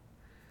 Tonya.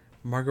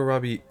 Margot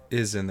Robbie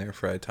is in there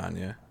for I,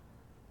 Tanya.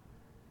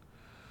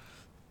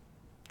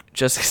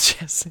 Jessica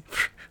Chastain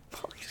for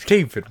Ollie's Game.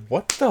 David,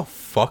 what the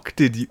fuck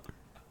did you...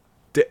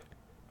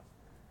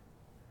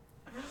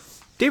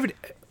 David,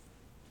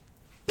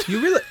 you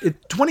really...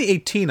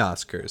 2018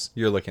 Oscars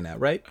you're looking at,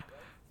 right?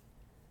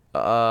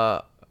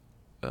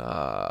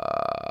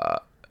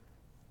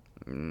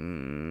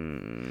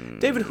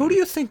 David, who do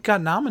you think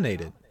got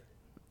nominated?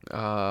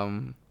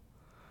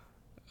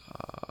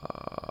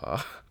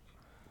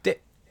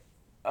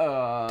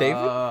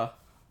 David?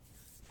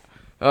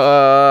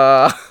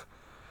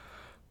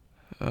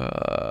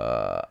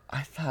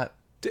 I thought.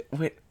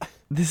 Wait,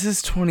 this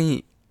is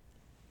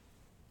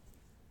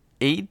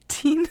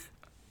 2018.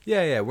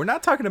 Yeah. We're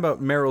not talking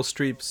about Meryl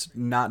Streep's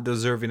not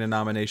deserving a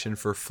nomination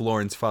for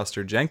Florence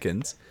Foster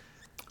Jenkins.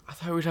 I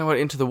thought we were talking about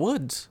Into the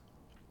Woods.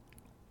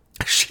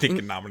 She didn't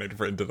get nominated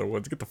for Into the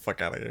Woods. Get the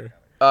fuck out of here.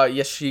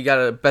 Yes, she got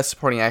a Best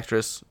Supporting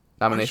Actress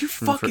Are nomination. you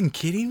fucking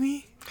kidding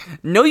me?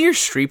 Know Your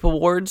Streep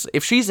Awards.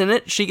 If she's in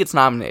it, she gets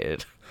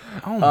nominated.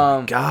 Oh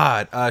my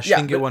god. She yeah,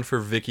 didn't get but- one for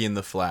Vicky and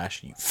the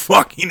Flash. You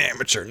fucking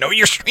amateur. Know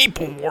your Streep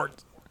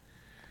Awards.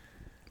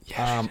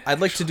 I'd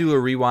like to do a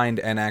rewind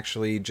and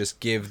actually just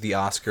give the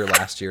Oscar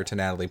last year to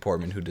Natalie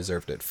Portman, who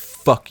deserved it.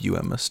 Fuck you,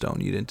 Emma Stone.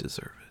 You didn't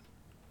deserve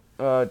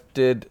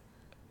it.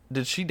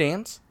 Did she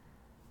dance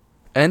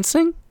and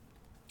sing?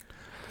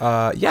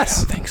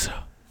 Yes. think so.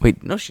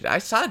 Wait, no, I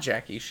saw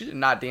Jackie. She did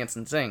not dance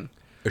and sing.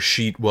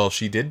 She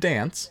did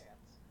dance.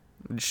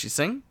 Did she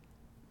sing?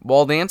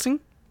 While dancing?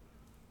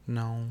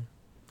 No.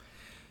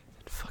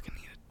 Fucking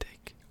need a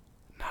dick.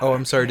 Oh,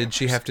 I'm sorry. Did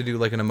she have to do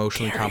like an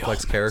emotionally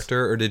complex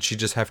character, or did she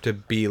just have to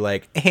be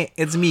like, hey,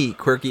 it's me,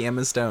 quirky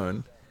Emma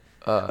Stone?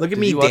 Look at did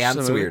me you watch the dance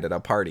movie? weird at a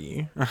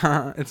party.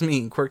 It's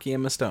me, quirky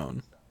Emma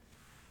Stone.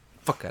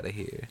 Fuck out of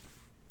here.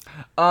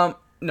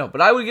 No,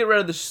 but I would get rid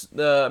of the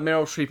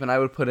Meryl Streep and I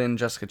would put in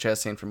Jessica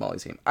Chastain from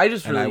Molly's Game. I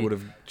just And really I would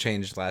have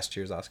changed last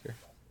year's Oscar.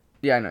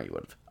 Yeah, I know you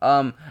would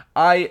have.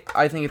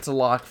 I think it's a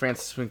lock.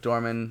 Frances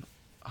McDormand,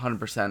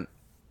 100%.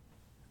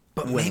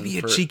 But winning maybe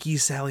a for- cheeky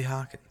Sally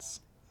Hawkins.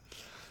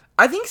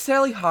 I think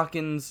Sally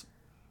Hawkins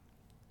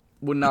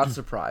would not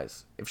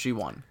surprise if she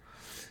won,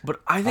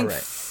 but I think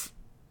Alright.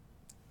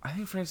 I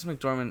think Frances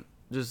McDormand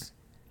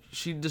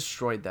she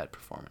destroyed that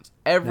performance.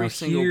 Every Now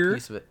single here-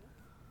 piece of it.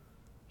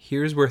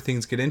 Here's where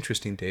things get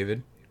interesting,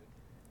 David.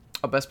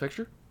 A Best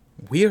Picture.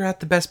 We are at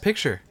the best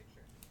picture.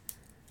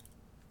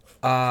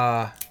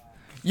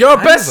 Your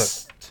Kind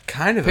best. of a,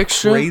 kind of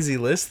Picture? a crazy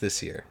list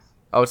this year.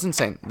 Oh, it's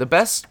insane. The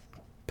Best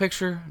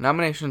Picture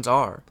nominations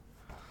are.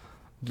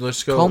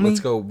 Let's go. Call me- Let's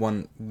go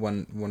one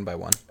by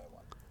one.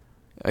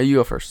 You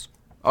go first.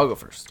 I'll go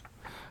first.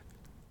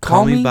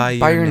 Call Me by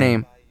Your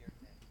name.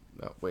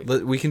 Oh, wait.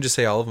 We can just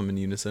say all of them in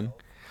unison.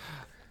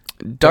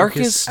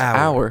 Darkest Hour.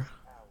 Hour.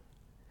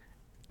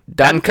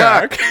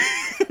 Dunkirk.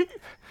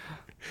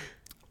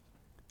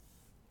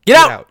 Get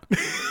out.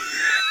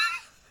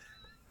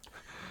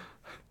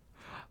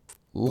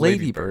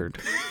 Ladybird.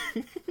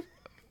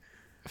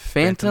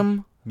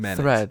 Phantom Menace.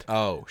 Thread.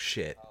 Oh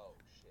shit.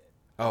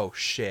 Oh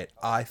shit.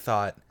 I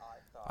thought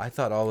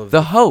all of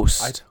The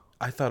Host.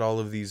 I thought all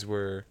of these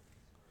were.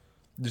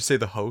 Did you say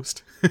The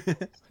Host?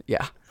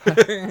 Yeah.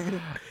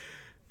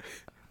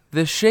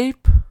 The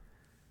Shape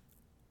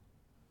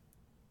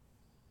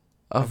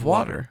of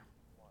Water.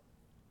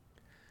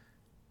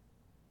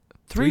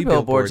 Three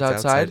billboards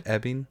outside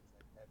Ebbing.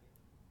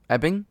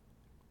 Ebbing,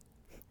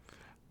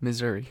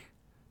 Missouri.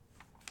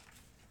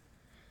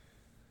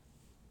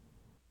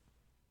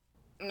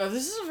 No,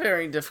 this is a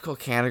very difficult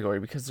category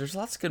because there's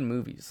lots of good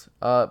movies.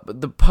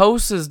 But The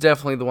Post is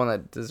definitely the one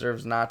that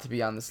deserves not to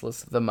be on this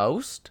list the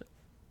most,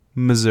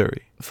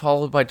 Missouri.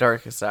 followed by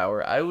Darkest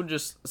Hour. I would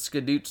just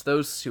skadooch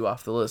those two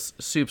off the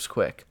list. Soup's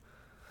quick.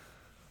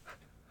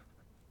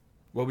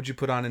 What would you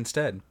put on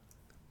instead?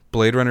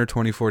 Blade Runner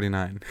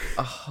 2049.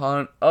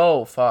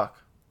 Oh, fuck.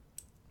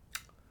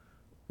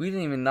 We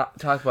didn't even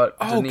talk about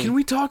Oh, Denis. can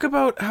we talk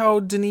about how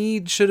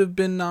Denis should have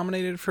been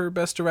nominated for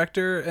Best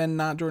Director and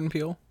not Jordan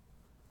Peele?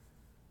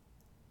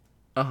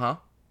 Uh-huh.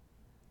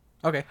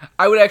 Okay.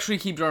 I would actually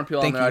keep Jordan Peele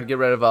on Thank there. you. I'd get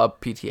rid of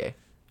PTA.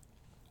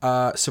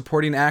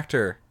 Supporting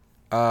actor.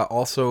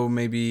 Also,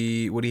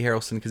 maybe Woody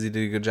Harrelson because he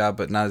did a good job,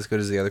 but not as good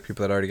as the other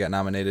people that already got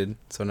nominated.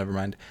 So never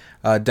mind.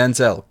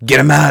 Denzel, get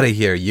him out of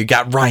here. You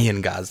got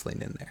Ryan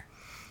Gosling in there.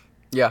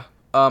 Yeah.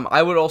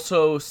 I would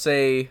also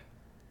say,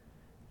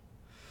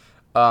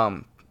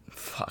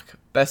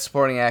 Best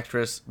Supporting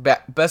Actress,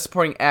 Best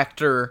Supporting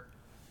Actor,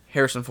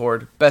 Harrison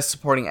Ford. Best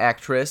Supporting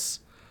Actress,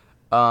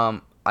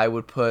 I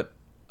would put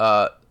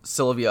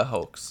Sylvia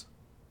Hoeks.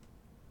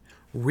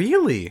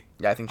 Really?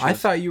 Yeah, I think she I was-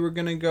 thought you were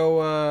gonna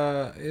go.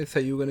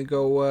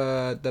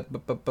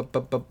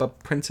 The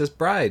Princess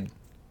Bride.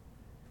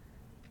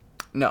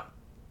 No,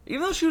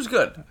 even though she was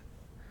good,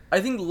 I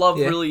think Love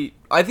Yeah.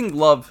 I think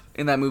Love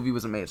in that movie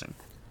was amazing.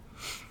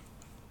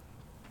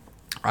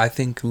 I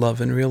think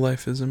love in real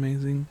life is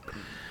amazing.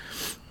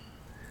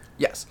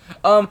 Yes.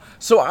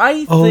 So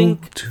I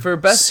think for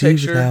Best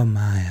Picture,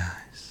 my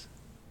eyes.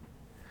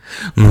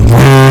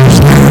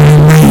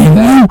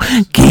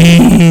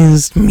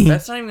 Kissed me.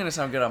 that's not even gonna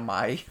sound good on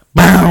my.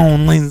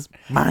 Boundless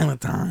by the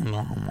time.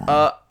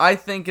 I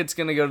think it's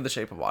gonna go to The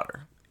Shape of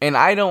Water, and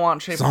I don't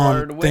want Shape of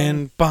Water to win.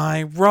 Something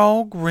by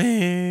Rogue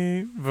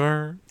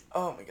River.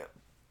 Oh my god,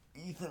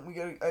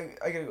 Ethan,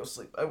 I gotta go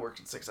sleep. I worked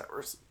in 6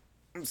 hours.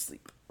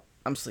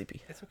 I'm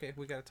sleepy. It's okay.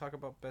 We gotta talk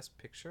about Best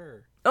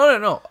Picture.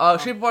 No.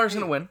 Shape of Water's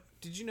gonna win.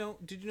 Did you know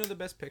the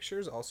Best Picture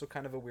is also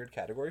kind of a weird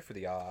category for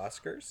the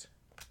Oscars?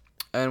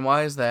 And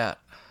why is that?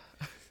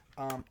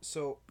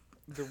 So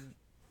the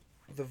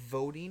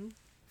voting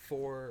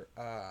for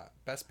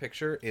Best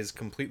Picture is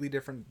completely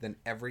different than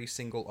every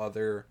single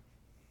other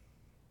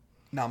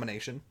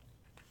nomination.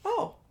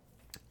 Oh.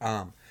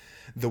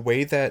 The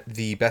way that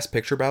the Best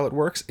Picture ballot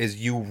works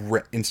is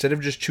instead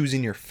of just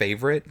choosing your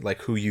favorite,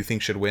 like who you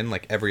think should win,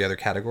 like every other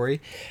category,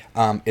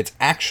 it's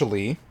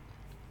actually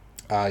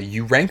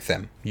you rank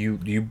them.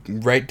 You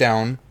write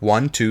down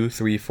 1, 2,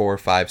 3, 4,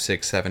 5,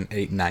 6, 7,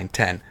 8, 9,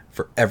 10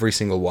 for every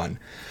single one.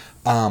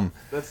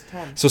 That's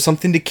 10. So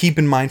something to keep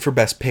in mind for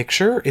Best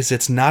Picture is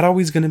it's not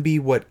always going to be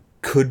what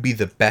could be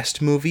the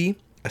best movie,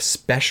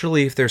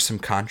 especially if there's some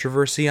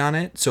controversy on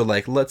it. So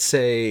like, let's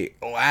say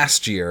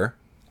last year,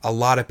 a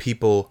lot of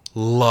people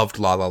loved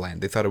La La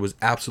Land. They thought it was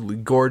absolutely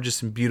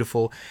gorgeous and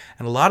beautiful.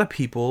 And a lot of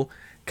people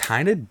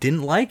kind of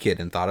didn't like it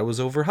and thought it was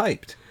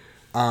overhyped.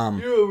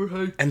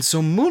 And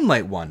so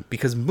Moonlight won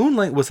because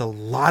Moonlight was a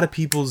lot of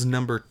people's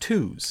number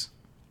 2s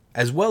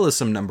as well as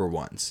some number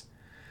 1s.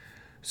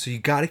 So you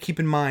got to keep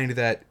in mind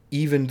that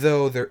even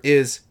though there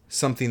is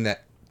something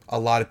that a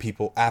lot of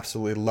people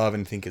absolutely love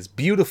and think is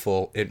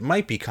beautiful, it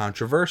might be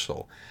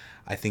controversial.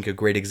 I think a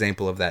great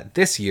example of that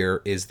this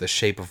year is The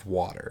Shape of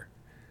Water.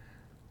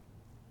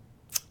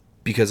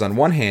 Because on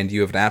one hand,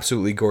 you have an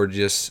absolutely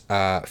gorgeous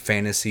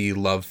fantasy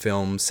love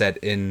film set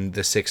in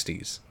the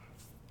 60s.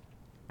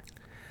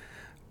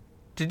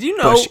 Did you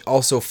know? But she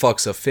also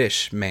fucks a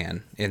fish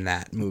man in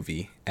that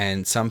movie.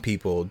 And some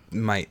people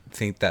might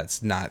think that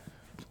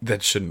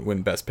shouldn't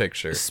win Best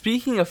Picture.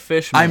 Speaking of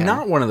Fishman, I'm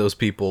not one of those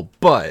people,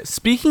 but...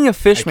 Speaking of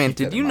Fishman, keep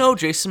that did in you mind. know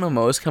Jason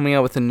Momoa is coming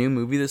out with a new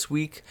movie this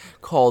week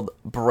called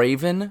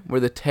Braven, where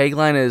the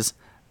tagline is,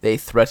 "They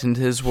threatened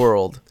his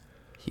world.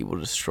 He will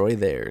destroy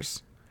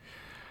theirs."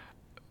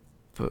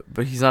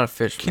 But he's not a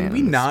fish man. Can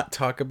we not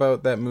talk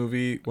about that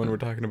movie when we're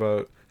talking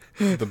about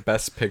the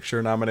Best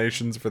Picture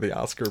nominations for the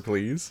Oscar,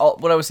 please?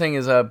 What I was saying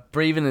is,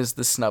 Braven is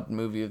the snubbed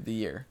movie of the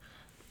year.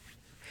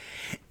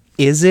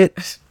 Is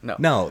it? No.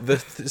 No, the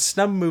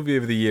snub movie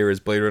of the year is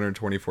Blade Runner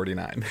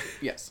 2049.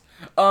 Yes.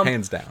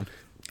 Hands down.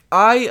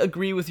 I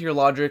agree with your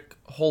logic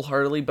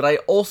wholeheartedly, but I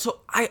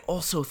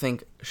also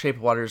think Shape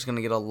of Water is going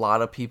to get a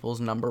lot of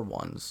people's number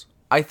 1s.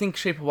 I think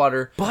Shape of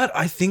Water... But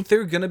I think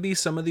there are going to be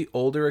some of the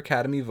older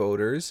Academy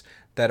voters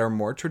that are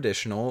more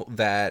traditional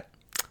that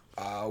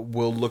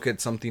will look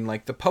at something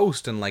like The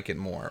Post and like it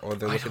more. Or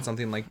they'll look at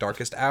something like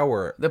Darkest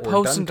Hour. The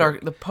Post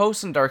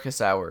and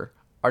Darkest Hour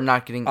are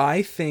not getting...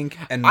 I think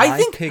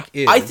pick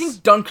is... I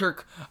think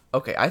Dunkirk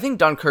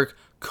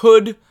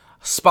could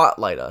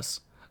spotlight us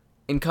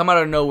and come out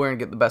of nowhere and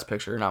get the Best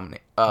Picture nominee.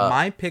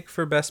 My pick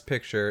for Best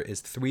Picture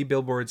is 3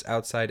 Billboards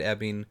Outside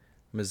Ebbing,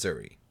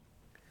 Missouri.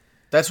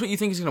 That's what you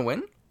think is going to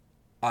win?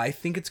 I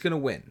think it's going to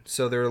win.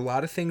 So there are a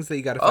lot of things that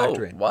you got to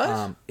factor in.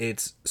 What?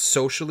 It's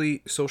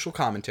social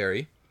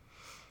commentary.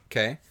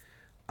 Okay.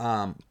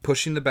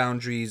 Pushing the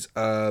boundaries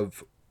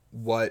of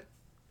what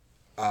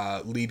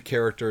lead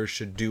characters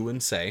should do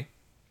and say.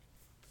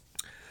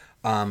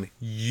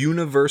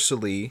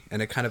 Universally,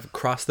 and it kind of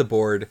across the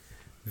board,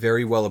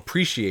 very well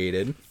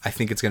appreciated. I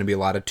think it's going to be a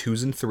lot of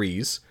 2s and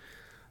 3s.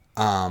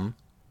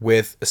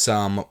 With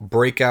some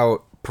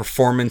breakout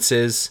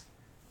performances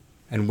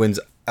and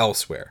wins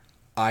elsewhere.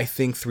 I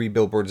think 3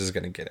 Billboards is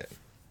going to get it.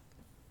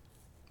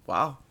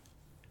 Wow.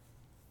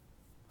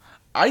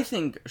 I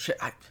think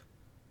Shape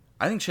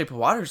of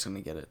Water is going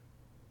to get it.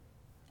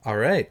 All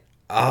right.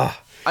 I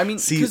mean,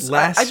 see, 'cause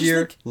last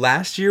I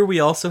last year we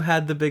also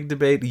had the big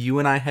debate. You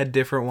and I had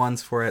different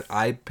ones for it.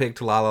 I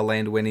picked La La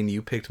Land winning.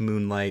 You picked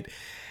Moonlight.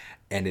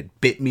 And it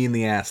bit me in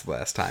the ass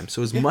last time.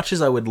 So as much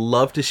as I would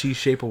love to see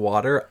Shape of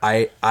Water,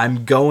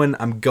 I'm going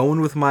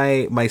with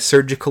my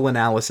surgical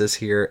analysis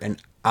here, and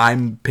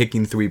I'm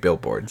picking 3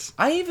 Billboards.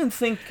 I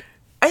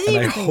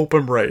hope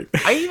I'm right.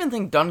 I even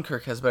think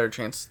Dunkirk has a better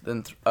chance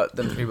than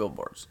 3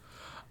 Billboards.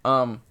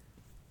 I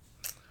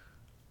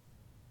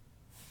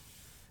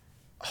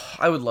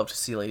would love to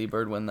see Lady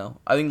Bird win, though.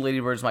 I think Lady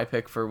Bird's my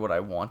pick for what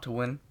I want to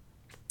win.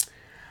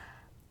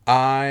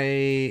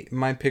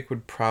 My pick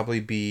would probably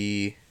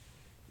be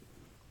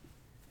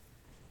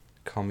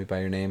Call Me by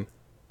Your Name.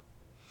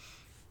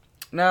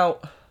 Now,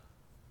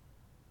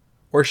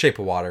 or Shape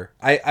of Water.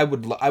 I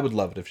would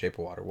love it if Shape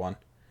of Water won,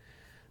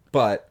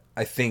 but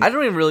I think I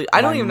don't even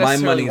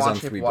necessarily want on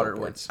Shape 3 of Water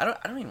to win. Billboards.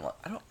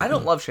 I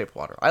don't love Shape of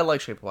Water. I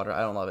like Shape of Water. I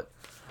don't love it,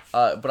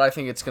 but I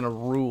think it's gonna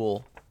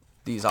rule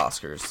these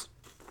Oscars.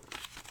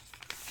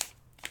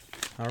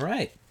 All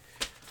right.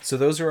 So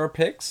those are our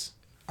picks.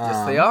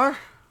 Yes, they are.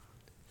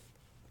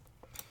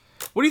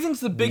 What do you think's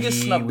the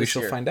biggest snub this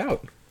year? We shall find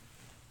out.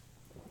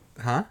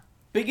 Huh?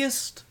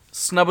 Biggest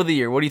snub of the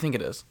year. What do you think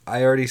it is?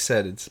 I already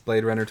said it's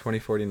Blade Runner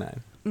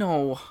 2049.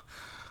 No.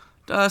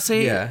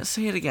 Say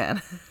it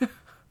again.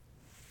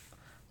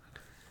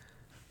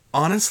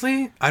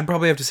 Honestly, I'd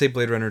probably have to say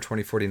Blade Runner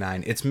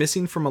 2049. It's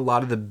missing from a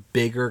lot of the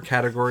bigger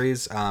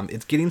categories.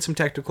 It's getting some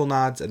technical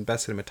nods and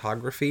best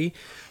cinematography,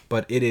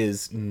 but it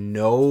is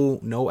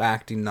no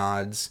acting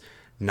nods,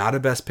 not a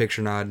best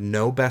picture nod,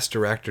 no best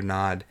director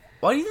nod.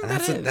 Why do you think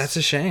that is? That's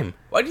a shame.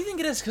 Why do you think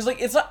it is? Because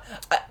like it's not.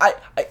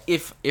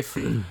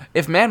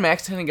 If Mad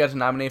Max hadn't got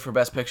nominated for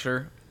Best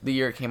Picture the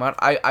year it came out,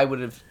 I would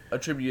have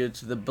attributed it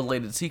to the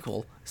belated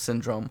sequel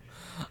syndrome.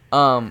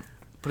 But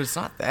it's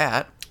not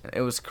that.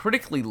 It was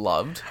critically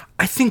loved.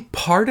 I think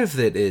part of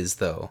it is,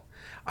 though.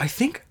 I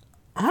think,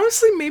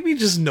 honestly, maybe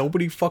just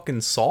nobody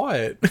fucking saw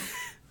it.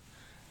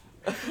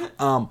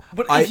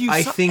 But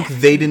I think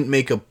they didn't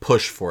make a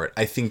push for it.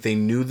 I think they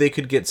knew they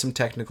could get some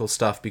technical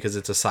stuff because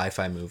it's a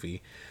sci-fi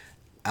movie.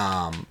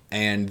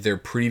 And their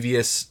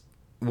previous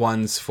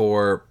ones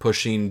for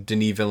pushing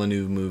Denis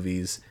Villeneuve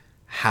movies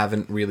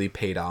haven't really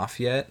paid off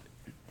yet.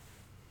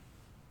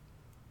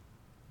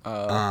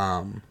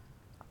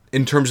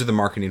 In terms of the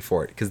marketing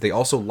for it, because they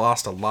also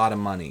lost a lot of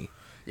money.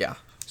 Yeah.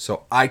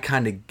 So I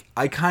kind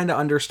of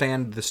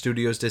understand the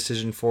studio's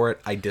decision for it.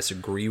 I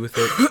disagree with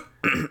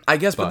it. I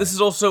guess, but this is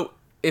also,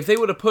 if they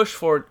would have pushed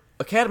for it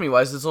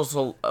Academy-wise, it's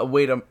also a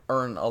way to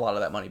earn a lot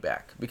of that money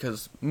back.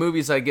 Because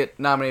movies that get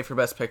nominated for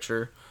Best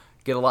Picture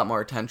get a lot more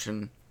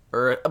attention,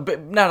 or a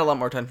bit, not a lot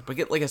more attention, but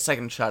get like a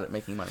second shot at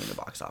making money in the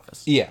box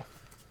office. Yeah.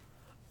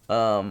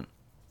 Yeah,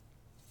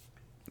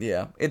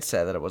 it's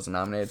sad that it wasn't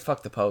nominated.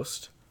 Fuck The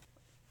Post.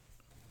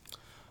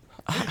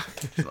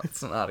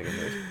 That's not a good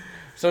move.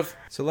 So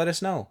let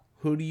us know.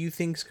 Who do you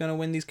think's going to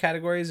win these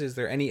categories? Is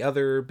there any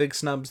other big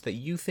snubs that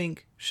you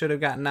think should have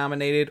gotten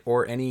nominated,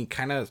 or any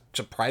kind of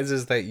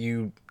surprises that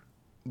you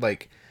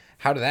like?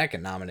 How did that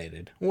get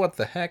nominated? What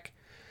the heck?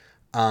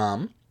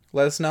 Let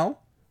us know.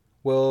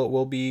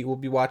 We'll be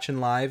watching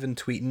live and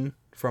tweeting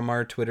from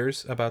our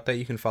Twitters about that.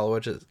 You can follow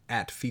us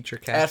at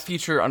FeatureCast. At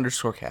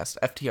Future_cast.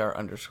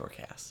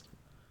 FTR_cast.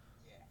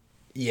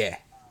 Yeah.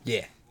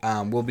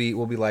 We'll be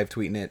live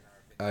tweeting it,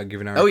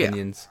 giving our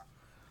opinions.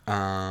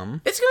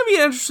 It's gonna be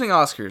an interesting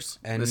Oscars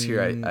this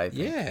year. I think.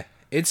 Yeah,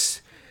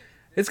 it's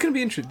gonna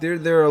be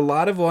interesting. There are a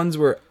lot of ones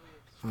where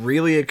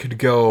really it could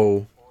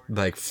go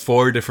like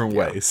 4 different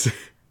ways.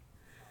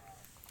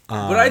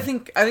 But I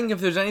think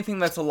if there's anything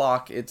that's a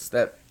lock, it's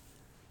that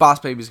Boss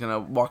Baby's gonna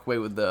walk away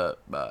with the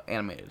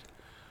animated.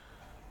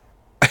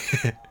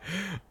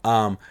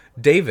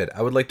 David,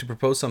 I would like to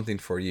propose something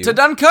for you. To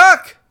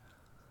Dunkirk.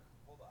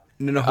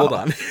 No, hold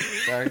on.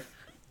 Sorry.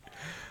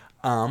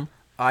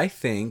 I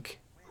think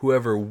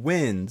whoever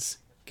wins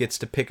gets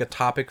to pick a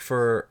topic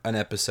for an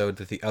episode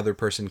that the other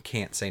person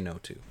can't say no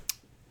to.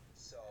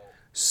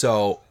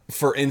 So,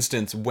 for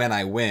instance, when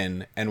I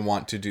win and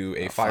want to do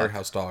a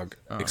Firehouse Dog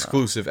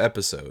exclusive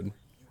episode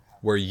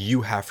where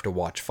you have to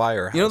watch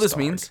Firehouse Dog. You know what this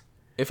means?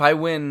 If I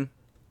win,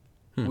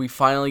 we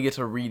finally get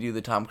to redo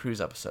the Tom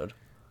Cruise episode.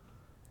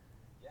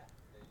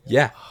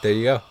 Yeah, there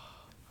you go.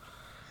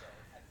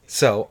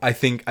 So I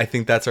think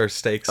that's our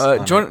stakes.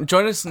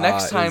 Join us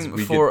next time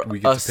for we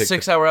a get to pick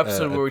 6-hour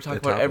episode where we talk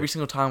about every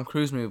single Tom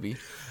Cruise movie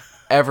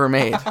ever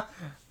made.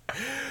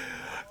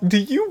 Do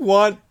you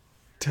want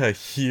to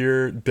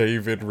hear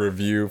David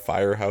review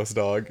Firehouse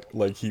Dog?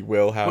 Like, he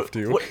will have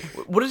to.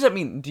 What does that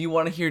mean? Do you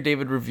want to hear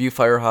David review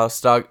Firehouse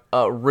Dog?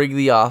 Rig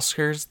the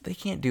Oscars? They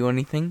can't do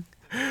anything.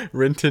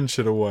 Rin Tin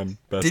should have won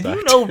Best Did Actor.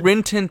 you know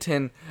Rin Tin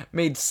Tin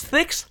made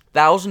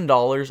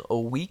 $6,000 a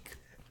week?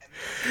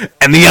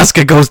 And the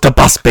Oscar goes to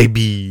Boss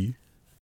Baby.